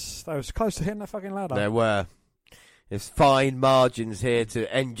 And they was close to hitting that fucking ladder. There were. There's fine margins here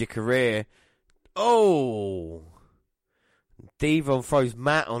to end your career. Oh! Devon throws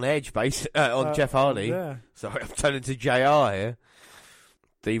Matt on Edge, on Jeff Hardy. Yeah. Sorry, I'm turning to JR here.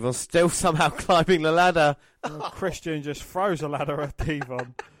 Devon's still somehow climbing the ladder. Christian just throws a ladder at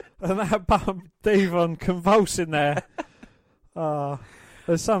Devon. And that bum Devon convulsing there.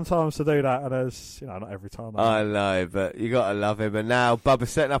 There's sometimes to do that, and there's, not every time. I know, but you got to love him. And now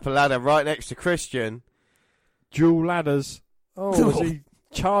Bubba's setting up a ladder right next to Christian. Dual ladders. Oh, was he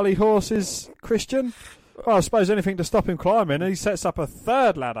Charlie Horse's Christian? Well, I suppose anything to stop him climbing, and he sets up a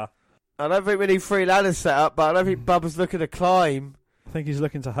third ladder. I don't think we need 3 ladders set up, but I don't think Bubba's looking to climb. I think he's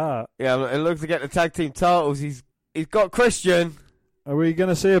looking to hurt. Yeah, and look to get the tag team titles. He's got Christian. Are we going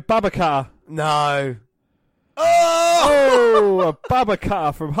to see a Bubba cutter? No. Oh, a Bubba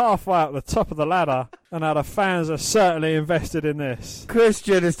cutter from halfway up the top of the ladder. And now the fans are certainly invested in this.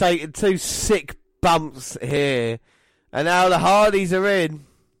 Christian has taken 2 sick bumps here. And now the Hardys are in.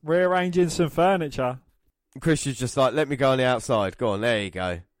 Rearranging some furniture. Christian's just like, let me go on the outside. Go on, there you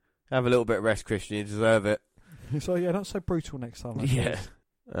go. Have a little bit of rest, Christian. You deserve it. So, yeah, not so brutal next time. Yeah.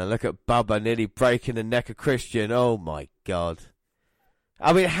 And look at Bubba nearly breaking the neck of Christian. Oh, my God.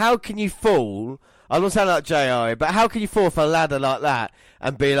 I mean, how can you fall? I'm not sounding like J.I., but how can you fall off a ladder like that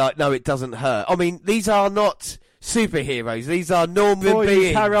and be like, no, it doesn't hurt? I mean, these are not superheroes. These are normal beings.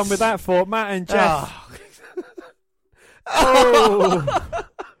 You carry on with that for Matt and Jeff. Oh.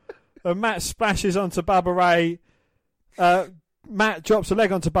 And Matt splashes onto Bubba Ray. Matt drops a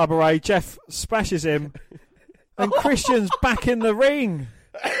leg onto Bubba Ray. Jeff splashes him. And Christian's back in the ring.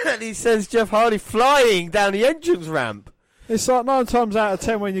 And he sends Jeff Hardy flying down the entrance ramp. It's like 9 times out of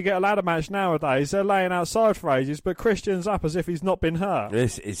 10 when you get a ladder match nowadays, they're laying outside for ages, but Christian's up as if he's not been hurt.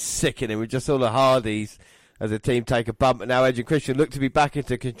 This is sickening. We just saw the Hardys as a team take a bump, and now Edge and Christian look to be back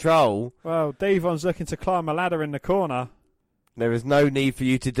into control. Well, Devon's looking to climb a ladder in the corner. There is no need for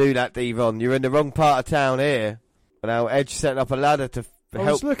you to do that, Devon. You're in the wrong part of town here. But now Edge setting up a ladder to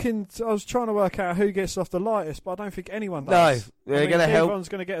help. I was trying to work out who gets off the lightest, but I don't think anyone does. No, they're going to help. Devon's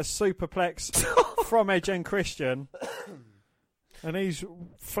going to get a superplex from Edge and Christian. And he's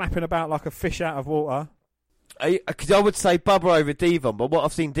flapping about like a fish out of water. Because I would say Bubba over Devon, but what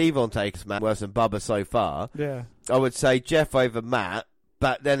I've seen Devon take is worse than Bubba so far. Yeah. I would say Jeff over Matt,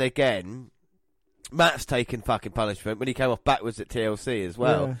 but then again, Matt's taken fucking punishment when he came off backwards at TLC as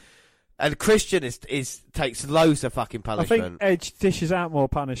well. Yeah. And Christian takes loads of fucking punishment. I think Edge dishes out more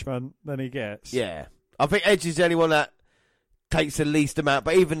punishment than he gets. Yeah. I think Edge is the only one that takes the least amount,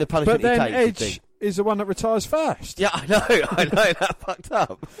 but even the punishment he takes. But then Edge is the one that retires first. Yeah, I know, that fucked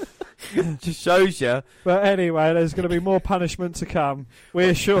up. Just shows you. But anyway, there's going to be more punishment to come. We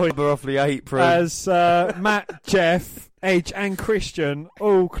assure you. Off the apron. As Matt, Jeff, Edge and Christian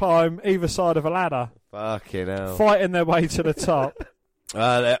all climb either side of a ladder. Fucking hell. Fighting their way to the top.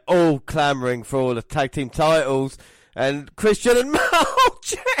 They're all clamouring for all the tag team titles. And Christian and Matt,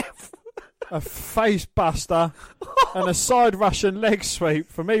 Jeff. A face buster and a side Russian leg sweep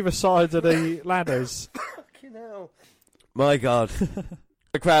from either side of the ladders. Fucking hell. My God.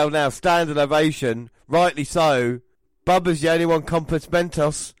 The crowd now standing ovation, rightly so. Bubba's the only one compass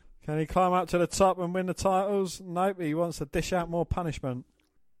mentos. Can he climb up to the top and win the titles? Nope, he wants to dish out more punishment.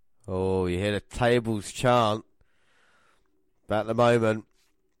 Oh, you hear the tables chant. But at the moment,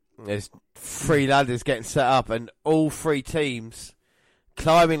 there's 3 ladders getting set up and all 3 teams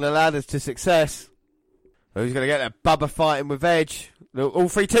climbing the ladders to success. Who's going to get that? Bubba fighting with Edge. All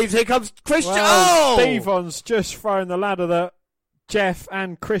 3 teams. Here comes Christian. Well, Devon's just thrown the ladder that Jeff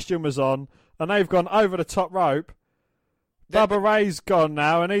and Christian was on, and they've gone over the top rope. Bubba Ray's gone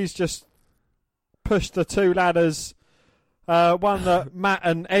now, and he's just pushed the 2 ladders. One that Matt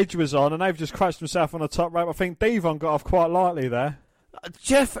and Edge was on, and they've just crushed himself on the top rope. I think Devon got off quite lightly there.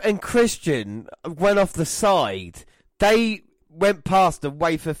 Jeff and Christian went off the side. They went past the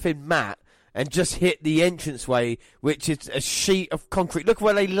wafer thin mat and just hit the entranceway, which is a sheet of concrete. Look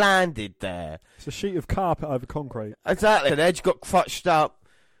where they landed there. It's a sheet of carpet over concrete. Exactly. And Edge got crutched up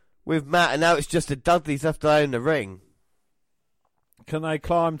with Matt, and now it's just the Dudleys left alone in the ring. Can they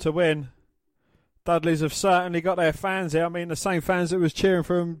climb to win? Dudleys have certainly got their fans here. I mean, the same fans that was cheering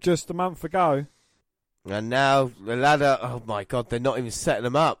for them just a month ago. And now the ladder, oh my God, they're not even setting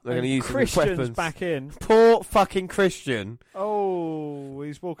them up. They're going to use Christian's them as weapons. Back in. Poor fucking Christian. Oh,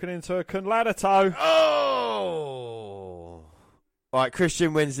 he's walking into a ladder toe. Oh! Right,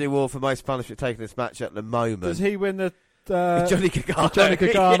 Christian wins the award for most punishment taken in this match at the moment. Does he win the Johnny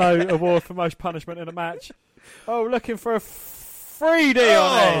Gargano, yeah. Award for most punishment in a match? Oh, looking for a 3D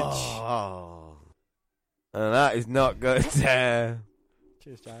on Edge. Oh. And that is not good there.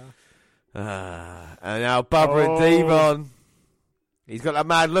 Cheers, JR. And now Bubba and Devon. He's got that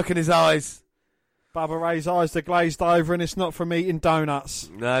mad look in his eyes. Bubba Ray's eyes are glazed over, and it's not from eating donuts.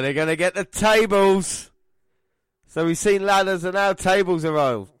 No, they're going to get the tables. So we've seen ladders and now tables are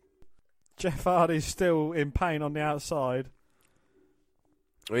rolled. Jeff Hardy's still in pain on the outside.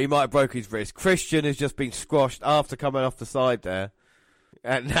 Well, he might have broke his wrist. Christian has just been squashed after coming off the side there.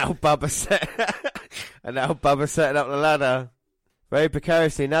 And now Bubba's setting up the ladder. Very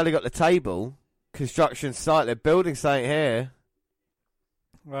precariously. Now they've got the table. Construction site. They're building something here.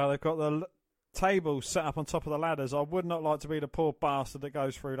 Well, they've got the table set up on top of the ladders. I would not like to be the poor bastard that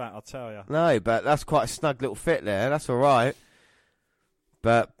goes through that, I'll tell you. No, but that's quite a snug little fit there. That's all right.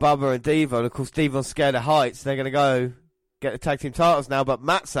 But Bubba and Devon, of course, Devon's scared of heights. They're going to go get the tag team titles now, but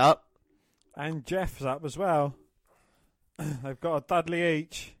Matt's up. And Jeff's up as well. They've got a Dudley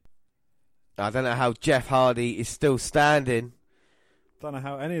each. I don't know how Jeff Hardy is still standing. Don't know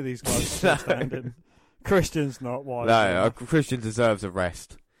how any of these guys are still standing. Christian's not. Why? No, Christian deserves a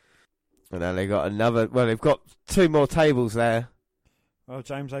rest. And then they got another. Well, they've got two more tables there. Well,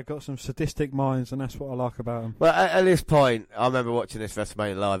 James, they've got some sadistic minds, and that's what I like about them. Well, at this point, I remember watching this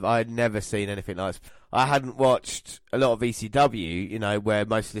WrestleMania live. I had never seen anything like this. I hadn't watched a lot of ECW, where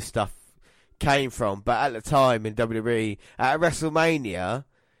most of this stuff came from. But at the time in WWE, at WrestleMania,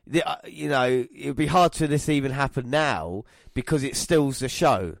 it'd be hard to this even happen now because it stills the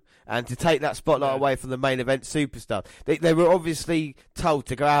show. And to take that spotlight away from the main event superstar. They were obviously told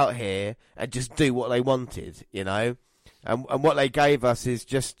to go out here and just do what they wanted, And what they gave us is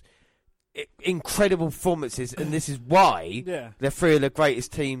just incredible performances. And this is why they're three of the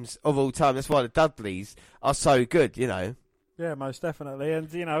greatest teams of all time. That's why the Dudleys are so good, Yeah, most definitely. And,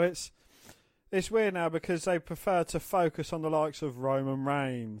 it's weird now because they prefer to focus on the likes of Roman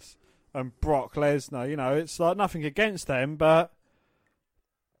Reigns and Brock Lesnar. It's like nothing against them, but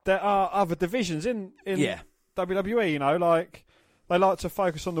there are other divisions in WWE, like they like to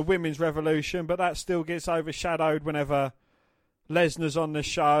focus on the women's revolution, but that still gets overshadowed whenever Lesnar's on the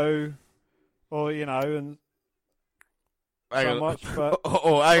show, or and so much. But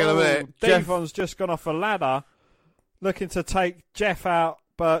hang on a minute, Devon's just gone off a ladder, looking to take Jeff out,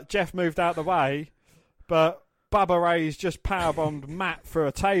 but Jeff moved out the way. But Bubba Ray's just powerbombed Matt through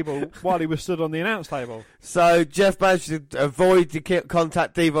a table while he was stood on the announce table. So Jeff managed to avoid the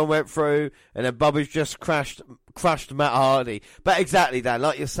contact Devon went through, and then Bubba's just crushed Matt Hardy. But exactly that,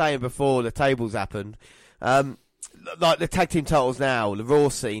 like you're saying before the tables happened. Like the tag team titles now, the Raw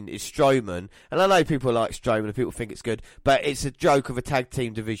scene is Strowman, and I know people like Strowman and people think it's good, but it's a joke of a tag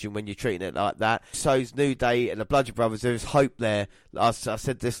team division when you're treating it like that. So's New Day and the Bludgeon Brothers. There's hope there. I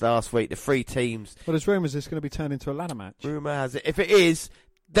said this last week. The three teams. Well, there's rumours it's going to be turned into a ladder match. Rumour has it. If it is,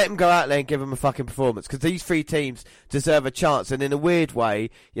 let them go out there and give them a fucking performance, because these three teams deserve a chance. And in a weird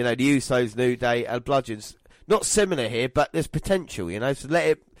way, the Usos, New Day, and Bludgeons, not similar here, but there's potential. So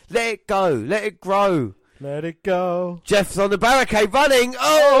let it go, let it grow. Let it go. Jeff's on the barricade running.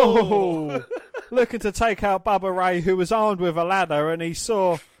 Oh! Looking to take out Bubba Ray, who was armed with a ladder, and he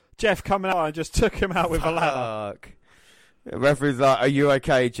saw Jeff coming out and just took him out with a ladder. The referee's like, "Are you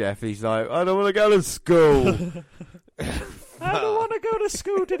okay, Jeff?" He's like, "I don't want to go to school." I don't want to go to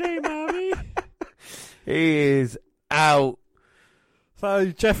school today, Mommy. He is out.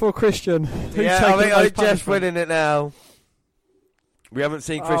 So, Jeff or Christian? I think Jeff's winning it now. We haven't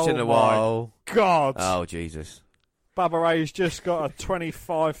seen Christian in a while. God. Oh, Jesus. Bubba Ray's just got a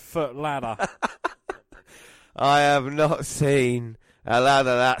 25-foot ladder. I have not seen a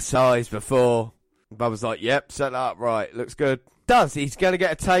ladder that size before. Bubba's like, yep, set that up right. Looks good. He's going to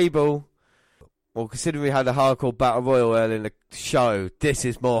get a table. Well, considering we had a hardcore battle royal earlier in the show, this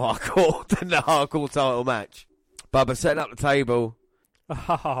is more hardcore than the hardcore title match. Bubba setting up the table.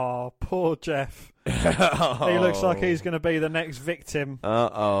 Oh, poor Jeff. He looks like he's going to be the next victim.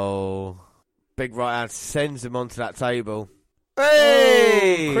 Uh-oh. Big right hand sends him onto that table.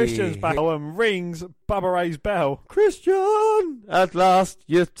 Hey! Oh, Christian's back and rings Bubba Ray's bell. Christian! At last,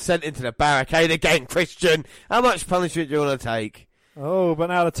 you're sent into the barricade again, Christian. How much punishment do you want to take? Oh, but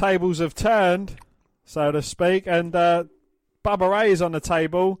now the tables have turned, so to speak, and Bubba Ray is on the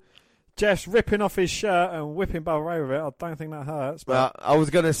table. Jeff's ripping off his shirt and whipping Bubba Ray with it. I don't think that hurts. But I was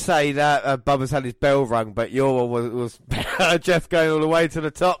going to say that Bubba's had his bell rung, but your one was Jeff going all the way to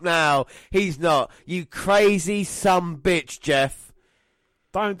the top now. He's not. You crazy bitch, Jeff.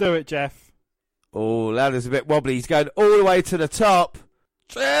 Don't do it, Jeff. Oh, ladder's a bit wobbly. He's going all the way to the top.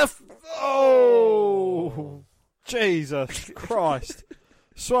 Jeff! Oh! Jesus Christ.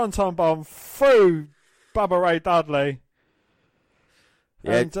 Swanton bomb through Bubba Ray Dudley.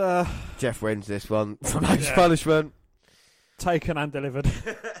 Yeah, And Jeff wins this one from Age Punishment. Taken and delivered.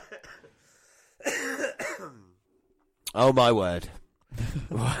 Oh my word.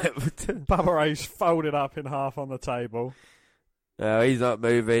 Bubba Ray's folded up in half on the table. No, he's not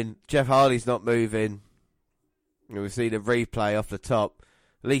moving. Jeff Hardy's not moving. And we see the replay off the top.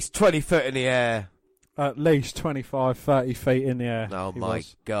 At least 20 foot in the air. At least 25, 30 feet in the air. Oh my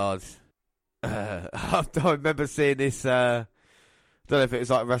God. I remember seeing this, I don't know if it was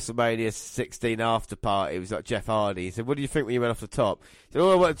like WrestleMania 16 after party. It was like Jeff Hardy. He said, what do you think when you went off the top? He said,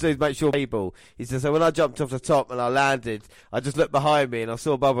 all I wanted to do is make sure people. He said, so when I jumped off the top and I landed, I just looked behind me and I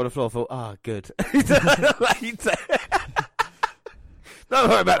saw Bubba on the floor. I thought, good. Don't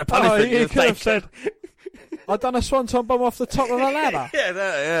worry about the punishment. He could have said, I done a swanton bomb off the top of a ladder.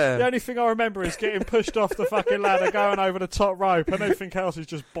 Yeah. The only thing I remember is getting pushed off the fucking ladder, going over the top rope, and everything else is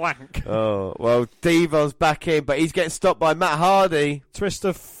just blank. Oh, well, Devon's back in, but he's getting stopped by Matt Hardy. Twist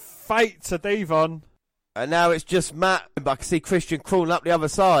of fate to Devon. And now it's just Matt, but I can see Christian crawling up the other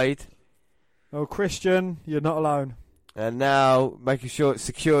side. Oh, Christian, you're not alone. And now, making sure it's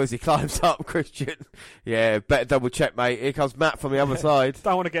secure as he climbs up, Christian. Yeah, better double check, mate. Here comes Matt from the other side.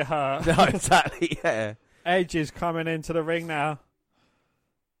 Don't want to get hurt. No, exactly, yeah. Edge is coming into the ring now.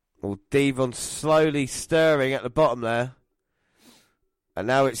 Well, Devon's slowly stirring at the bottom there. And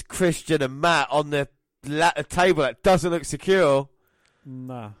now it's Christian and Matt on the table that doesn't look secure.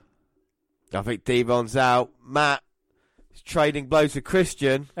 No. I think Devon's out. Matt is trading blows with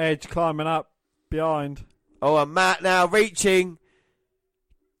Christian. Edge climbing up behind. Oh, and Matt now reaching.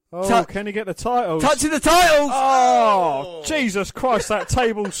 Oh, can he get the titles? Touching the titles! Oh, Jesus Christ, that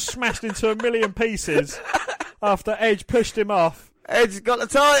table smashed into a million pieces after Edge pushed him off. Edge's got the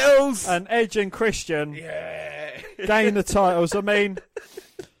titles! And Edge and Christian gain the titles. I mean...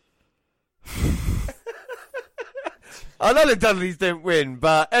 I know the Dudleys didn't win,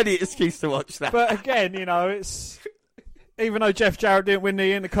 but any excuse to watch that. But again, it's... Even though Jeff Jarrett didn't win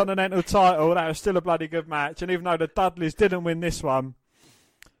the Intercontinental title, that was still a bloody good match. And even though the Dudleys didn't win this one,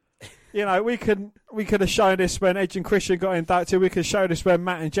 we could have shown this when Edge and Christian got inducted. We could show this when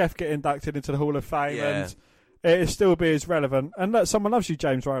Matt and Jeff get inducted into the Hall of Fame, and it'll still be as relevant. And look, someone loves you,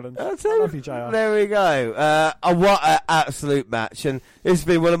 James Rowland. I love you, JR. There we go. What an absolute match. And this has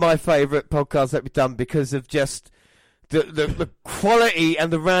been one of my favourite podcasts that we've done because of just the quality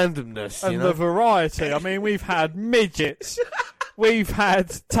and the randomness. And the variety. I mean, we've had midgets. We've had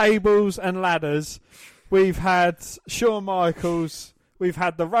tables and ladders. We've had Shawn Michaels. We've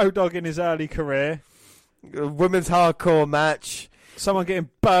had the Road Dogg in his early career. A women's hardcore match. Someone getting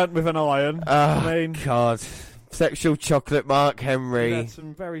burnt with an iron. God. Sexual chocolate, Mark Henry. We had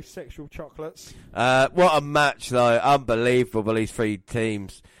some very sexual chocolates. What a match, though. Unbelievable, these three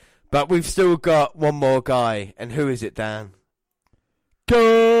teams. But we've still got one more guy. And who is it, Dan?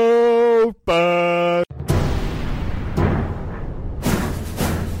 Goldberg!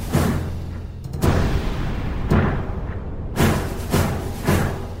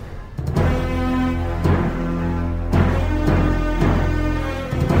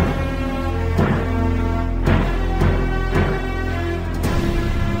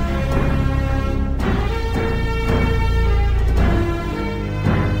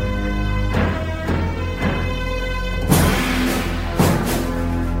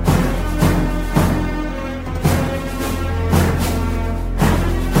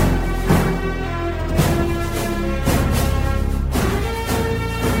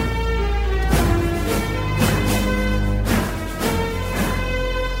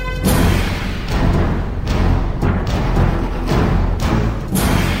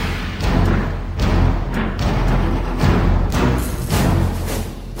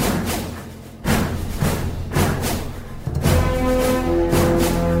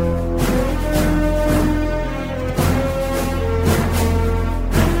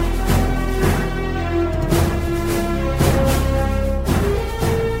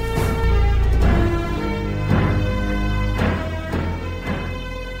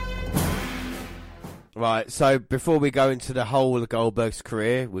 Right, so before we go into the whole of Goldberg's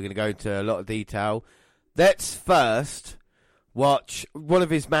career, we're going to go into a lot of detail. Let's first watch one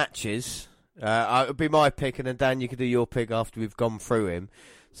of his matches. It'll be my pick, and then Dan, you can do your pick after we've gone through him.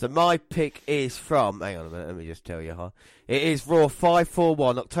 So my pick is from... Hang on a minute, let me just tell you. It is Raw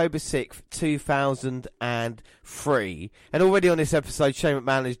 541, October 6th, 2003. And already on this episode, Shane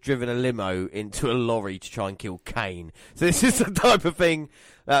McMahon has driven a limo into a lorry to try and kill Kane. So this is the type of thing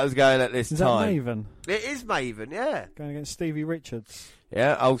that was going at this time. Is that Maven? It is Maven, yeah. Going against Stevie Richards.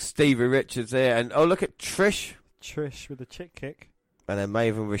 Yeah, old Stevie Richards there. And look at Trish. Trish with a chick kick. And then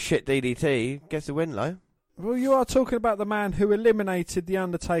Maven with shit DDT. Gets the win, though. Well, you are talking about the man who eliminated The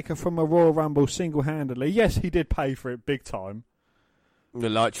Undertaker from a Royal Rumble single-handedly. Yes, he did pay for it big time.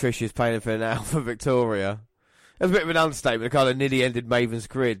 Like Trish is paying for it now for Victoria. It was a bit of an understatement. It kind of nearly ended Maven's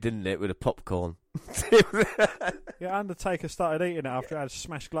career, didn't it, with a popcorn? Yeah, Undertaker started eating it after it had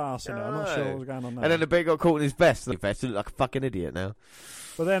smashed glass in it. I'm not sure what was going on there. And then the bit got caught in his vest. The vest looked like a fucking idiot now.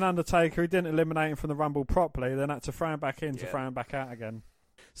 But then Undertaker, he didn't eliminate him from the Rumble properly. Then had to throw him back in to throw him back out again.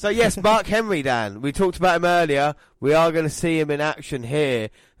 So yes, Mark Henry, Dan. We talked about him earlier. We are going to see him in action here.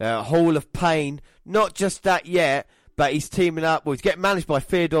 Hall of Pain. Not just that yet, but he's teaming up. Well, he's getting managed by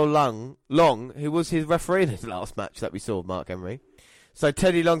Theodore Long, who was his referee in his last match that we saw with Mark Henry. So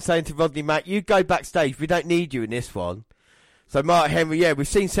Teddy Long saying to Rodney Mack, you go backstage. We don't need you in this one. So Mark Henry, yeah, we've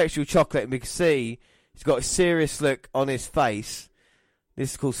seen Sexual Chocolate and we can see he's got a serious look on his face. This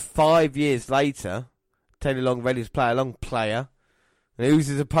is, of course, 5 years later. Teddy Long ready to play a long player. And who's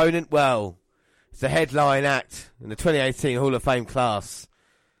his opponent? Well, it's the headline act in the 2018 Hall of Fame class.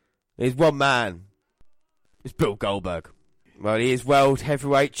 There's one man. It's Bill Goldberg. Well, he is World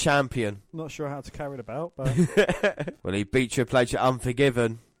Heavyweight Champion. Not sure how to carry it about, but... Well, he beat Triple H at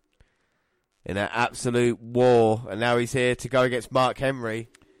Unforgiven in an absolute war. And now he's here to go against Mark Henry.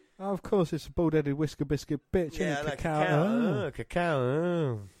 Oh, of course, it's a bald-headed whisker biscuit bitch, Yeah, isn't it? like Cacao. cacao.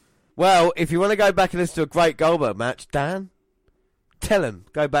 Oh. Well, if you want to go back and listen to a great Goldberg match, Dan, tell him.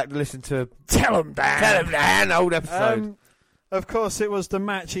 Go back and listen to... Tell him, Dan! Tell him, Dan! Old episode. Of course, it was the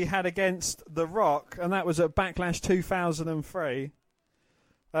match he had against The Rock, and that was at Backlash 2003.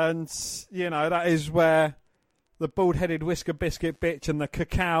 And, you know, that is where the bald-headed whisker biscuit bitch and the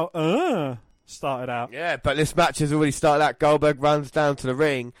cacao started out. Yeah, but this match has already started out. Goldberg runs down to the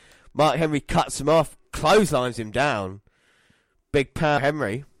ring. Mark Henry cuts him off, clotheslines him down. Big power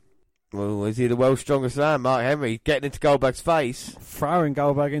Henry. Well, is he the world's strongest man? Mark Henry getting into Goldberg's face. Throwing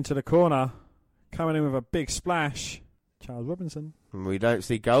Goldberg into the corner. Coming in with a big splash. Charles Robinson. And we don't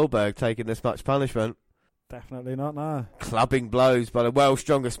see Goldberg taking this much punishment. Definitely not, no. Clubbing blows by the world's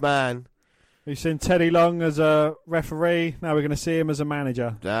strongest man. We've seen Teddy Long as a referee. Now we're going to see him as a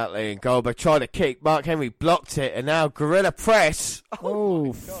manager. Exactly. And Goldberg tried to kick. Mark Henry blocked it. And now Gorilla Press.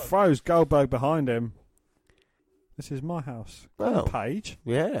 Oh, throws Goldberg behind him. This is my house. Oh. Paige.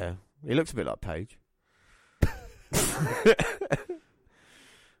 Yeah. He looks a bit like Paige.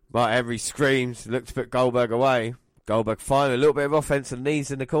 Mark Henry screams. Looks to put Goldberg away. Goldberg finally a little bit of offense and knees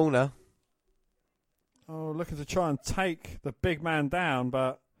in the corner. Oh, looking to try and take the big man down,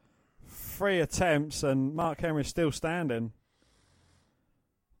 but 3 attempts and Mark Henry's still standing.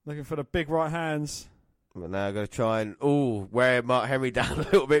 Looking for the big right hands. But now going to try and wear Mark Henry down a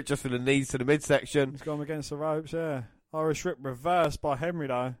little bit just for the knees to the midsection. He's gone against the ropes, yeah. Irish Rip reversed by Henry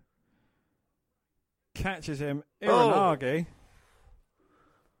though. Catches him. Iranagi.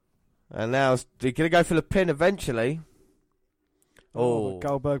 And now he's going to go for the pin eventually. But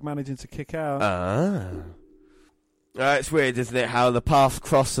Goldberg managing to kick out. It's weird, isn't it, how the paths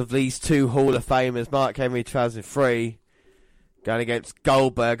cross of these two Hall of Famers, Mark Henry 2003, going against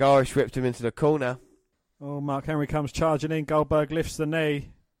Goldberg. Irish whipped him into the corner. Oh, Mark Henry comes charging in. Goldberg lifts the knee.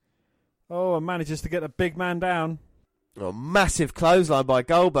 Oh, and manages to get the big man down. Oh, massive clothesline by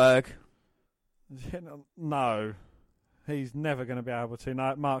Goldberg. No. He's never going to be able to.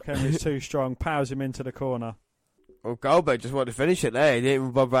 No, Mark Henry's too strong. Powers him into the corner. Well, Goldberg just wanted to finish it there. He didn't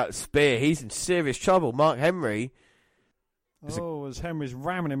even bother about the spear. He's in serious trouble. Mark Henry. As Henry's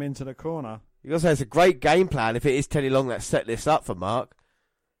ramming him into the corner. You got to say it's a great game plan if it is Teddy Long that set this up for Mark.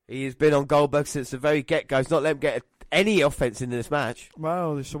 He has been on Goldberg since the very get-go. He's not let him get any offense in this match.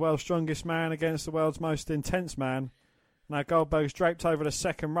 Well, it's the world's strongest man against the world's most intense man. Now Goldberg's draped over the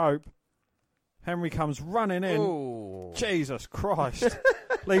second rope. Henry comes running in. Ooh. Jesus Christ.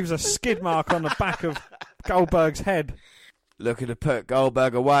 Leaves a skid mark on the back of Goldberg's head. Looking to put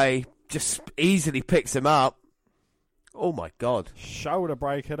Goldberg away. Just easily picks him up. Oh, my God. Shoulder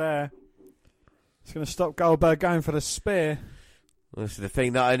breaker there. It's going to stop Goldberg going for the spear. Well, this is the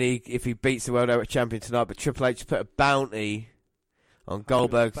thing, not only if he beats the World Heavyweight Champion tonight, but Triple H put a bounty on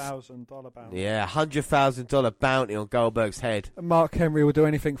Goldberg's... $100,000 bounty. Yeah, $100,000 bounty on Goldberg's head. Mark Henry will do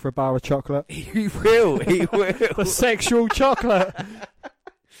anything for a bar of chocolate. He will. The sexual chocolate.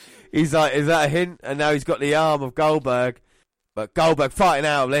 He's like, is that a hint? And now he's got the arm of Goldberg. But Goldberg fighting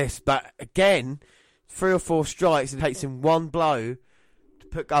out of this. But again, 3 or 4 strikes. It takes him 1 blow to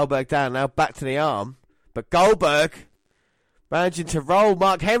put Goldberg down. Now back to the arm. But Goldberg managing to roll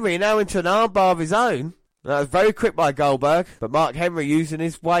Mark Henry now into an armbar of his own. That was very quick by Goldberg. But Mark Henry using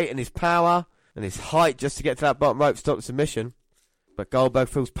his weight and his power and his height just to get to that bottom rope to stop the submission. But Goldberg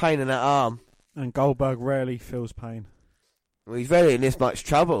feels pain in that arm. And Goldberg rarely feels pain. Well, he's really in this much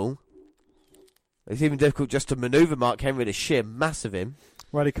trouble. It's even difficult just to manoeuvre Mark Henry to sheer mass of him.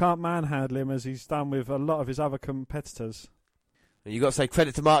 Well, he can't manhandle him as he's done with a lot of his other competitors. And you've got to say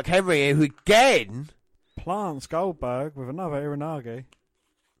credit to Mark Henry, who again plants Goldberg with another Iranagi.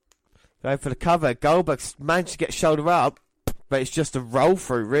 Going for the cover. Goldberg's managed to get shoulder up, but it's just a roll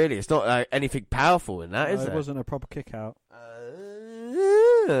through, really. It's not anything powerful in that, is it? It wasn't a proper kick out.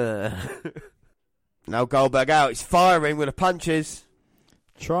 Now Goldberg out. He's firing with the punches.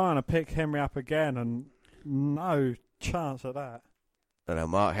 Trying to pick Henry up again, and no chance of that. And now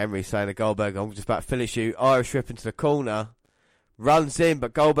Mark Henry saying to Goldberg, I'm just about to finish you. Irish whip into the corner. Runs in,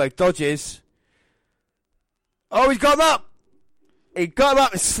 but Goldberg dodges. Oh, he's got him up! He got him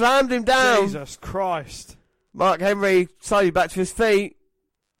up and slammed him down. Jesus Christ. Mark Henry slowly back to his feet.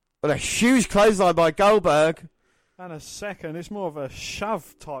 With a huge clothesline by Goldberg. And a second, it's more of a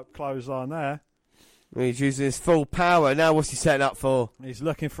shove type clothesline there. He's using his full power. Now what's he setting up for? He's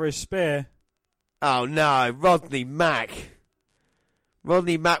looking for his spear. Oh no, Rodney Mack.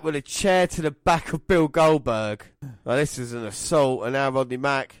 Rodney Mack with a chair to the back of Bill Goldberg. Well, this is an assault, and now Rodney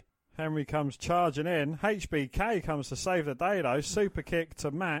Mack. Henry comes charging in. HBK comes to save the day, though. Super kick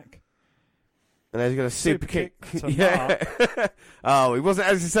to Mack. And he's got a super kick. To Mark. Oh, he wasn't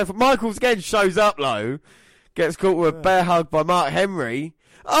as successful. Michaels again shows up low. Gets caught with a bear hug by Mark Henry.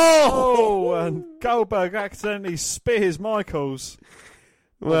 Oh! And Goldberg accidentally spears Michaels.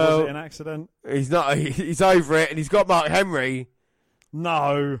 Well, was it an accident? He's not. He's over it, and he's got Mark Henry.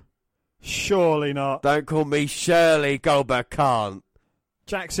 No. Surely not. Don't call me Shirley. Goldberg can't.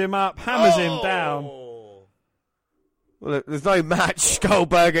 Jacks him up, hammers him down. Well, there's no match,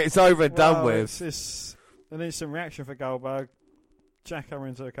 Goldberg. It's over and done with. It's an instant reaction for Goldberg. Jackhammer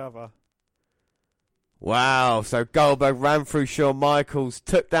into the cover. Wow. So Goldberg ran through Shawn Michaels,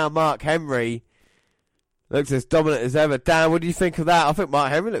 took down Mark Henry. Looks as dominant as ever. Dan, what do you think of that? I think Mark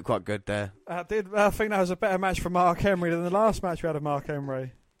Henry looked quite good there. I think that was a better match for Mark Henry than the last match we had of Mark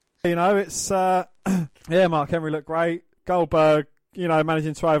Henry. You know, it's... Mark Henry looked great. Goldberg,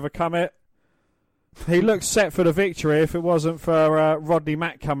 managing to overcome it. He looked set for the victory if it wasn't for Rodney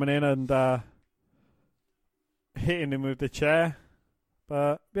Mack coming in and hitting him with the chair.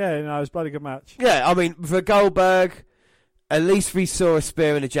 But, it was a bloody good match. Yeah, I mean, for Goldberg... At least we saw a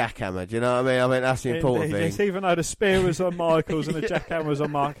spear and a jackhammer. Do you know what I mean? I mean, that's the important thing. Yes, even though the spear was on Michaels and the jackhammer was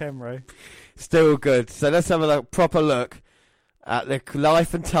on Mark Henry. Still good. So let's have a proper look at the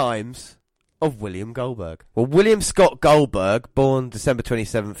life and times of William Goldberg. Well, William Scott Goldberg, born December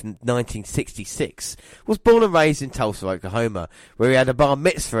 27th, 1966, was born and raised in Tulsa, Oklahoma, where he had a bar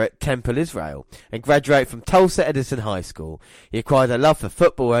mitzvah at Temple, Israel, and graduated from Tulsa Edison High School. He acquired a love for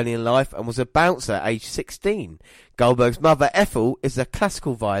football early in life and was a bouncer at age 16. Goldberg's mother, Ethel, is a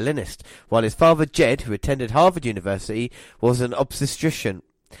classical violinist, while his father, Jed, who attended Harvard University, was an obstetrician,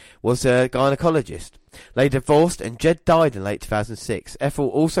 was a gynecologist. They divorced and Jed died in late 2006. Ethel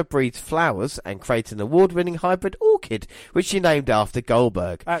also breeds flowers and created an award-winning hybrid orchid, which she named after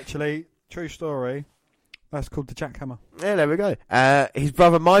Goldberg. Actually, true story, that's called the jackhammer. Yeah, there we go. His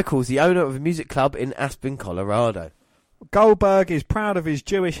brother Michael is the owner of a music club in Aspen, Colorado. Goldberg is proud of his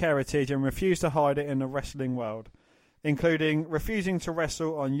Jewish heritage and refused to hide it in the wrestling world, including refusing to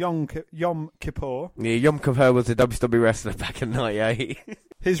wrestle on Yom Kippur. Yeah, Yom Kippur was a WWE wrestler back in 98.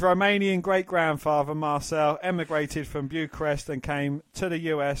 His Romanian great-grandfather, Marcel, emigrated from Bucharest and came to the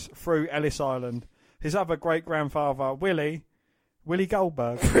US through Ellis Island. His other great-grandfather, Willie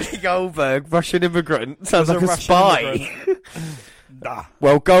Goldberg. Willie Goldberg, Russian immigrant. Sounds like a spy. Nah.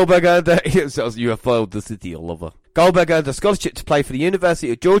 Well, Goldberg earned you have foiled the city, Oliver. Goldberg earned a scholarship to play for the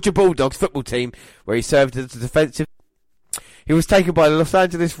University of Georgia Bulldogs football team, where he served as a defensive. He was taken by the Los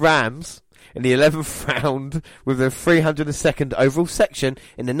Angeles Rams in the 11th round with the 302nd overall section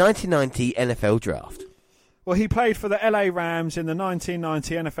in the 1990 NFL draft. Well, he played for the LA Rams in the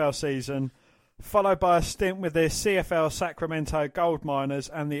 1990 NFL season, followed by a stint with the CFL Sacramento Gold Miners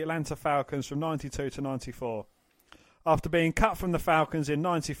and the Atlanta Falcons from 92 to 94. After being cut from the Falcons in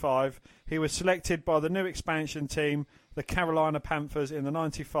 95, he was selected by the new expansion team, the Carolina Panthers, in the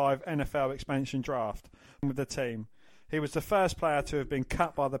 95 NFL expansion draft with the team. He was the first player to have been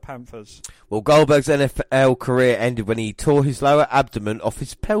cut by the Panthers. Well, Goldberg's NFL career ended when he tore his lower abdomen off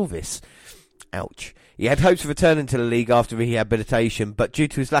his pelvis. Ouch. He had hopes of returning to the league after rehabilitation, but due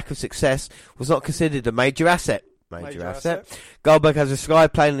to his lack of success, was not considered a major asset. Major asset. Goldberg has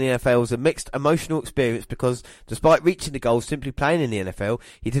described playing in the NFL as a mixed emotional experience because, despite reaching the goal simply playing in the NFL,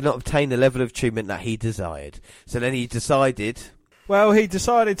 he did not obtain the level of treatment that he desired. So then he decided... Well, he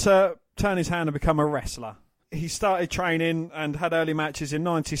decided to turn his hand and become a wrestler. He started training and had early matches in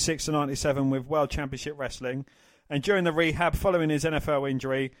 96 to 97 with World Championship Wrestling. And during the rehab following his NFL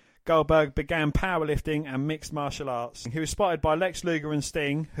injury, Goldberg began powerlifting and mixed martial arts. He was spotted by Lex Luger and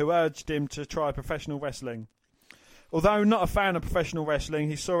Sting, who urged him to try professional wrestling. Although not a fan of professional wrestling,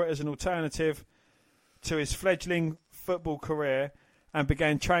 he saw it as an alternative to his fledgling football career and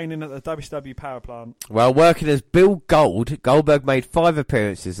began training at the WCW power plant. Well, working as Bill Gold, Goldberg made 5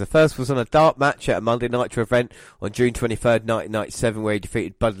 appearances. The first was on a dark match at a Monday Nitro event on June 23rd, 1997, where he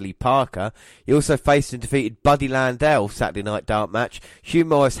defeated Budley Parker. He also faced and defeated Buddy Landell, Saturday Night Dark match, Hugh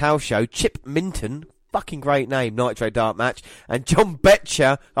Morris House Show, Chip Minton, fucking great name, Nitro Dark match, and John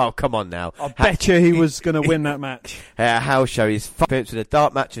Betcher. Oh, come on now. I bet you he was going to win that match. House Show, his 5 appearances in a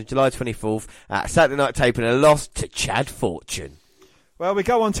dark match on July 24th at Saturday Night taping, and a loss to Chad Fortune. Well, we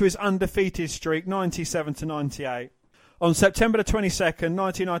go on to his undefeated streak, 97 to 98. On September the 22nd,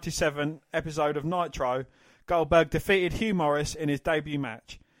 1997 episode of Nitro, Goldberg defeated Hugh Morris in his debut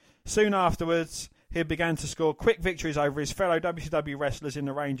match. Soon afterwards, he began to score quick victories over his fellow WCW wrestlers in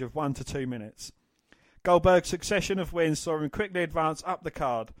the range of 1 to 2 minutes. Goldberg's succession of wins saw him quickly advance up the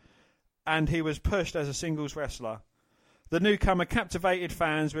card, and he was pushed as a singles wrestler. The newcomer captivated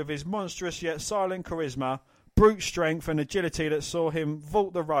fans with his monstrous yet silent charisma, brute strength and agility that saw him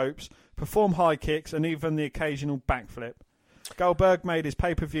vault the ropes, perform high kicks and even the occasional backflip. Goldberg made his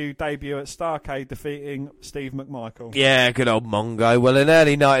pay-per-view debut at Starrcade, defeating Steve McMichael. Yeah, good old Mongo. Well, in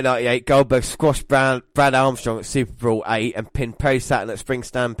early 1998, Goldberg squashed Brad Armstrong at Super Brawl 8 and pinned Perry Saturn at Spring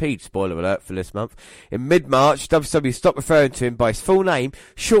Stampede. Spoiler alert for this month. In mid-March, WWE stopped referring to him by his full name,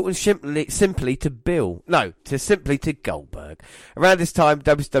 shortened simply to Bill. No, simply to Goldberg. Around this time,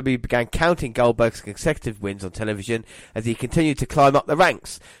 WWE began counting Goldberg's consecutive wins on television as he continued to climb up the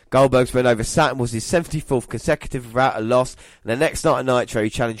ranks. Goldberg's win over Saturn was his 74th consecutive without a loss, and the next night at Nitro he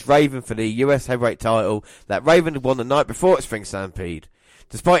challenged Raven for the US heavyweight title that Raven had won the night before at Spring Stampede.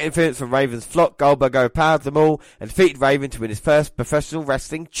 Despite interference from Raven's flock, Goldberg overpowered them all and defeated Raven to win his first professional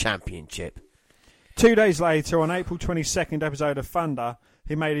wrestling championship. 2 days later, on April 22nd episode of Thunder,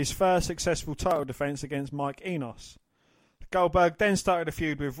 he made his first successful title defence against Mike Enos. Goldberg then started a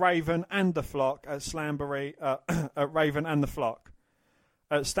feud with Raven and the Flock at Slamboree, at Raven and the Flock.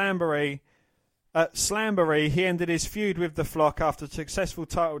 At Slamboree, he ended his feud with the Flock after a successful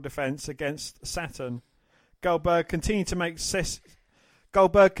title defence against Saturn. Goldberg continued to make successful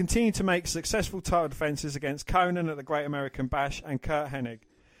title defences against Conan at the Great American Bash and Kurt Hennig.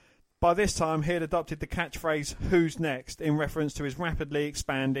 By this time, he had adopted the catchphrase, "Who's next?" in reference to his rapidly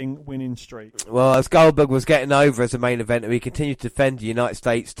expanding winning streak. Well, as Goldberg was getting over as a main eventer, he continued to defend the United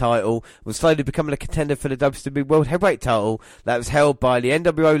States title, was slowly becoming a contender for the WWE World Heavyweight title that was held by the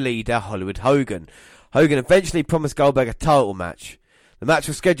NWO leader, Hollywood Hogan. Hogan eventually promised Goldberg a title match. The match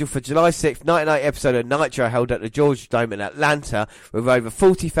was scheduled for July 6th, 1998 episode of Nitro held at the Georgia Dome in Atlanta with over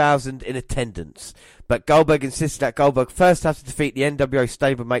 40,000 in attendance. But Goldberg insisted that Goldberg first had to defeat the NWO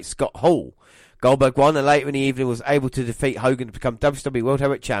stablemate Scott Hall. Goldberg won and later in the evening was able to defeat Hogan to become WWE World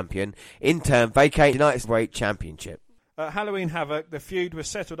Heavyweight Champion, in turn vacating the United States Championship. At Halloween Havoc, the feud was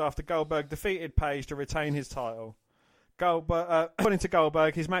settled after Goldberg defeated Page to retain his title. According to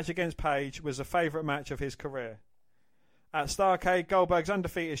Goldberg, his match against Page was a favourite match of his career. At Starrcade, Goldberg's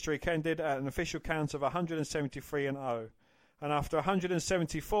undefeated streak ended at an official count of 173-0. And after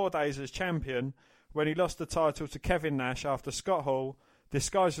 174 days as champion, when he lost the title to Kevin Nash after Scott Hall,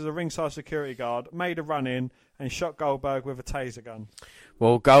 disguised as a ringside security guard, made a run-in and shot Goldberg with a taser gun.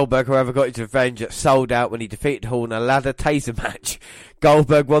 Well, Goldberg, however, got his revenge at Sold Out when he defeated Hall in a ladder taser match.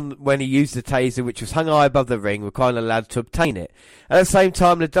 Goldberg won when he used the taser, which was hung high above the ring, requiring a ladder to obtain it. At the same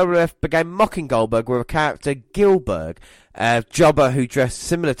time, the WWF began mocking Goldberg with a character, Gilberg, a jobber who dressed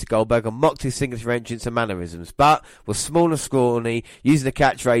similar to Goldberg and mocked his signature entrance and mannerisms, but was small and scrawny, using the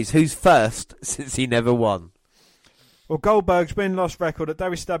catchphrase, "Who's first?" since he never won. Well, Goldberg's win-loss record at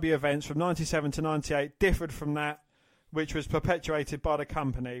WCW events from 97 to 98 differed from that which was perpetuated by the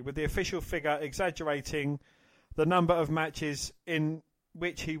company, with the official figure exaggerating the number of matches in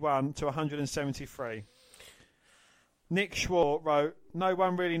which he won to 173. Nick Schwartz wrote, "No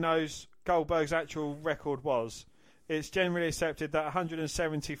one really knows Goldberg's actual record was. It's generally accepted that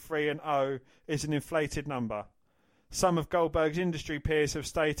 173-0 is an inflated number. Some of Goldberg's industry peers have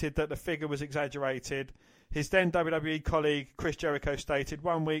stated that the figure was exaggerated. His then WWE colleague Chris Jericho stated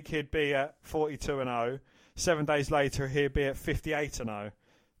 1 week he'd be at 42-0, 7 days later he'd be at 58-0.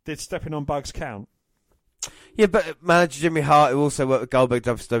 Did stepping on bugs count?" Yeah, but manager Jimmy Hart, who also worked with Goldberg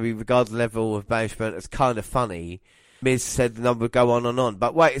WWE, regarded the level of management as kind of funny. Miz said the number would go on and on.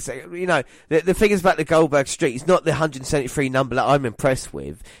 But wait a second, you know, the thing is about the Goldberg streak, it's not the 173 number that I'm impressed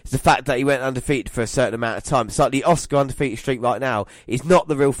with. It's the fact that he went undefeated for a certain amount of time. It's like the Oscar undefeated streak right now is not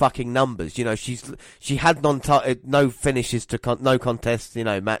the real fucking numbers. You know, she had no finishes to no contests, you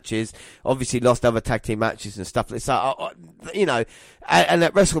know, matches. Obviously lost other tag team matches and stuff. It's like, you know, and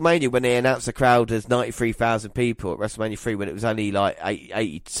at WrestleMania when they announced the crowd as 93,000 people at WrestleMania 3 when it was only like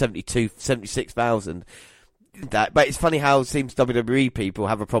 76,000. But it's funny how it seems WWE people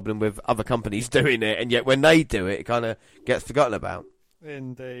have a problem with other companies doing it, and yet when they do it, it kind of gets forgotten about.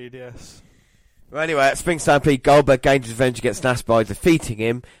 Indeed, yes. Well, anyway, at Spring Stampede, Goldberg gained his revenge against Nash by defeating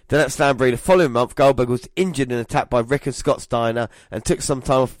him. Then at Slamboree the following month, Goldberg was injured and attacked by Rick and Scott Steiner and took some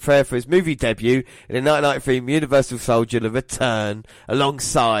time off to prepare for his movie debut in the 1993 Universal Soldier: The Return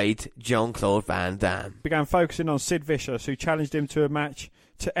alongside Jean-Claude Van Damme. Began focusing on Sid Vicious, who challenged him to a match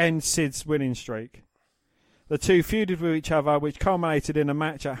to end Sid's winning streak. The two feuded with each other, which culminated in a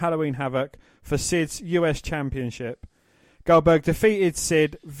match at Halloween Havoc for Sid's US Championship. Goldberg defeated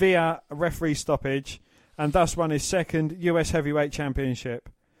Sid via referee stoppage and thus won his second US Heavyweight Championship.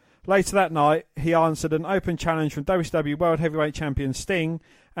 Later that night, he answered an open challenge from WCW World Heavyweight Champion Sting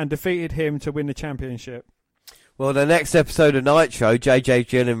and defeated him to win the championship. Well, the next episode of Nitro, JJ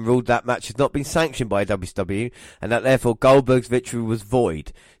Gillen ruled that match had not been sanctioned by WCW and that therefore Goldberg's victory was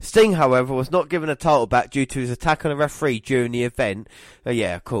void. Sting, however, was not given a title back due to his attack on a referee during the event.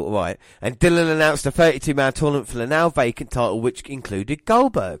 Yeah, cool, right. And Dillon announced a 32-man tournament for the now vacant title, which included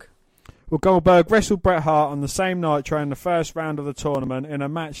Goldberg. Well, Goldberg wrestled Bret Hart on the same Nitro in the first round of the tournament in a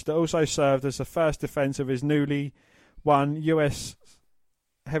match that also served as the first defence of his newly won US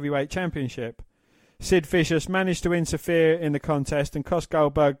Heavyweight Championship. Sid Vicious managed to interfere in the contest and cost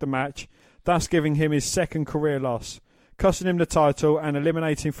Goldberg the match, thus giving him his second career loss, costing him the title and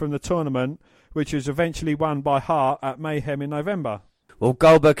eliminating from the tournament, which was eventually won by Hart at Mayhem in November. Well,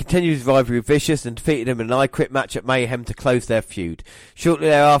 Goldberg continued his rivalry with Vicious and defeated him in an I Quit match at Mayhem to close their feud. Shortly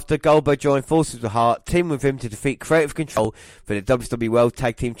thereafter, Goldberg joined forces with Hart, teamed with him to defeat Creative Control for the WWE World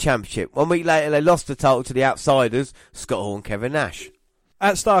Tag Team Championship. 1 week later, they lost the title to the Outsiders, Scott Hall and Kevin Nash.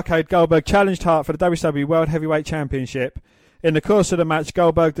 At Starrcade, Goldberg challenged Hart for the WWE World Heavyweight Championship. In the course of the match,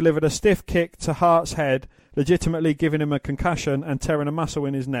 Goldberg delivered a stiff kick to Hart's head, legitimately giving him a concussion and tearing a muscle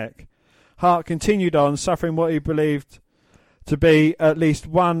in his neck. Hart continued on, suffering what he believed to be at least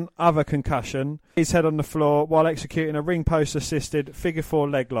one other concussion, his head on the floor while executing a ring post assisted figure 4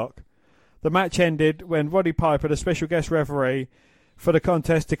 leg lock. The match ended when Roddy Piper, the special guest referee for the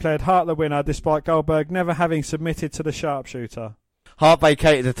contest, declared Hart the winner despite Goldberg never having submitted to the sharpshooter. Hart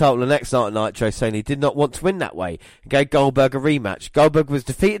vacated the title the next night at Nitro, saying he did not want to win that way, and gave Goldberg a rematch. Goldberg was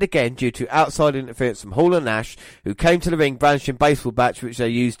defeated again due to outside interference from Hall and Nash, who came to the ring brandishing baseball bats which they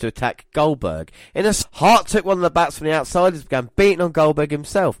used to attack Goldberg. Hart took one of the bats from the outsiders and began beating on Goldberg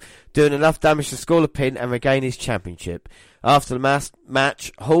himself, doing enough damage to score a pin and regain his championship. After the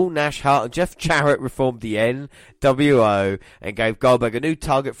match, Hall, Nash, Hart and Jeff Jarrett reformed the NWO and gave Goldberg a new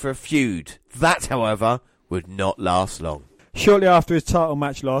target for a feud. That, however, would not last long. Shortly after his title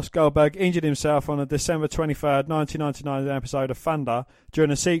match loss, Goldberg injured himself on a December 23rd, 1999 episode of Thunder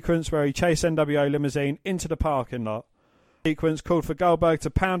during a sequence where he chased NWO limousine into the parking lot. The sequence called for Goldberg to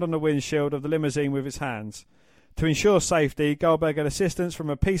pound on the windshield of the limousine with his hands. To ensure safety, Goldberg had assistance from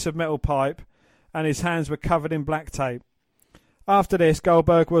a piece of metal pipe and his hands were covered in black tape. After this,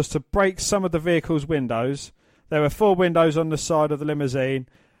 Goldberg was to break some of the vehicle's windows. There were 4 windows on the side of the limousine,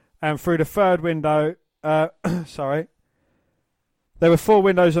 and through the third window... There were 4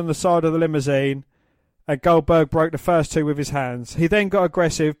 windows on the side of the limousine, and Goldberg broke the first 2 with his hands. He then got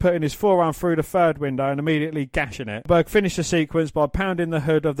aggressive, putting his forearm through the third window and immediately gashing it. Goldberg finished the sequence by pounding the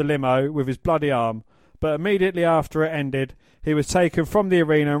hood of the limo with his bloody arm, but immediately after it ended, he was taken from the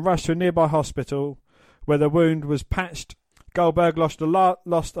arena and rushed to a nearby hospital, where the wound was patched. Goldberg lost a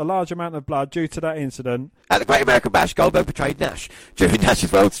large amount of blood due to that incident. At the Great American Bash, Goldberg betrayed Nash during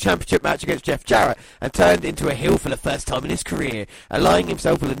Nash's World Championship match against Jeff Jarrett and turned into a heel for the first time in his career, allying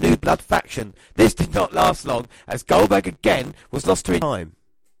himself with a New Blood faction. This did not last long, as Goldberg again was lost to time.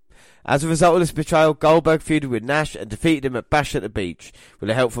 As a result of this betrayal, Goldberg feuded with Nash and defeated him at Bash at the Beach, with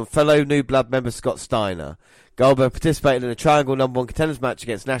the help from fellow New Blood member Scott Steiner. Goldberg participated in a Triangle No. 1 Contenders match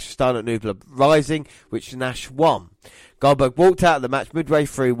against Nash and Steiner at New Blood Rising, which Nash won. Goldberg walked out of the match midway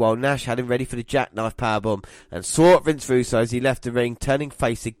through while Nash had him ready for the jackknife powerbomb and swore at Vince Russo as he left the ring, turning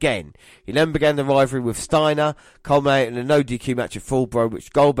face again. He then began the rivalry with Steiner, culminating in a no DQ match at Fall Brawl,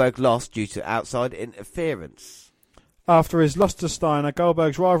 which Goldberg lost due to outside interference. After his loss to Steiner,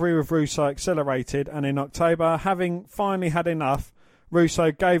 Goldberg's rivalry with Russo accelerated, and in October, having finally had enough,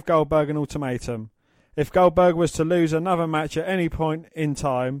 Russo gave Goldberg an ultimatum. If Goldberg was to lose another match at any point in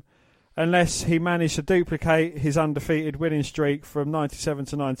time, unless he managed to duplicate his undefeated winning streak from 97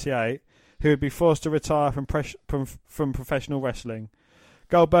 to 98, he would be forced to retire from professional wrestling.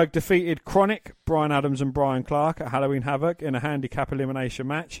 Goldberg defeated Chronic, Brian Adams and Brian Clark at Halloween Havoc in a handicap elimination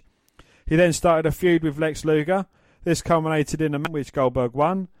match. He then started a feud with Lex Luger. This culminated in a match which Goldberg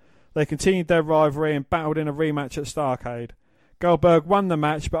won. They continued their rivalry and battled in a rematch at Starrcade. Goldberg won the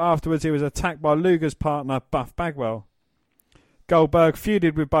match, but afterwards he was attacked by Luger's partner, Buff Bagwell. Goldberg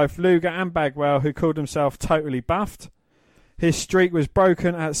feuded with both Luger and Bagwell, who called himself Totally Buffed. His streak was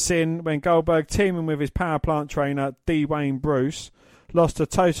broken at Sin when Goldberg, teaming with his power plant trainer, D. Wayne Bruce, lost to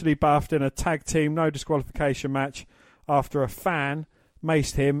Totally Buffed in a tag team no disqualification match after a fan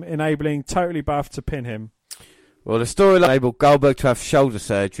maced him, enabling Totally Buffed to pin him. Well, the storyline enabled Goldberg to have shoulder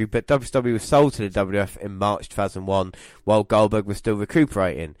surgery, but WWE was sold to the WWF in March 2001 while Goldberg was still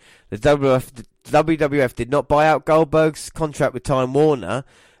recuperating. The WWF did not buy out Goldberg's contract with Time Warner,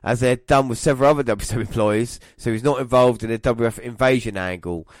 as they had done with several other WWE employees, so he's not involved in the WWF invasion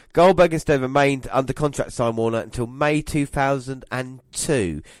angle. Goldberg instead remained under contract with Time Warner until May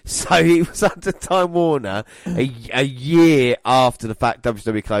 2002. So he was under Time Warner a year after the fact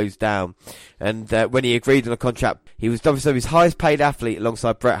WWE closed down. And when he agreed on a contract, he was WWE's highest paid athlete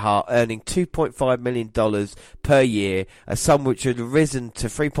alongside Bret Hart, earning $2.5 million per year, a sum which had risen to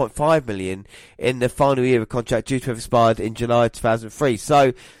 $3.5 million in the final year of the contract due to have expired in July 2003.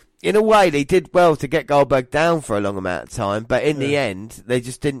 So, in a way, they did well to get Goldberg down for a long amount of time, but in the end, they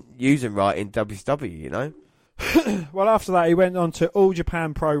just didn't use him right in WCW, you know? Well, after that, he went on to All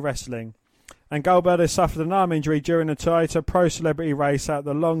Japan Pro Wrestling. And Goldberg has suffered an arm injury during the Toyota Pro Celebrity race at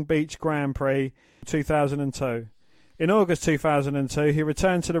the Long Beach Grand Prix 2002. In August 2002, he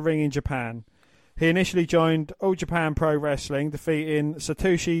returned to the ring in Japan. He initially joined All Japan Pro Wrestling, defeating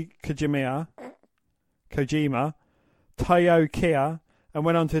Satoshi Kojima, Taiyo Kia, and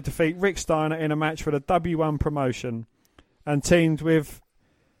went on to defeat Rick Steiner in a match for the W1 promotion, and teamed with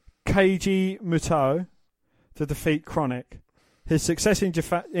Keiji Muto to defeat Chronic. His success in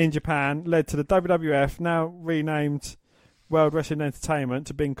Japan led to the WWF, now renamed World Wrestling Entertainment,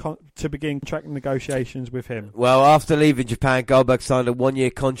 to begin contract negotiations with him. Well, after leaving Japan, Goldberg signed a one-year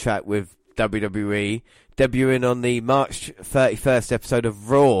contract with WWE, debuting on the March 31st episode of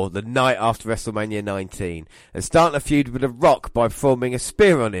Raw, the night after WrestleMania 19, and starting a feud with The Rock by performing a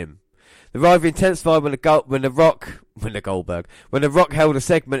spear on him. The rivalry intensified when The Rock held a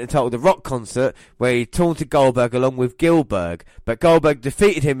segment entitled The Rock Concert, where he taunted Goldberg along with Gillberg, but Goldberg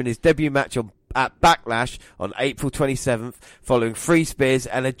defeated him in his debut match at Backlash on April 27th, following 3 spears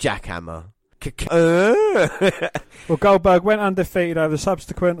and a jackhammer. Well, Goldberg went undefeated over the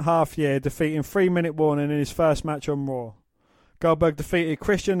subsequent half year, defeating 3 Minute Warning in his first match on Raw. Goldberg defeated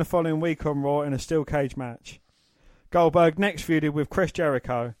Christian the following week on Raw in a steel cage match. Goldberg next feuded with Chris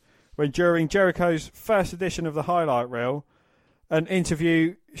Jericho, when during Jericho's first edition of the Highlight Reel, an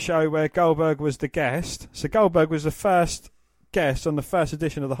interview show where Goldberg was the guest. So Goldberg was the first guest on the first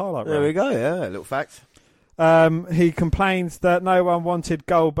edition of the Highlight Reel. There we go, yeah, a little fact. He complained that no one wanted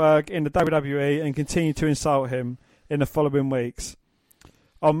Goldberg in the WWE and continued to insult him in the following weeks.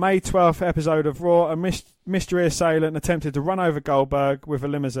 On May 12th episode of Raw, a mystery assailant attempted to run over Goldberg with a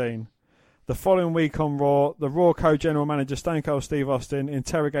limousine. The following week on Raw, the Raw co-general manager Stone Cold Steve Austin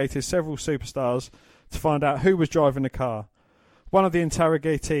interrogated several superstars to find out who was driving the car. One of the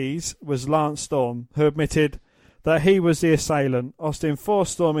interrogatees was Lance Storm, who admitted that he was the assailant. Austin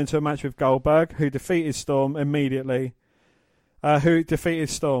forced Storm into a match with Goldberg, who defeated Storm immediately.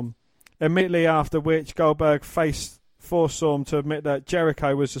 Immediately after which, Goldberg forced Storm to admit that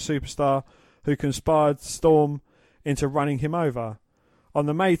Jericho was the superstar who conspired Storm into running him over. On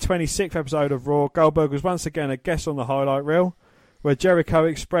the May 26th episode of Raw, Goldberg was once again a guest on the highlight reel, where Jericho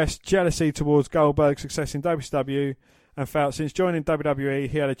expressed jealousy towards Goldberg's success in WCW and felt since joining WWE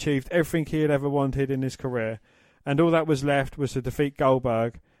he had achieved everything he had ever wanted in his career, and all that was left was to defeat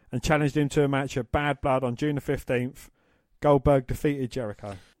Goldberg, and challenged him to a match at Bad Blood on June the 15th. Goldberg defeated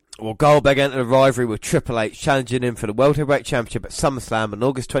Jericho. Well, Goldberg entered a rivalry with Triple H, challenging him for the World Heavyweight Championship at SummerSlam on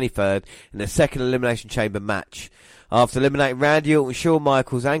August 23rd in the second Elimination Chamber match. After eliminating Randy Orton, Shawn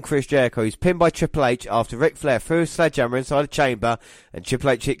Michaels and Chris Jericho, he was pinned by Triple H after Ric Flair threw a sledgehammer inside the chamber and Triple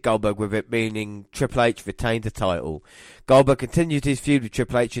H hit Goldberg with it, meaning Triple H retained the title. Goldberg continued his feud with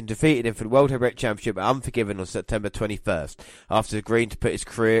Triple H and defeated him for the World Heavyweight Championship at Unforgiven on September 21st, after agreeing to put his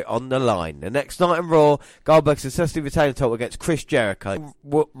career on the line. The next night on Raw, Goldberg successfully retained the title against Chris Jericho.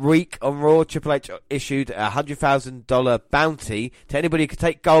 Week on Raw, Triple H issued a $100,000 bounty to anybody who could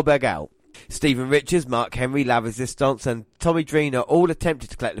take Goldberg out. Stephen Richards, Mark Henry, La Resistance and Tommy Dreamer all attempted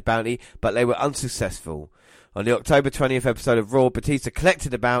to collect the bounty, but they were unsuccessful. On the October 20th episode of Raw, Batista collected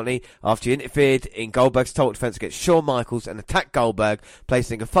the bounty after he interfered in Goldberg's title defense against Shawn Michaels and attacked Goldberg,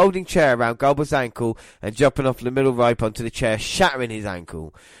 placing a folding chair around Goldberg's ankle and jumping off the middle rope onto the chair, shattering his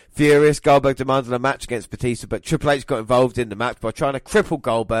ankle. Furious, Goldberg demanded a match against Batista, but Triple H got involved in the match by trying to cripple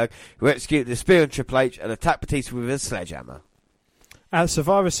Goldberg, who executed the spear on Triple H and attacked Batista with a sledgehammer. At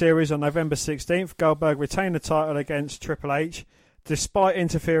Survivor Series on November 16th, Goldberg retained the title against Triple H, despite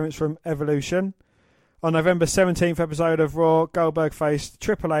interference from Evolution. On November 17th episode of Raw, Goldberg faced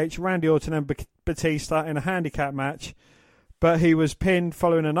Triple H, Randy Orton and Batista in a handicap match, but he was pinned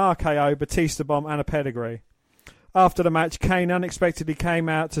following an RKO, Batista bomb and a pedigree. After the match, Kane unexpectedly came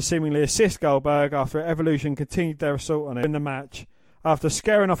out to seemingly assist Goldberg after Evolution continued their assault on him in the match. After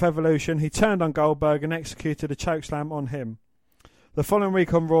scaring off Evolution, he turned on Goldberg and executed a chokeslam on him. The following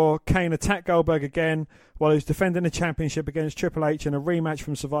week on Raw, Kane attacked Goldberg again while he was defending the championship against Triple H in a rematch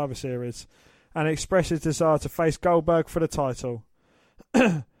from Survivor Series, and expressed his desire to face Goldberg for the title.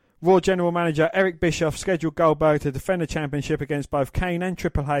 Raw General Manager Eric Bischoff scheduled Goldberg to defend the championship against both Kane and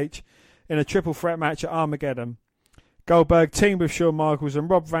Triple H in a triple threat match at Armageddon. Goldberg teamed with Shawn Michaels and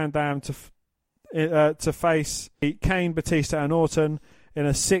Rob Van Dam to face Kane, Batista and Orton in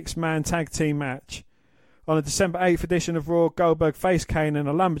a 6-man tag team match. On the December 8th edition of Raw, Goldberg faced Kane in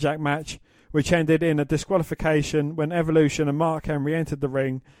a lumberjack match, which ended in a disqualification when Evolution and Mark Henry entered the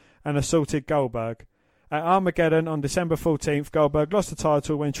ring and assaulted Goldberg. At Armageddon on December 14th, Goldberg lost the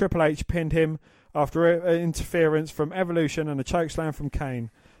title when Triple H pinned him after interference from Evolution and a chokeslam from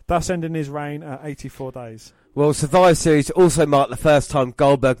Kane, thus ending his reign at 84 days. Well, Survivor Series also marked the first time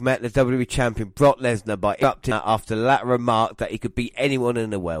Goldberg met the WWE Champion Brock Lesnar by interrupting after the latter remarked that he could beat anyone in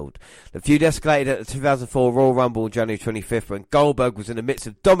the world. The feud escalated at the 2004 Royal Rumble on January 25th when Goldberg was in the midst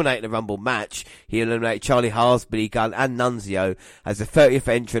of dominating the Rumble match. He eliminated Charlie Haas, Billy Gunn and Nunzio as the 30th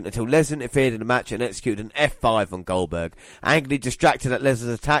entrant until Lesnar interfered in the match and executed an F5 on Goldberg. Angrily distracted at Lesnar's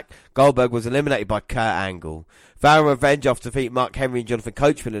attack, Goldberg was eliminated by Kurt Angle. Vowing revenge after defeating Mark Henry and Jonathan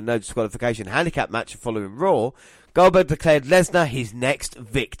Coachman in a no disqualification handicap match following Raw, Goldberg declared Lesnar his next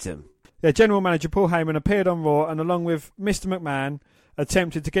victim. General Manager Paul Heyman appeared on Raw and along with Mr. McMahon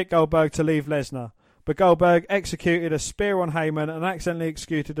attempted to get Goldberg to leave Lesnar, but Goldberg executed a spear on Heyman and accidentally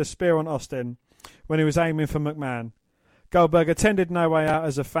executed a spear on Austin when he was aiming for McMahon. Goldberg attended No Way Out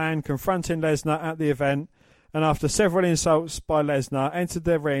as a fan, confronting Lesnar at the event, and after several insults by Lesnar, entered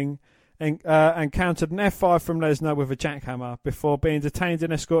the ring and countered an F5 from Lesnar with a jackhammer before being detained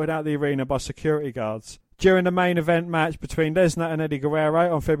and escorted out of the arena by security guards. During the main event match between Lesnar and Eddie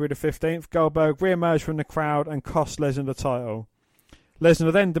Guerrero on February the 15th, Goldberg re-emerged from the crowd and cost Lesnar the title.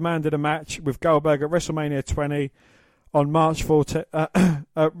 Lesnar then demanded a match with Goldberg at WrestleMania 20 on March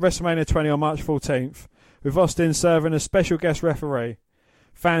 14th, with Austin serving as special guest referee.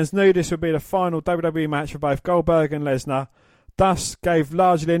 Fans knew this would be the final WWE match for both Goldberg and Lesnar, thus gave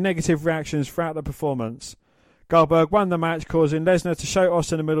largely negative reactions throughout the performance. Goldberg won the match, causing Lesnar to show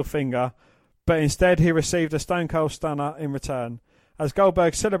Austin the middle finger, but instead he received a Stone Cold Stunner in return. As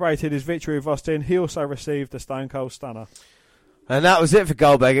Goldberg celebrated his victory with Austin, he also received the Stone Cold Stunner. And that was it for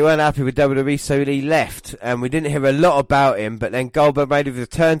Goldberg. He weren't happy with WWE, so he left. And we didn't hear a lot about him, but then Goldberg made his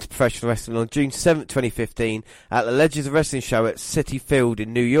return to professional wrestling on June 7th, 2015 at the Legends of Wrestling show at Citi Field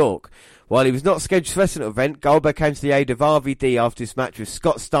in New York. While he was not scheduled to wrestle at the event, Goldberg came to the aid of RVD after his match with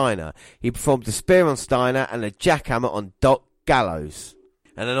Scott Steiner. He performed a spear on Steiner and a jackhammer on Doc Gallows.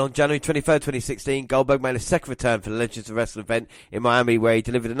 And then on January 23rd, 2016, Goldberg made a second return for the Legends of Wrestling event in Miami, where he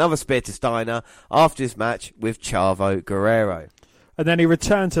delivered another spear to Steiner after his match with Chavo Guerrero. And then he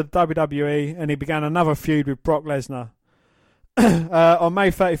returned to the WWE and he began another feud with Brock Lesnar. On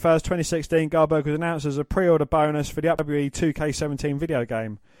May 31st, 2016, Goldberg was announced as a pre-order bonus for the WWE 2K17 video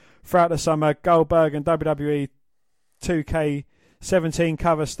game. Throughout the summer, Goldberg and WWE 2K17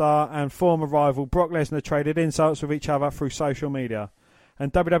 cover star and former rival Brock Lesnar traded insults with each other through social media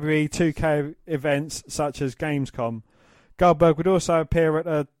and WWE 2K events such as Gamescom. Goldberg would also appear at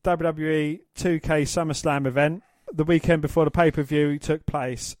a WWE 2K SummerSlam event the weekend before the pay-per-view took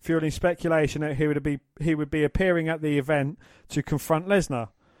place, fueling speculation that he would be appearing at the event to confront Lesnar.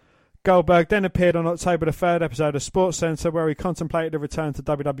 Goldberg then appeared on October the 3rd episode of SportsCenter, where he contemplated a return to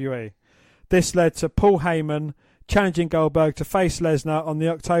WWE. This led to Paul Heyman challenging Goldberg to face Lesnar on the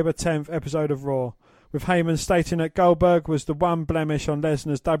October 10th episode of Raw, with Heyman stating that Goldberg was the one blemish on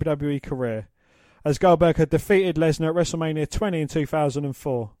Lesnar's WWE career, as Goldberg had defeated Lesnar at WrestleMania 20 in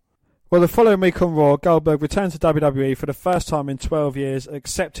 2004. Well, the following week on Raw, Goldberg returned to WWE for the first time in 12 years,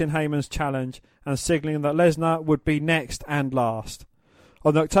 accepting Heyman's challenge and signalling that Lesnar would be next and last.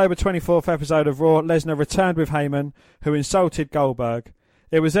 On the October 24th episode of Raw, Lesnar returned with Heyman, who insulted Goldberg.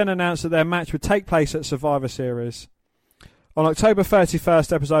 It was then announced that their match would take place at Survivor Series. On October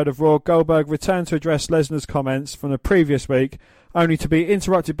 31st episode of Raw, Goldberg returned to address Lesnar's comments from the previous week, only to be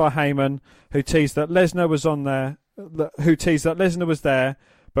interrupted by Heyman, who teased that Lesnar was there,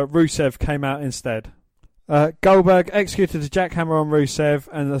 but Rusev came out instead. Goldberg executed a jackhammer on Rusev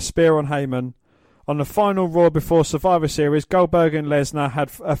and a spear on Heyman. On the final Raw before Survivor Series, Goldberg and Lesnar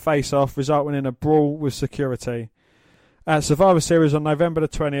had a face-off, resulting in a brawl with security. At Survivor Series on November the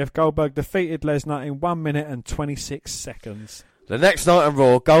 20th, Goldberg defeated Lesnar in 1 minute and 26 seconds. The next night on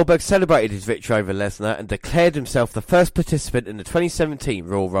Raw, Goldberg celebrated his victory over Lesnar and declared himself the first participant in the 2017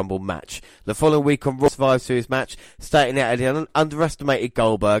 Royal Rumble match. The following week on Raw Survivor Series match, stating that he had underestimated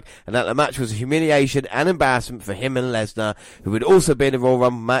Goldberg and that the match was a humiliation and embarrassment for him and Lesnar, who would also be in the Royal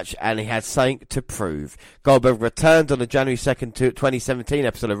Rumble match, and he had something to prove. Goldberg returned on the January 2nd 2017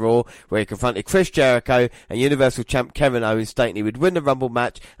 episode of Raw, where he confronted Chris Jericho and Universal Champ Kevin Owens, stating he would win the Rumble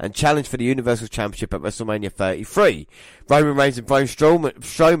match and challenge for the Universal Championship at WrestleMania 33. Roman Reigns and Braun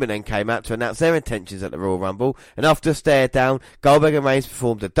Strowman then came out to announce their intentions at the Royal Rumble, and after a stare down, Goldberg and Reigns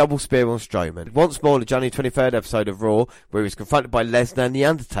performed a double spear on Strowman. Once more, the January 23rd episode of Raw, where he was confronted by Lesnar and The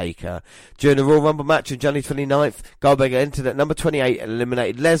Undertaker. During the Royal Rumble match on January 29th, Goldberg entered at number 28 and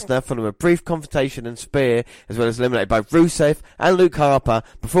eliminated Lesnar following a brief confrontation and spear, as well as eliminated both Rusev and Luke Harper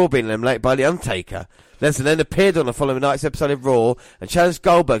before being eliminated by The Undertaker. Lesnar then appeared on the following night's episode of Raw and challenged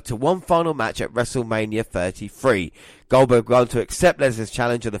Goldberg to one final match at WrestleMania 33. Goldberg went on to accept Lesnar's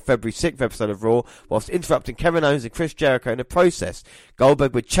challenge on the February 6th episode of Raw, whilst interrupting Kevin Owens and Chris Jericho in the process.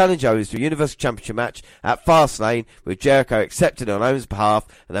 Goldberg would challenge Owens to a Universal Championship match at Fastlane, with Jericho accepted on Owens' behalf,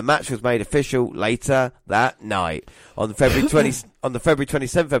 and the match was made official later that night. On the February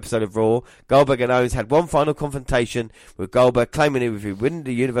 27th episode of Raw, Goldberg and Owens had one final confrontation, with Goldberg claiming if he would win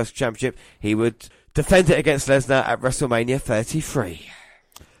the Universal Championship, he would defend it against Lesnar at WrestleMania 33.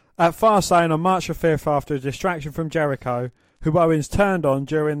 At Fastlane on March the 5th, after a distraction from Jericho, who Owens turned on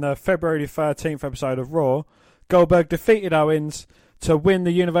during the February 13th episode of Raw, Goldberg defeated Owens to win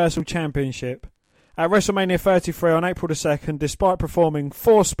the Universal Championship. At WrestleMania 33 on April the 2nd, despite performing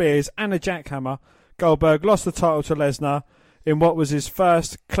 4 spears and a jackhammer, Goldberg lost the title to Lesnar in what was his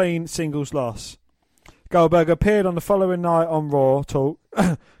first clean singles loss. Goldberg appeared the following night on Raw Talk,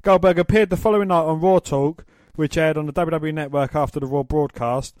 which aired on the WWE Network after the Raw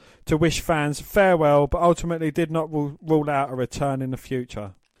broadcast, to wish fans farewell, but ultimately did not rule out a return in the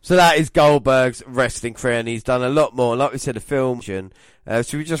future. So that is Goldberg's wrestling career, and he's done a lot more. Like we said, the film. Should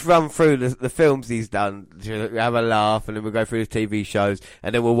we just run through the films he's done, to have a laugh, and then we'll go through the TV shows,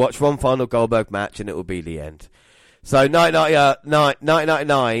 and then we'll watch one final Goldberg match, and it will be the end. So,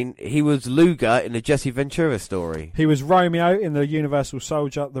 1999, he was Luger in the Jesse Ventura story. He was Romeo in the Universal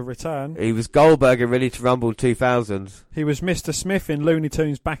Soldier, The Return. He was Goldberg in Ready to Rumble 2000. He was Mr. Smith in Looney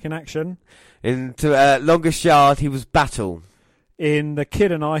Tunes Back in Action. In Longest Yard, he was Battle. In The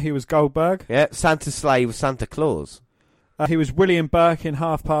Kid and I, he was Goldberg. Yeah, Santa's Sleigh was Santa Claus. He was William Burke in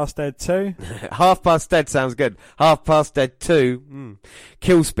Half Past Dead 2. Half Past Dead sounds good. Half Past Dead 2.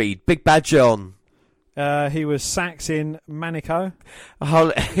 Kill Speed, Big Bad John. He was Sax in Manico.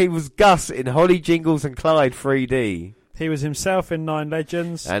 He was Gus in Holly Jingles and Clyde 3D. He was himself in Nine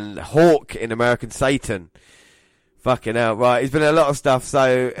Legends. And Hawk in American Satan. Fucking hell, right. He's been in a lot of stuff.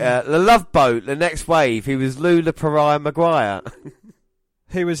 So, The Love Boat, The Next Wave. He was Lou the Pariah Maguire.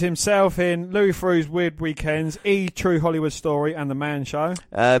 He was himself in Louis Theroux's Weird Weekends, True Hollywood Story, and The Man Show.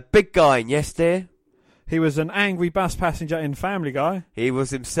 Big Guy in Yes Dear. He was an angry bus passenger in Family Guy. He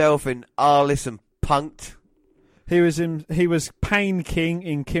was himself in Arliss and Punked. He was Pain King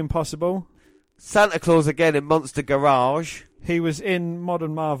in Kim Possible. Santa Claus again in Monster Garage. He was in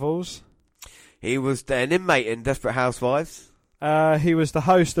Modern Marvels. He was an inmate in Desperate Housewives. He was the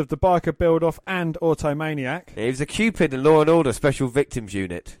host of the Biker Build-Off and Automaniac. He was a Cupid in Law & Order Special Victims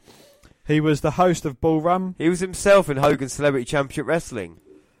Unit. He was the host of Ballroom. He was himself in Hogan's Celebrity Championship Wrestling.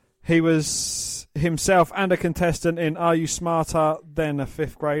 He was himself and a contestant in Are You Smarter Than a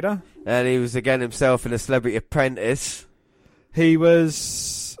Fifth Grader? And he was again himself in A Celebrity Apprentice. He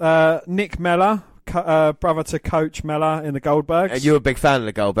was Nick Mellor, brother to Coach Mellor in the Goldbergs. And you're a big fan of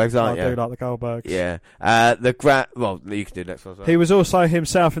the Goldbergs, aren't you? I do like the Goldbergs. Yeah. Well, you can do the next one. Sorry. He was also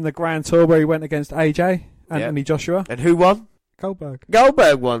himself in the Grand Tour where he went against AJ, Anthony Joshua. And who won? Goldberg.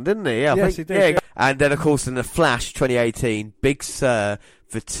 Goldberg won, didn't he? Yeah, yes, he did. Yeah. And then, of course, in The Flash 2018, Big Sir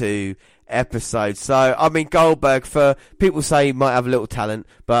for 2 episodes. So, I mean, Goldberg, for people say he might have a little talent,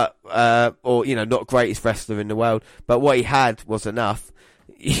 but, or, not greatest wrestler in the world, but what he had was enough.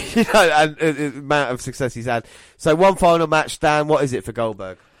 You know, and the amount of success he's had. So one final match, Dan, what is it for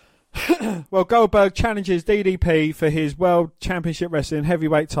Goldberg? Well, Goldberg challenges DDP for his World Championship Wrestling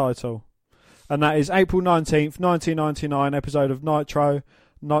Heavyweight title. And that is April 19th, 1999, episode of Nitro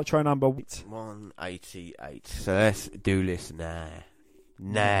number 188. So let's do this now.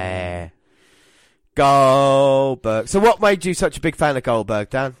 Nah. Goldberg. So what made you such a big fan of Goldberg,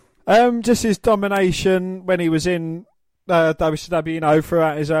 Dan? Just his domination when he was in WCW,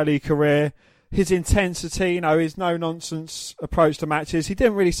 throughout his early career. His intensity, his no-nonsense approach to matches. He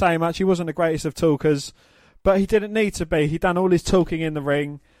didn't really say much. He wasn't the greatest of talkers, but he didn't need to be. He'd done all his talking in the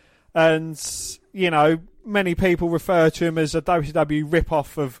ring. And, many people refer to him as a WCW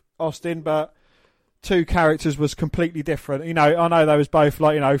rip-off of Austin, but two characters was completely different. I know they was both,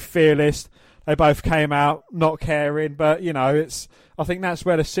 fearless. They both came out not caring, but, I think that's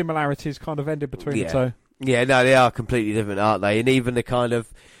where the similarities kind of ended between the two. Yeah, no, they are completely different, aren't they? And even the kind of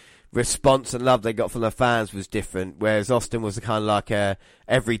response and love they got from the fans was different, whereas Austin was a kind of like a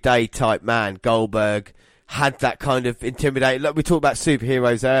everyday type man. Goldberg had that kind of intimidating, like we talked about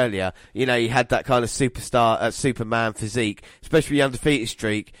superheroes earlier, he had that kind of superstar, Superman physique, especially the undefeated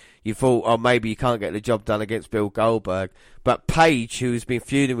streak. You thought, oh, maybe you can't get the job done against Bill Goldberg. But Page, who's been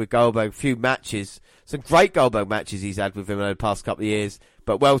feuding with Goldberg, a few matches, some great Goldberg matches he's had with him over the past couple of years,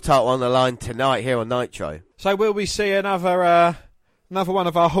 but world title on the line tonight here on Nitro. So will we see another one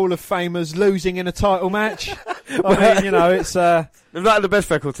of our Hall of Famers losing in a title match? It's... They've not had the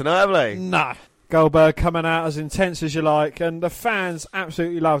best record tonight, have they? Nah. Goldberg coming out as intense as you like, and the fans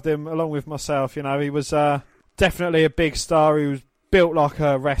absolutely loved him, along with myself. He was definitely a big star. He was built like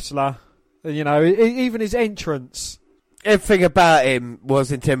a wrestler. Even his entrance. Everything about him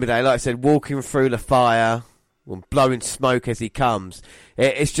was intimidating. Like I said, walking through the fire, blowing smoke as he comes.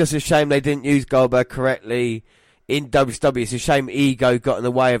 It's just a shame they didn't use Goldberg correctly in WCW. It's a shame ego got in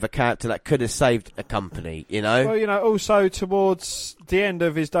the way of a character that could have saved a company, Well, also towards the end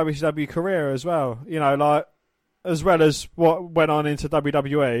of his WCW career as well, as well as what went on into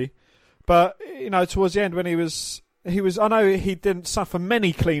WWE. But, towards the end when he was, I know he didn't suffer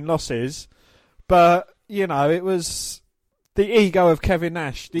many clean losses, but, it was the ego of Kevin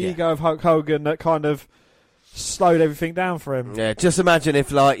Nash, the ego of Hulk Hogan that kind of slowed everything down for him. Yeah, just imagine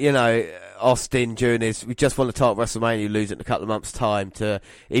if, Austin during his, we just won the title at WrestleMania, lose it in a couple of months' time to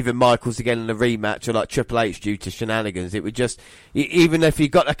even Michaels again in a rematch, or like Triple H due to shenanigans. It would just, even if you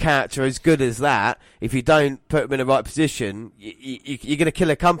got a character as good as that, if you don't put him in the right position, you're going to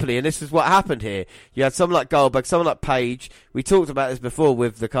kill a company. And this is what happened here. You had someone like Goldberg, someone like Page. We talked about this before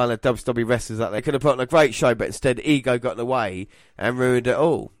with the kind of WWE wrestlers that they could have put on a great show, but instead ego got in the way and ruined it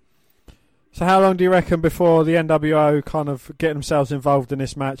all. So how long do you reckon before the NWO kind of get themselves involved in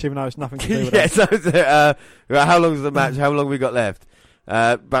this match, even though it's nothing to do with it? How long is the match? How long have we got left?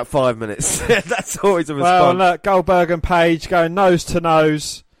 About 5 minutes. That's always a response. Well, look, Goldberg and Page going nose to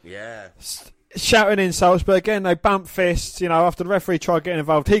nose. Yeah. Shouting insults, but again, they bump fists. After the referee tried getting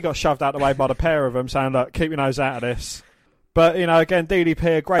involved, he got shoved out of the way by the pair of them, saying, look, keep your nose out of this. But, again,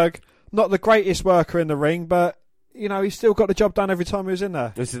 DDP, a great, not the greatest worker in the ring, but he still got the job done every time he was in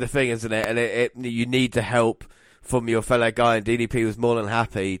there. This is the thing, isn't it? And you need the help from your fellow guy, and DDP was more than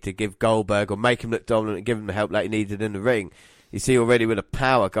happy to give Goldberg, or make him look dominant and give him the help that he needed in the ring. You see already with the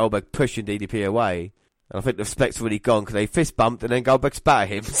power, Goldberg pushing DDP away. And I think the respect's already gone because they fist bumped and then Goldberg spat at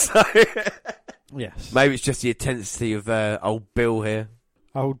him. So yes. Maybe it's just the intensity of old Bill here.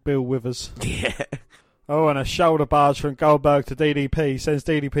 Old Bill Withers. Yeah. Oh, and a shoulder barge from Goldberg to DDP sends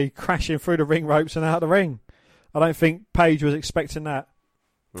DDP crashing through the ring ropes and out of the ring. I don't think Page was expecting that.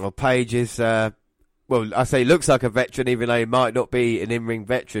 Well, Page is, I say he looks like a veteran, even though he might not be an in-ring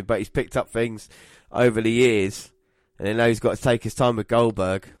veteran, but he's picked up things over the years. And now he's got to take his time with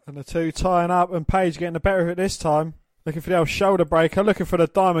Goldberg. And the two tying up, and Page getting the better of it this time. Looking for the old shoulder breaker, looking for the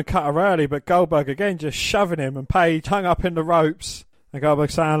diamond cutter early, but Goldberg again just shoving him, and Page hung up in the ropes. And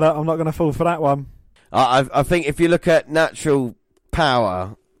Goldberg saying, look, I'm not going to fall for that one. I think if you look at natural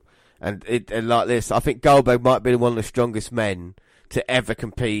power and like this, I think Goldberg might be one of the strongest men to ever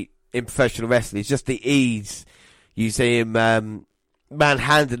compete in professional wrestling. It's just the ease you see him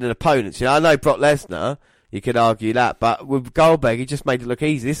manhandling opponents. I know Brock Lesnar, you could argue that, but with Goldberg, he just made it look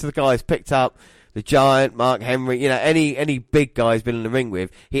easy. This is the guy who's picked up the Giant, Mark Henry, any big guy he's been in the ring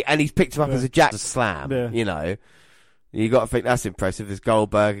with, he's picked him up as a jack slam, You got to think that's impressive as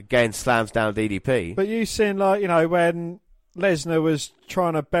Goldberg again slams down DDP. But you seen when Lesnar was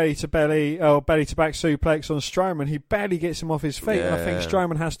trying to belly to back suplex on Strowman, he barely gets him off his feet. Yeah. And I think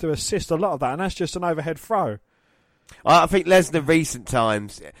Strowman has to assist a lot of that, and that's just an overhead throw. I think Lesnar recent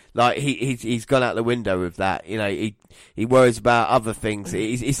times, like he's gone out the window with that. You know, he worries about other things.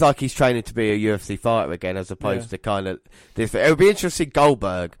 It's like he's training to be a UFC fighter again, as opposed to kind of this. It would be interesting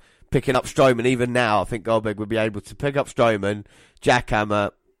Goldberg picking up Strowman. Even now, I think Goldberg would be able to pick up Strowman,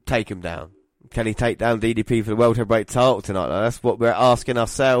 jackhammer, take him down. Can he take down DDP for the World Heavyweight title tonight? That's what we're asking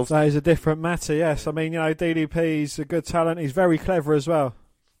ourselves. That is a different matter, yes. I mean, you know, DDP's a good talent. He's very clever as well.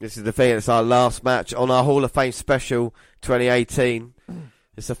 This is the thing. It's our last match on our Hall of Fame special 2018.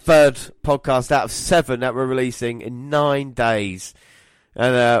 It's the third podcast out of 7 that we're releasing in 9 days.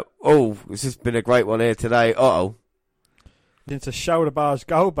 And, this has been a great one here today. Into shoulder bars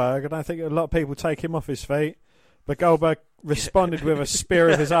Goldberg. I don't think a lot of people take him off his feet. But Goldberg responded with a spear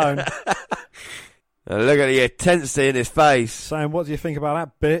of his own. And look at the intensity in his face. Saying, what do you think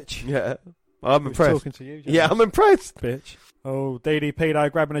about that, bitch? Yeah, I'm impressed. Talking to you, yeah, I'm impressed. Bitch. Oh, DDP though,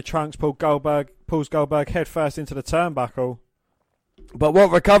 grabbing the trunks, pulls Goldberg head first into the turnbuckle. But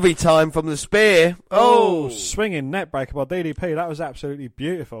what recovery time from the spear. Swinging net breaker by DDP. That was absolutely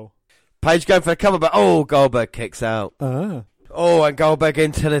beautiful. Page going for the cover, but Goldberg kicks out. And Goldberg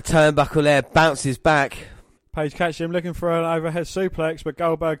into the turnbuckle there, bounces back. Page catches him looking for an overhead suplex, but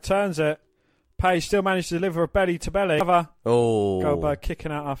Goldberg turns it. Page still managed to deliver a belly to belly cover. Goldberg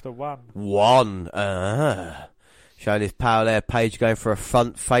kicking out after one. Showing his power there. Page going for a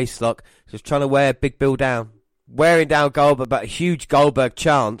front face lock. Just trying to wear Big Bill down. Wearing down Goldberg, but a huge Goldberg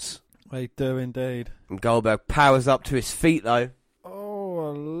chance. They do indeed. And Goldberg powers up to his feet though.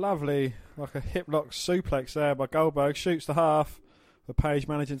 Oh, lovely. Like a hip lock suplex there by Goldberg. Shoots the half. But Page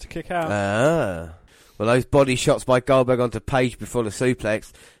managing to kick out. Well, those body shots by Goldberg onto Page before the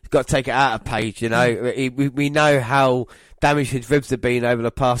suplex. He's got to take it out of Page, you know. We know how damaged his ribs have been over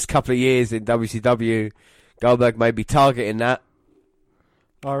the past couple of years in WCW. Goldberg may be targeting that.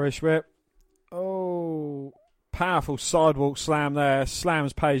 Irish whip. Powerful sidewalk slam there.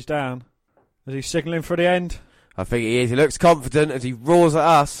 Slams Page down. Is he signalling for the end? I think he is. He looks confident as he roars at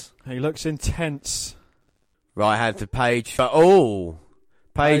us. He looks intense. Right hand to Page.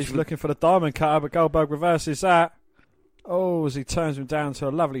 Page looking for the diamond cutter, but Goldberg reverses that. As he turns him down to a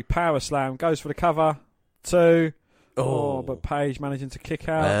lovely power slam. Goes for the cover. 2. But Page managing to kick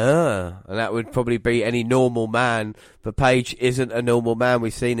out. And that would probably be any normal man. But Page isn't a normal man.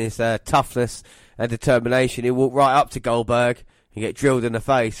 We've seen his toughness and determination. He'll walk right up to Goldberg and get drilled in the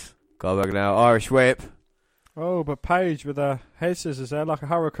face. Goldberg now, Irish whip. But Page with a head scissors there, like a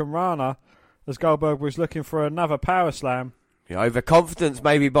Hurricane Rana, as Goldberg was looking for another power slam. Overconfidence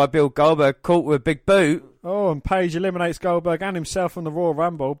maybe by Bill Goldberg, caught with a big boot. And Page eliminates Goldberg and himself from the Royal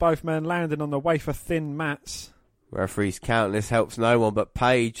Rumble, both men landing on the wafer-thin mats. Referee's counting, this helps no one but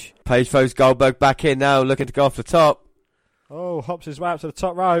Page. Page throws Goldberg back in now, looking to go off the top. Hops his way up to the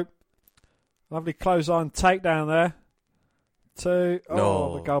top rope. Lovely clothesline takedown there. 2.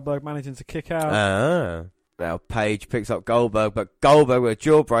 But Goldberg managing to kick out. Now Page picks up Goldberg, but Goldberg with a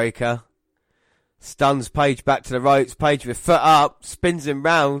jawbreaker. Stuns Page back to the ropes. Page with foot up, spins him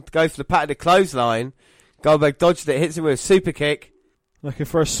round, goes for the patented clothesline. Goldberg dodged it, hits him with a super kick. Looking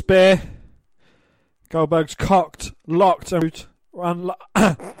for a spear. Goldberg's cocked, locked, and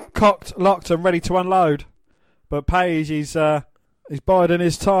ready to unload. But Page, he's biding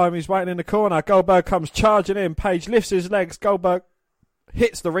his time. He's waiting in the corner. Goldberg comes charging in. Page lifts his legs. Goldberg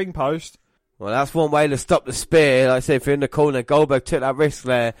hits the ring post. Well, that's one way to stop the spear. Like I said, if you're in the corner, Goldberg took that risk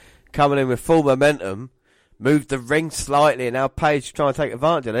there, coming in with full momentum, moved the ring slightly, and now Page trying to take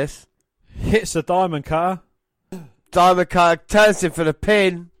advantage of this. Hits the diamond cutter. Diamond cutter turns him for the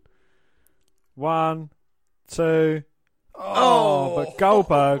pin. 1, 2. But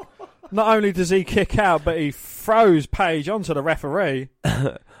Goldberg, not only does he kick out, but he throws Page onto the referee.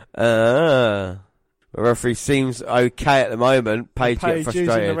 The referee seems okay at the moment. Page gets frustrated.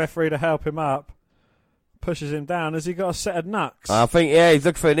 Using the referee to help him up. Pushes him down. Has he got a set of nuts? I think, he's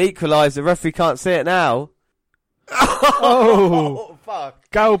looking for an equaliser. The referee can't see it now. Fuck.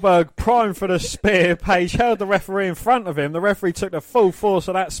 Goldberg primed for the spear. Page held the referee in front of him. The referee took the full force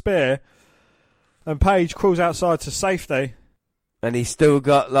of that spear. And Page crawls outside to safety. And he's still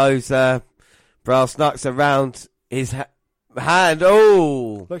got those brass knucks around his hand.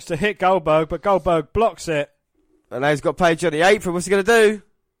 Looks to hit Goldberg, but Goldberg blocks it. And now he's got Page on the apron. What's he going to do?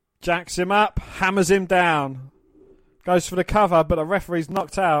 Jacks him up, hammers him down. Goes for the cover, but the referee's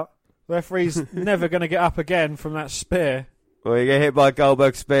knocked out. The referee's never going to get up again from that spear. Well, you get hit by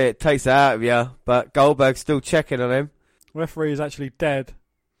Goldberg's spear, it takes it out of you. But Goldberg's still checking on him. Referee is actually dead.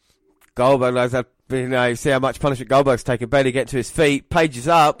 Goldberg knows that, you see how much punishment Goldberg's taking. Barely get to his feet. Page is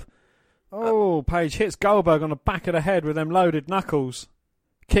up. Page hits Goldberg on the back of the head with them loaded knuckles.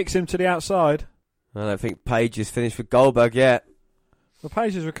 Kicks him to the outside. I don't think Page is finished with Goldberg yet. The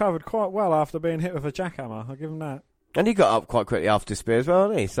Page has recovered quite well after being hit with a jackhammer. I'll give him that. And he got up quite quickly after Spear as well,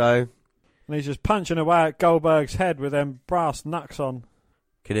 didn't he? So, and he's just punching away at Goldberg's head with them brass knucks on.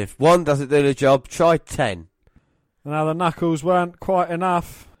 If one doesn't do the job, try 10. And now the knuckles weren't quite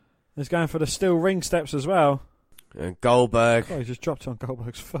enough. He's going for the steel ring steps as well. And Goldberg. Oh, he just dropped on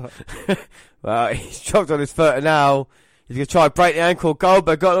Goldberg's foot. Well, he's dropped on his foot and now he's going to try and break the ankle.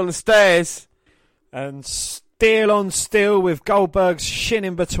 Goldberg got on the stairs. And steel on steel with Goldberg's shin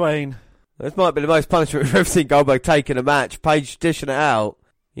in between. This might be the most punishment we've ever seen Goldberg take in a match. Page dishing it out.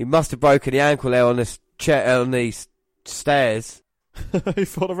 He must have broken the ankle there on this chair, on these stairs. He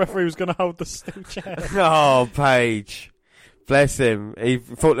thought the referee was going to hold the steel chair. Oh, Page. Bless him. He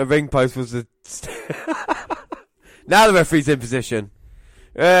thought the ring post was the... Now the referee's in position.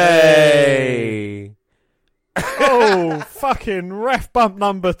 Hey! Oh, fucking ref bump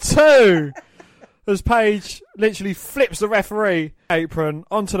number 2. As Page literally flips the referee apron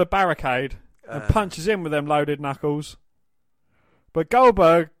onto the barricade and punches in with them loaded knuckles. But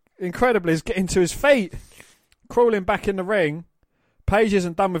Goldberg, incredibly, is getting to his feet, crawling back in the ring. Page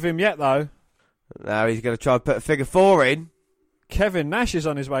isn't done with him yet, though. Now he's going to try and put a figure 4 in. Kevin Nash is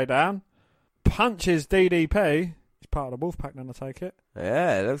on his way down. Punches DDP. He's part of the Wolfpack, then I take it.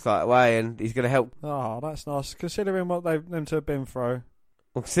 Yeah, it looks like a way, and he's going to help. Oh, that's nice, considering what them to have been through.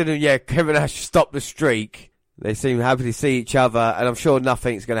 Well, considering, Kevin Nash stopped the streak. They seem happy to see each other, and I'm sure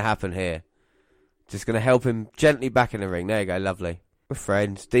nothing's going to happen here. Just going to help him gently back in the ring. There you go, lovely. We're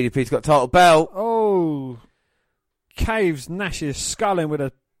friends. DDP's got title belt. Oh, caves Nash's skull in with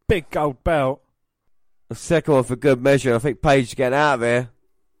a big gold belt. The second one for good measure. I think Page is getting out of here.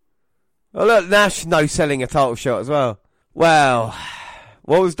 Oh, look, Nash no-selling a title shot as well. Well,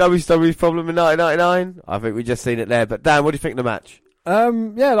 what was WCW's problem in 1999? I think we just seen it there. But Dan, what do you think of the match? I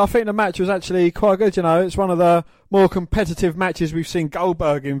think the match was actually quite good. It's one of the more competitive matches we've seen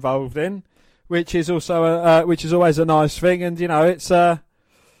Goldberg involved in, which is also which is always a nice thing. And it's I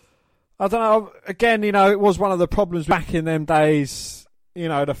don't know. Again, it was one of the problems back in them days.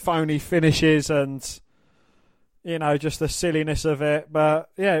 The phony finishes and just the silliness of it. But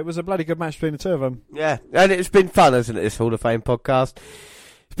yeah, it was a bloody good match between the two of them. Yeah, and it's been fun, hasn't it? This Hall of Fame podcast.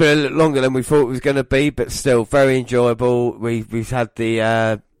 It's been a little longer than we thought it was going to be, but still very enjoyable. We've had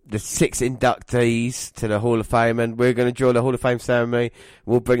the 6 inductees to the Hall of Fame, and we're going to join the Hall of Fame ceremony.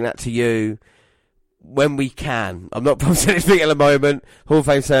 We'll bring that to you when we can. I'm not promising anything at the moment. Hall of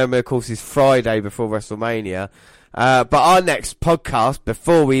Fame ceremony, of course, is Friday before WrestleMania. But our next podcast,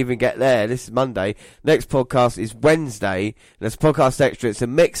 before we even get there, this is Monday. Next podcast is Wednesday. And it's Podcast Extra. It's a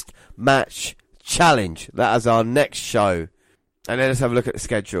mixed match challenge. That is our next show. And then let's have a look at the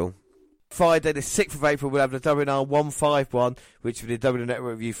schedule. Friday, the 6th of April, we'll have the WNR 151, which will be the W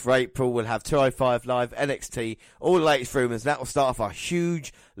Network review for April. We'll have 205 Live, NXT, all the latest rumours. That will start off our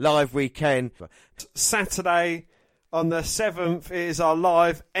huge live weekend. Saturday, on the 7th, is our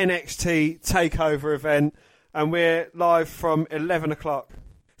live NXT TAKEOVER event, and we're live from 11 o'clock.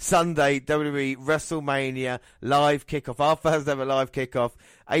 Sunday, WWE WrestleMania live kickoff. Our first ever live kickoff.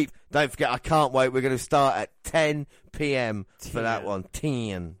 8. Don't forget, I can't wait. We're going to start at 10 p.m. for that one.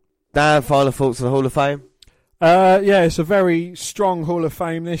 10. Dan, final thoughts on the Hall of Fame? It's a very strong Hall of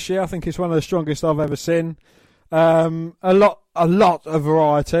Fame this year. I think it's one of the strongest I've ever seen. A lot of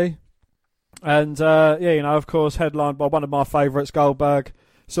variety. And, of course, headlined by one of my favourites, Goldberg.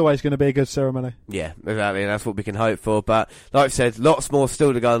 It's always going to be a good ceremony. Yeah, exactly. That's what we can hope for. But, like I said, lots more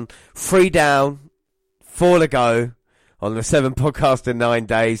still to go. 3 down, 4 to go on the 7 podcast in 9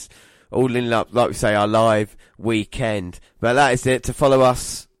 days. All linking up, like we say, our live weekend. But that is it. To follow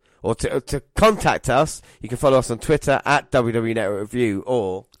us, or to contact us, you can follow us on Twitter at WWE Network Review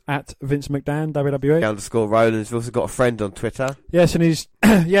or at Vince McDan, WWE _Rollins. We've also got a friend on Twitter. Yes, and he's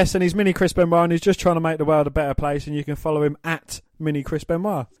Mini Chris Benoit, and he's just trying to make the world a better place, and you can follow him at Mini Chris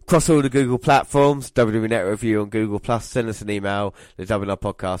Benoit. Across all the Google platforms, WWE Network Review on Google+. Send us an email, the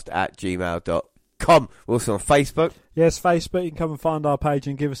WNRPodcast at gmail.com. We're also on Facebook. Yes, Facebook. You can come and find our page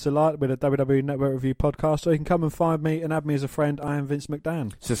and give us a like with a WWE Network Review podcast, or you can come and find me and add me as a friend. I am Vince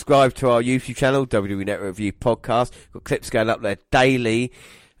McDan. Subscribe to our YouTube channel, WWE Network Review Podcast. Got clips going up there daily,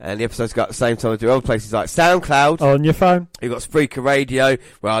 and the episodes go at the same time to other places like SoundCloud. On your phone. You've got Spreaker Radio,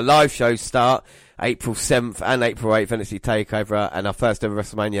 where our live shows start April 7th and April 8th, NXT TakeOver, and our first ever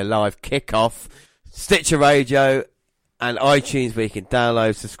WrestleMania live kickoff. Stitcher Radio and iTunes, where you can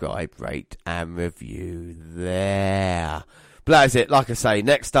download, subscribe, rate, and review there. But that is it. Like I say,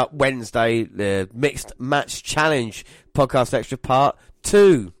 next up Wednesday, the Mixed Match Challenge Podcast Extra Part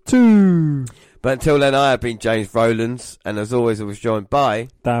 2. But until then, I have been James Rowlands, and as always, I was joined by...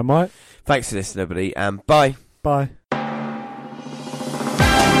 Damn right. Thanks for listening, everybody, and bye. Bye.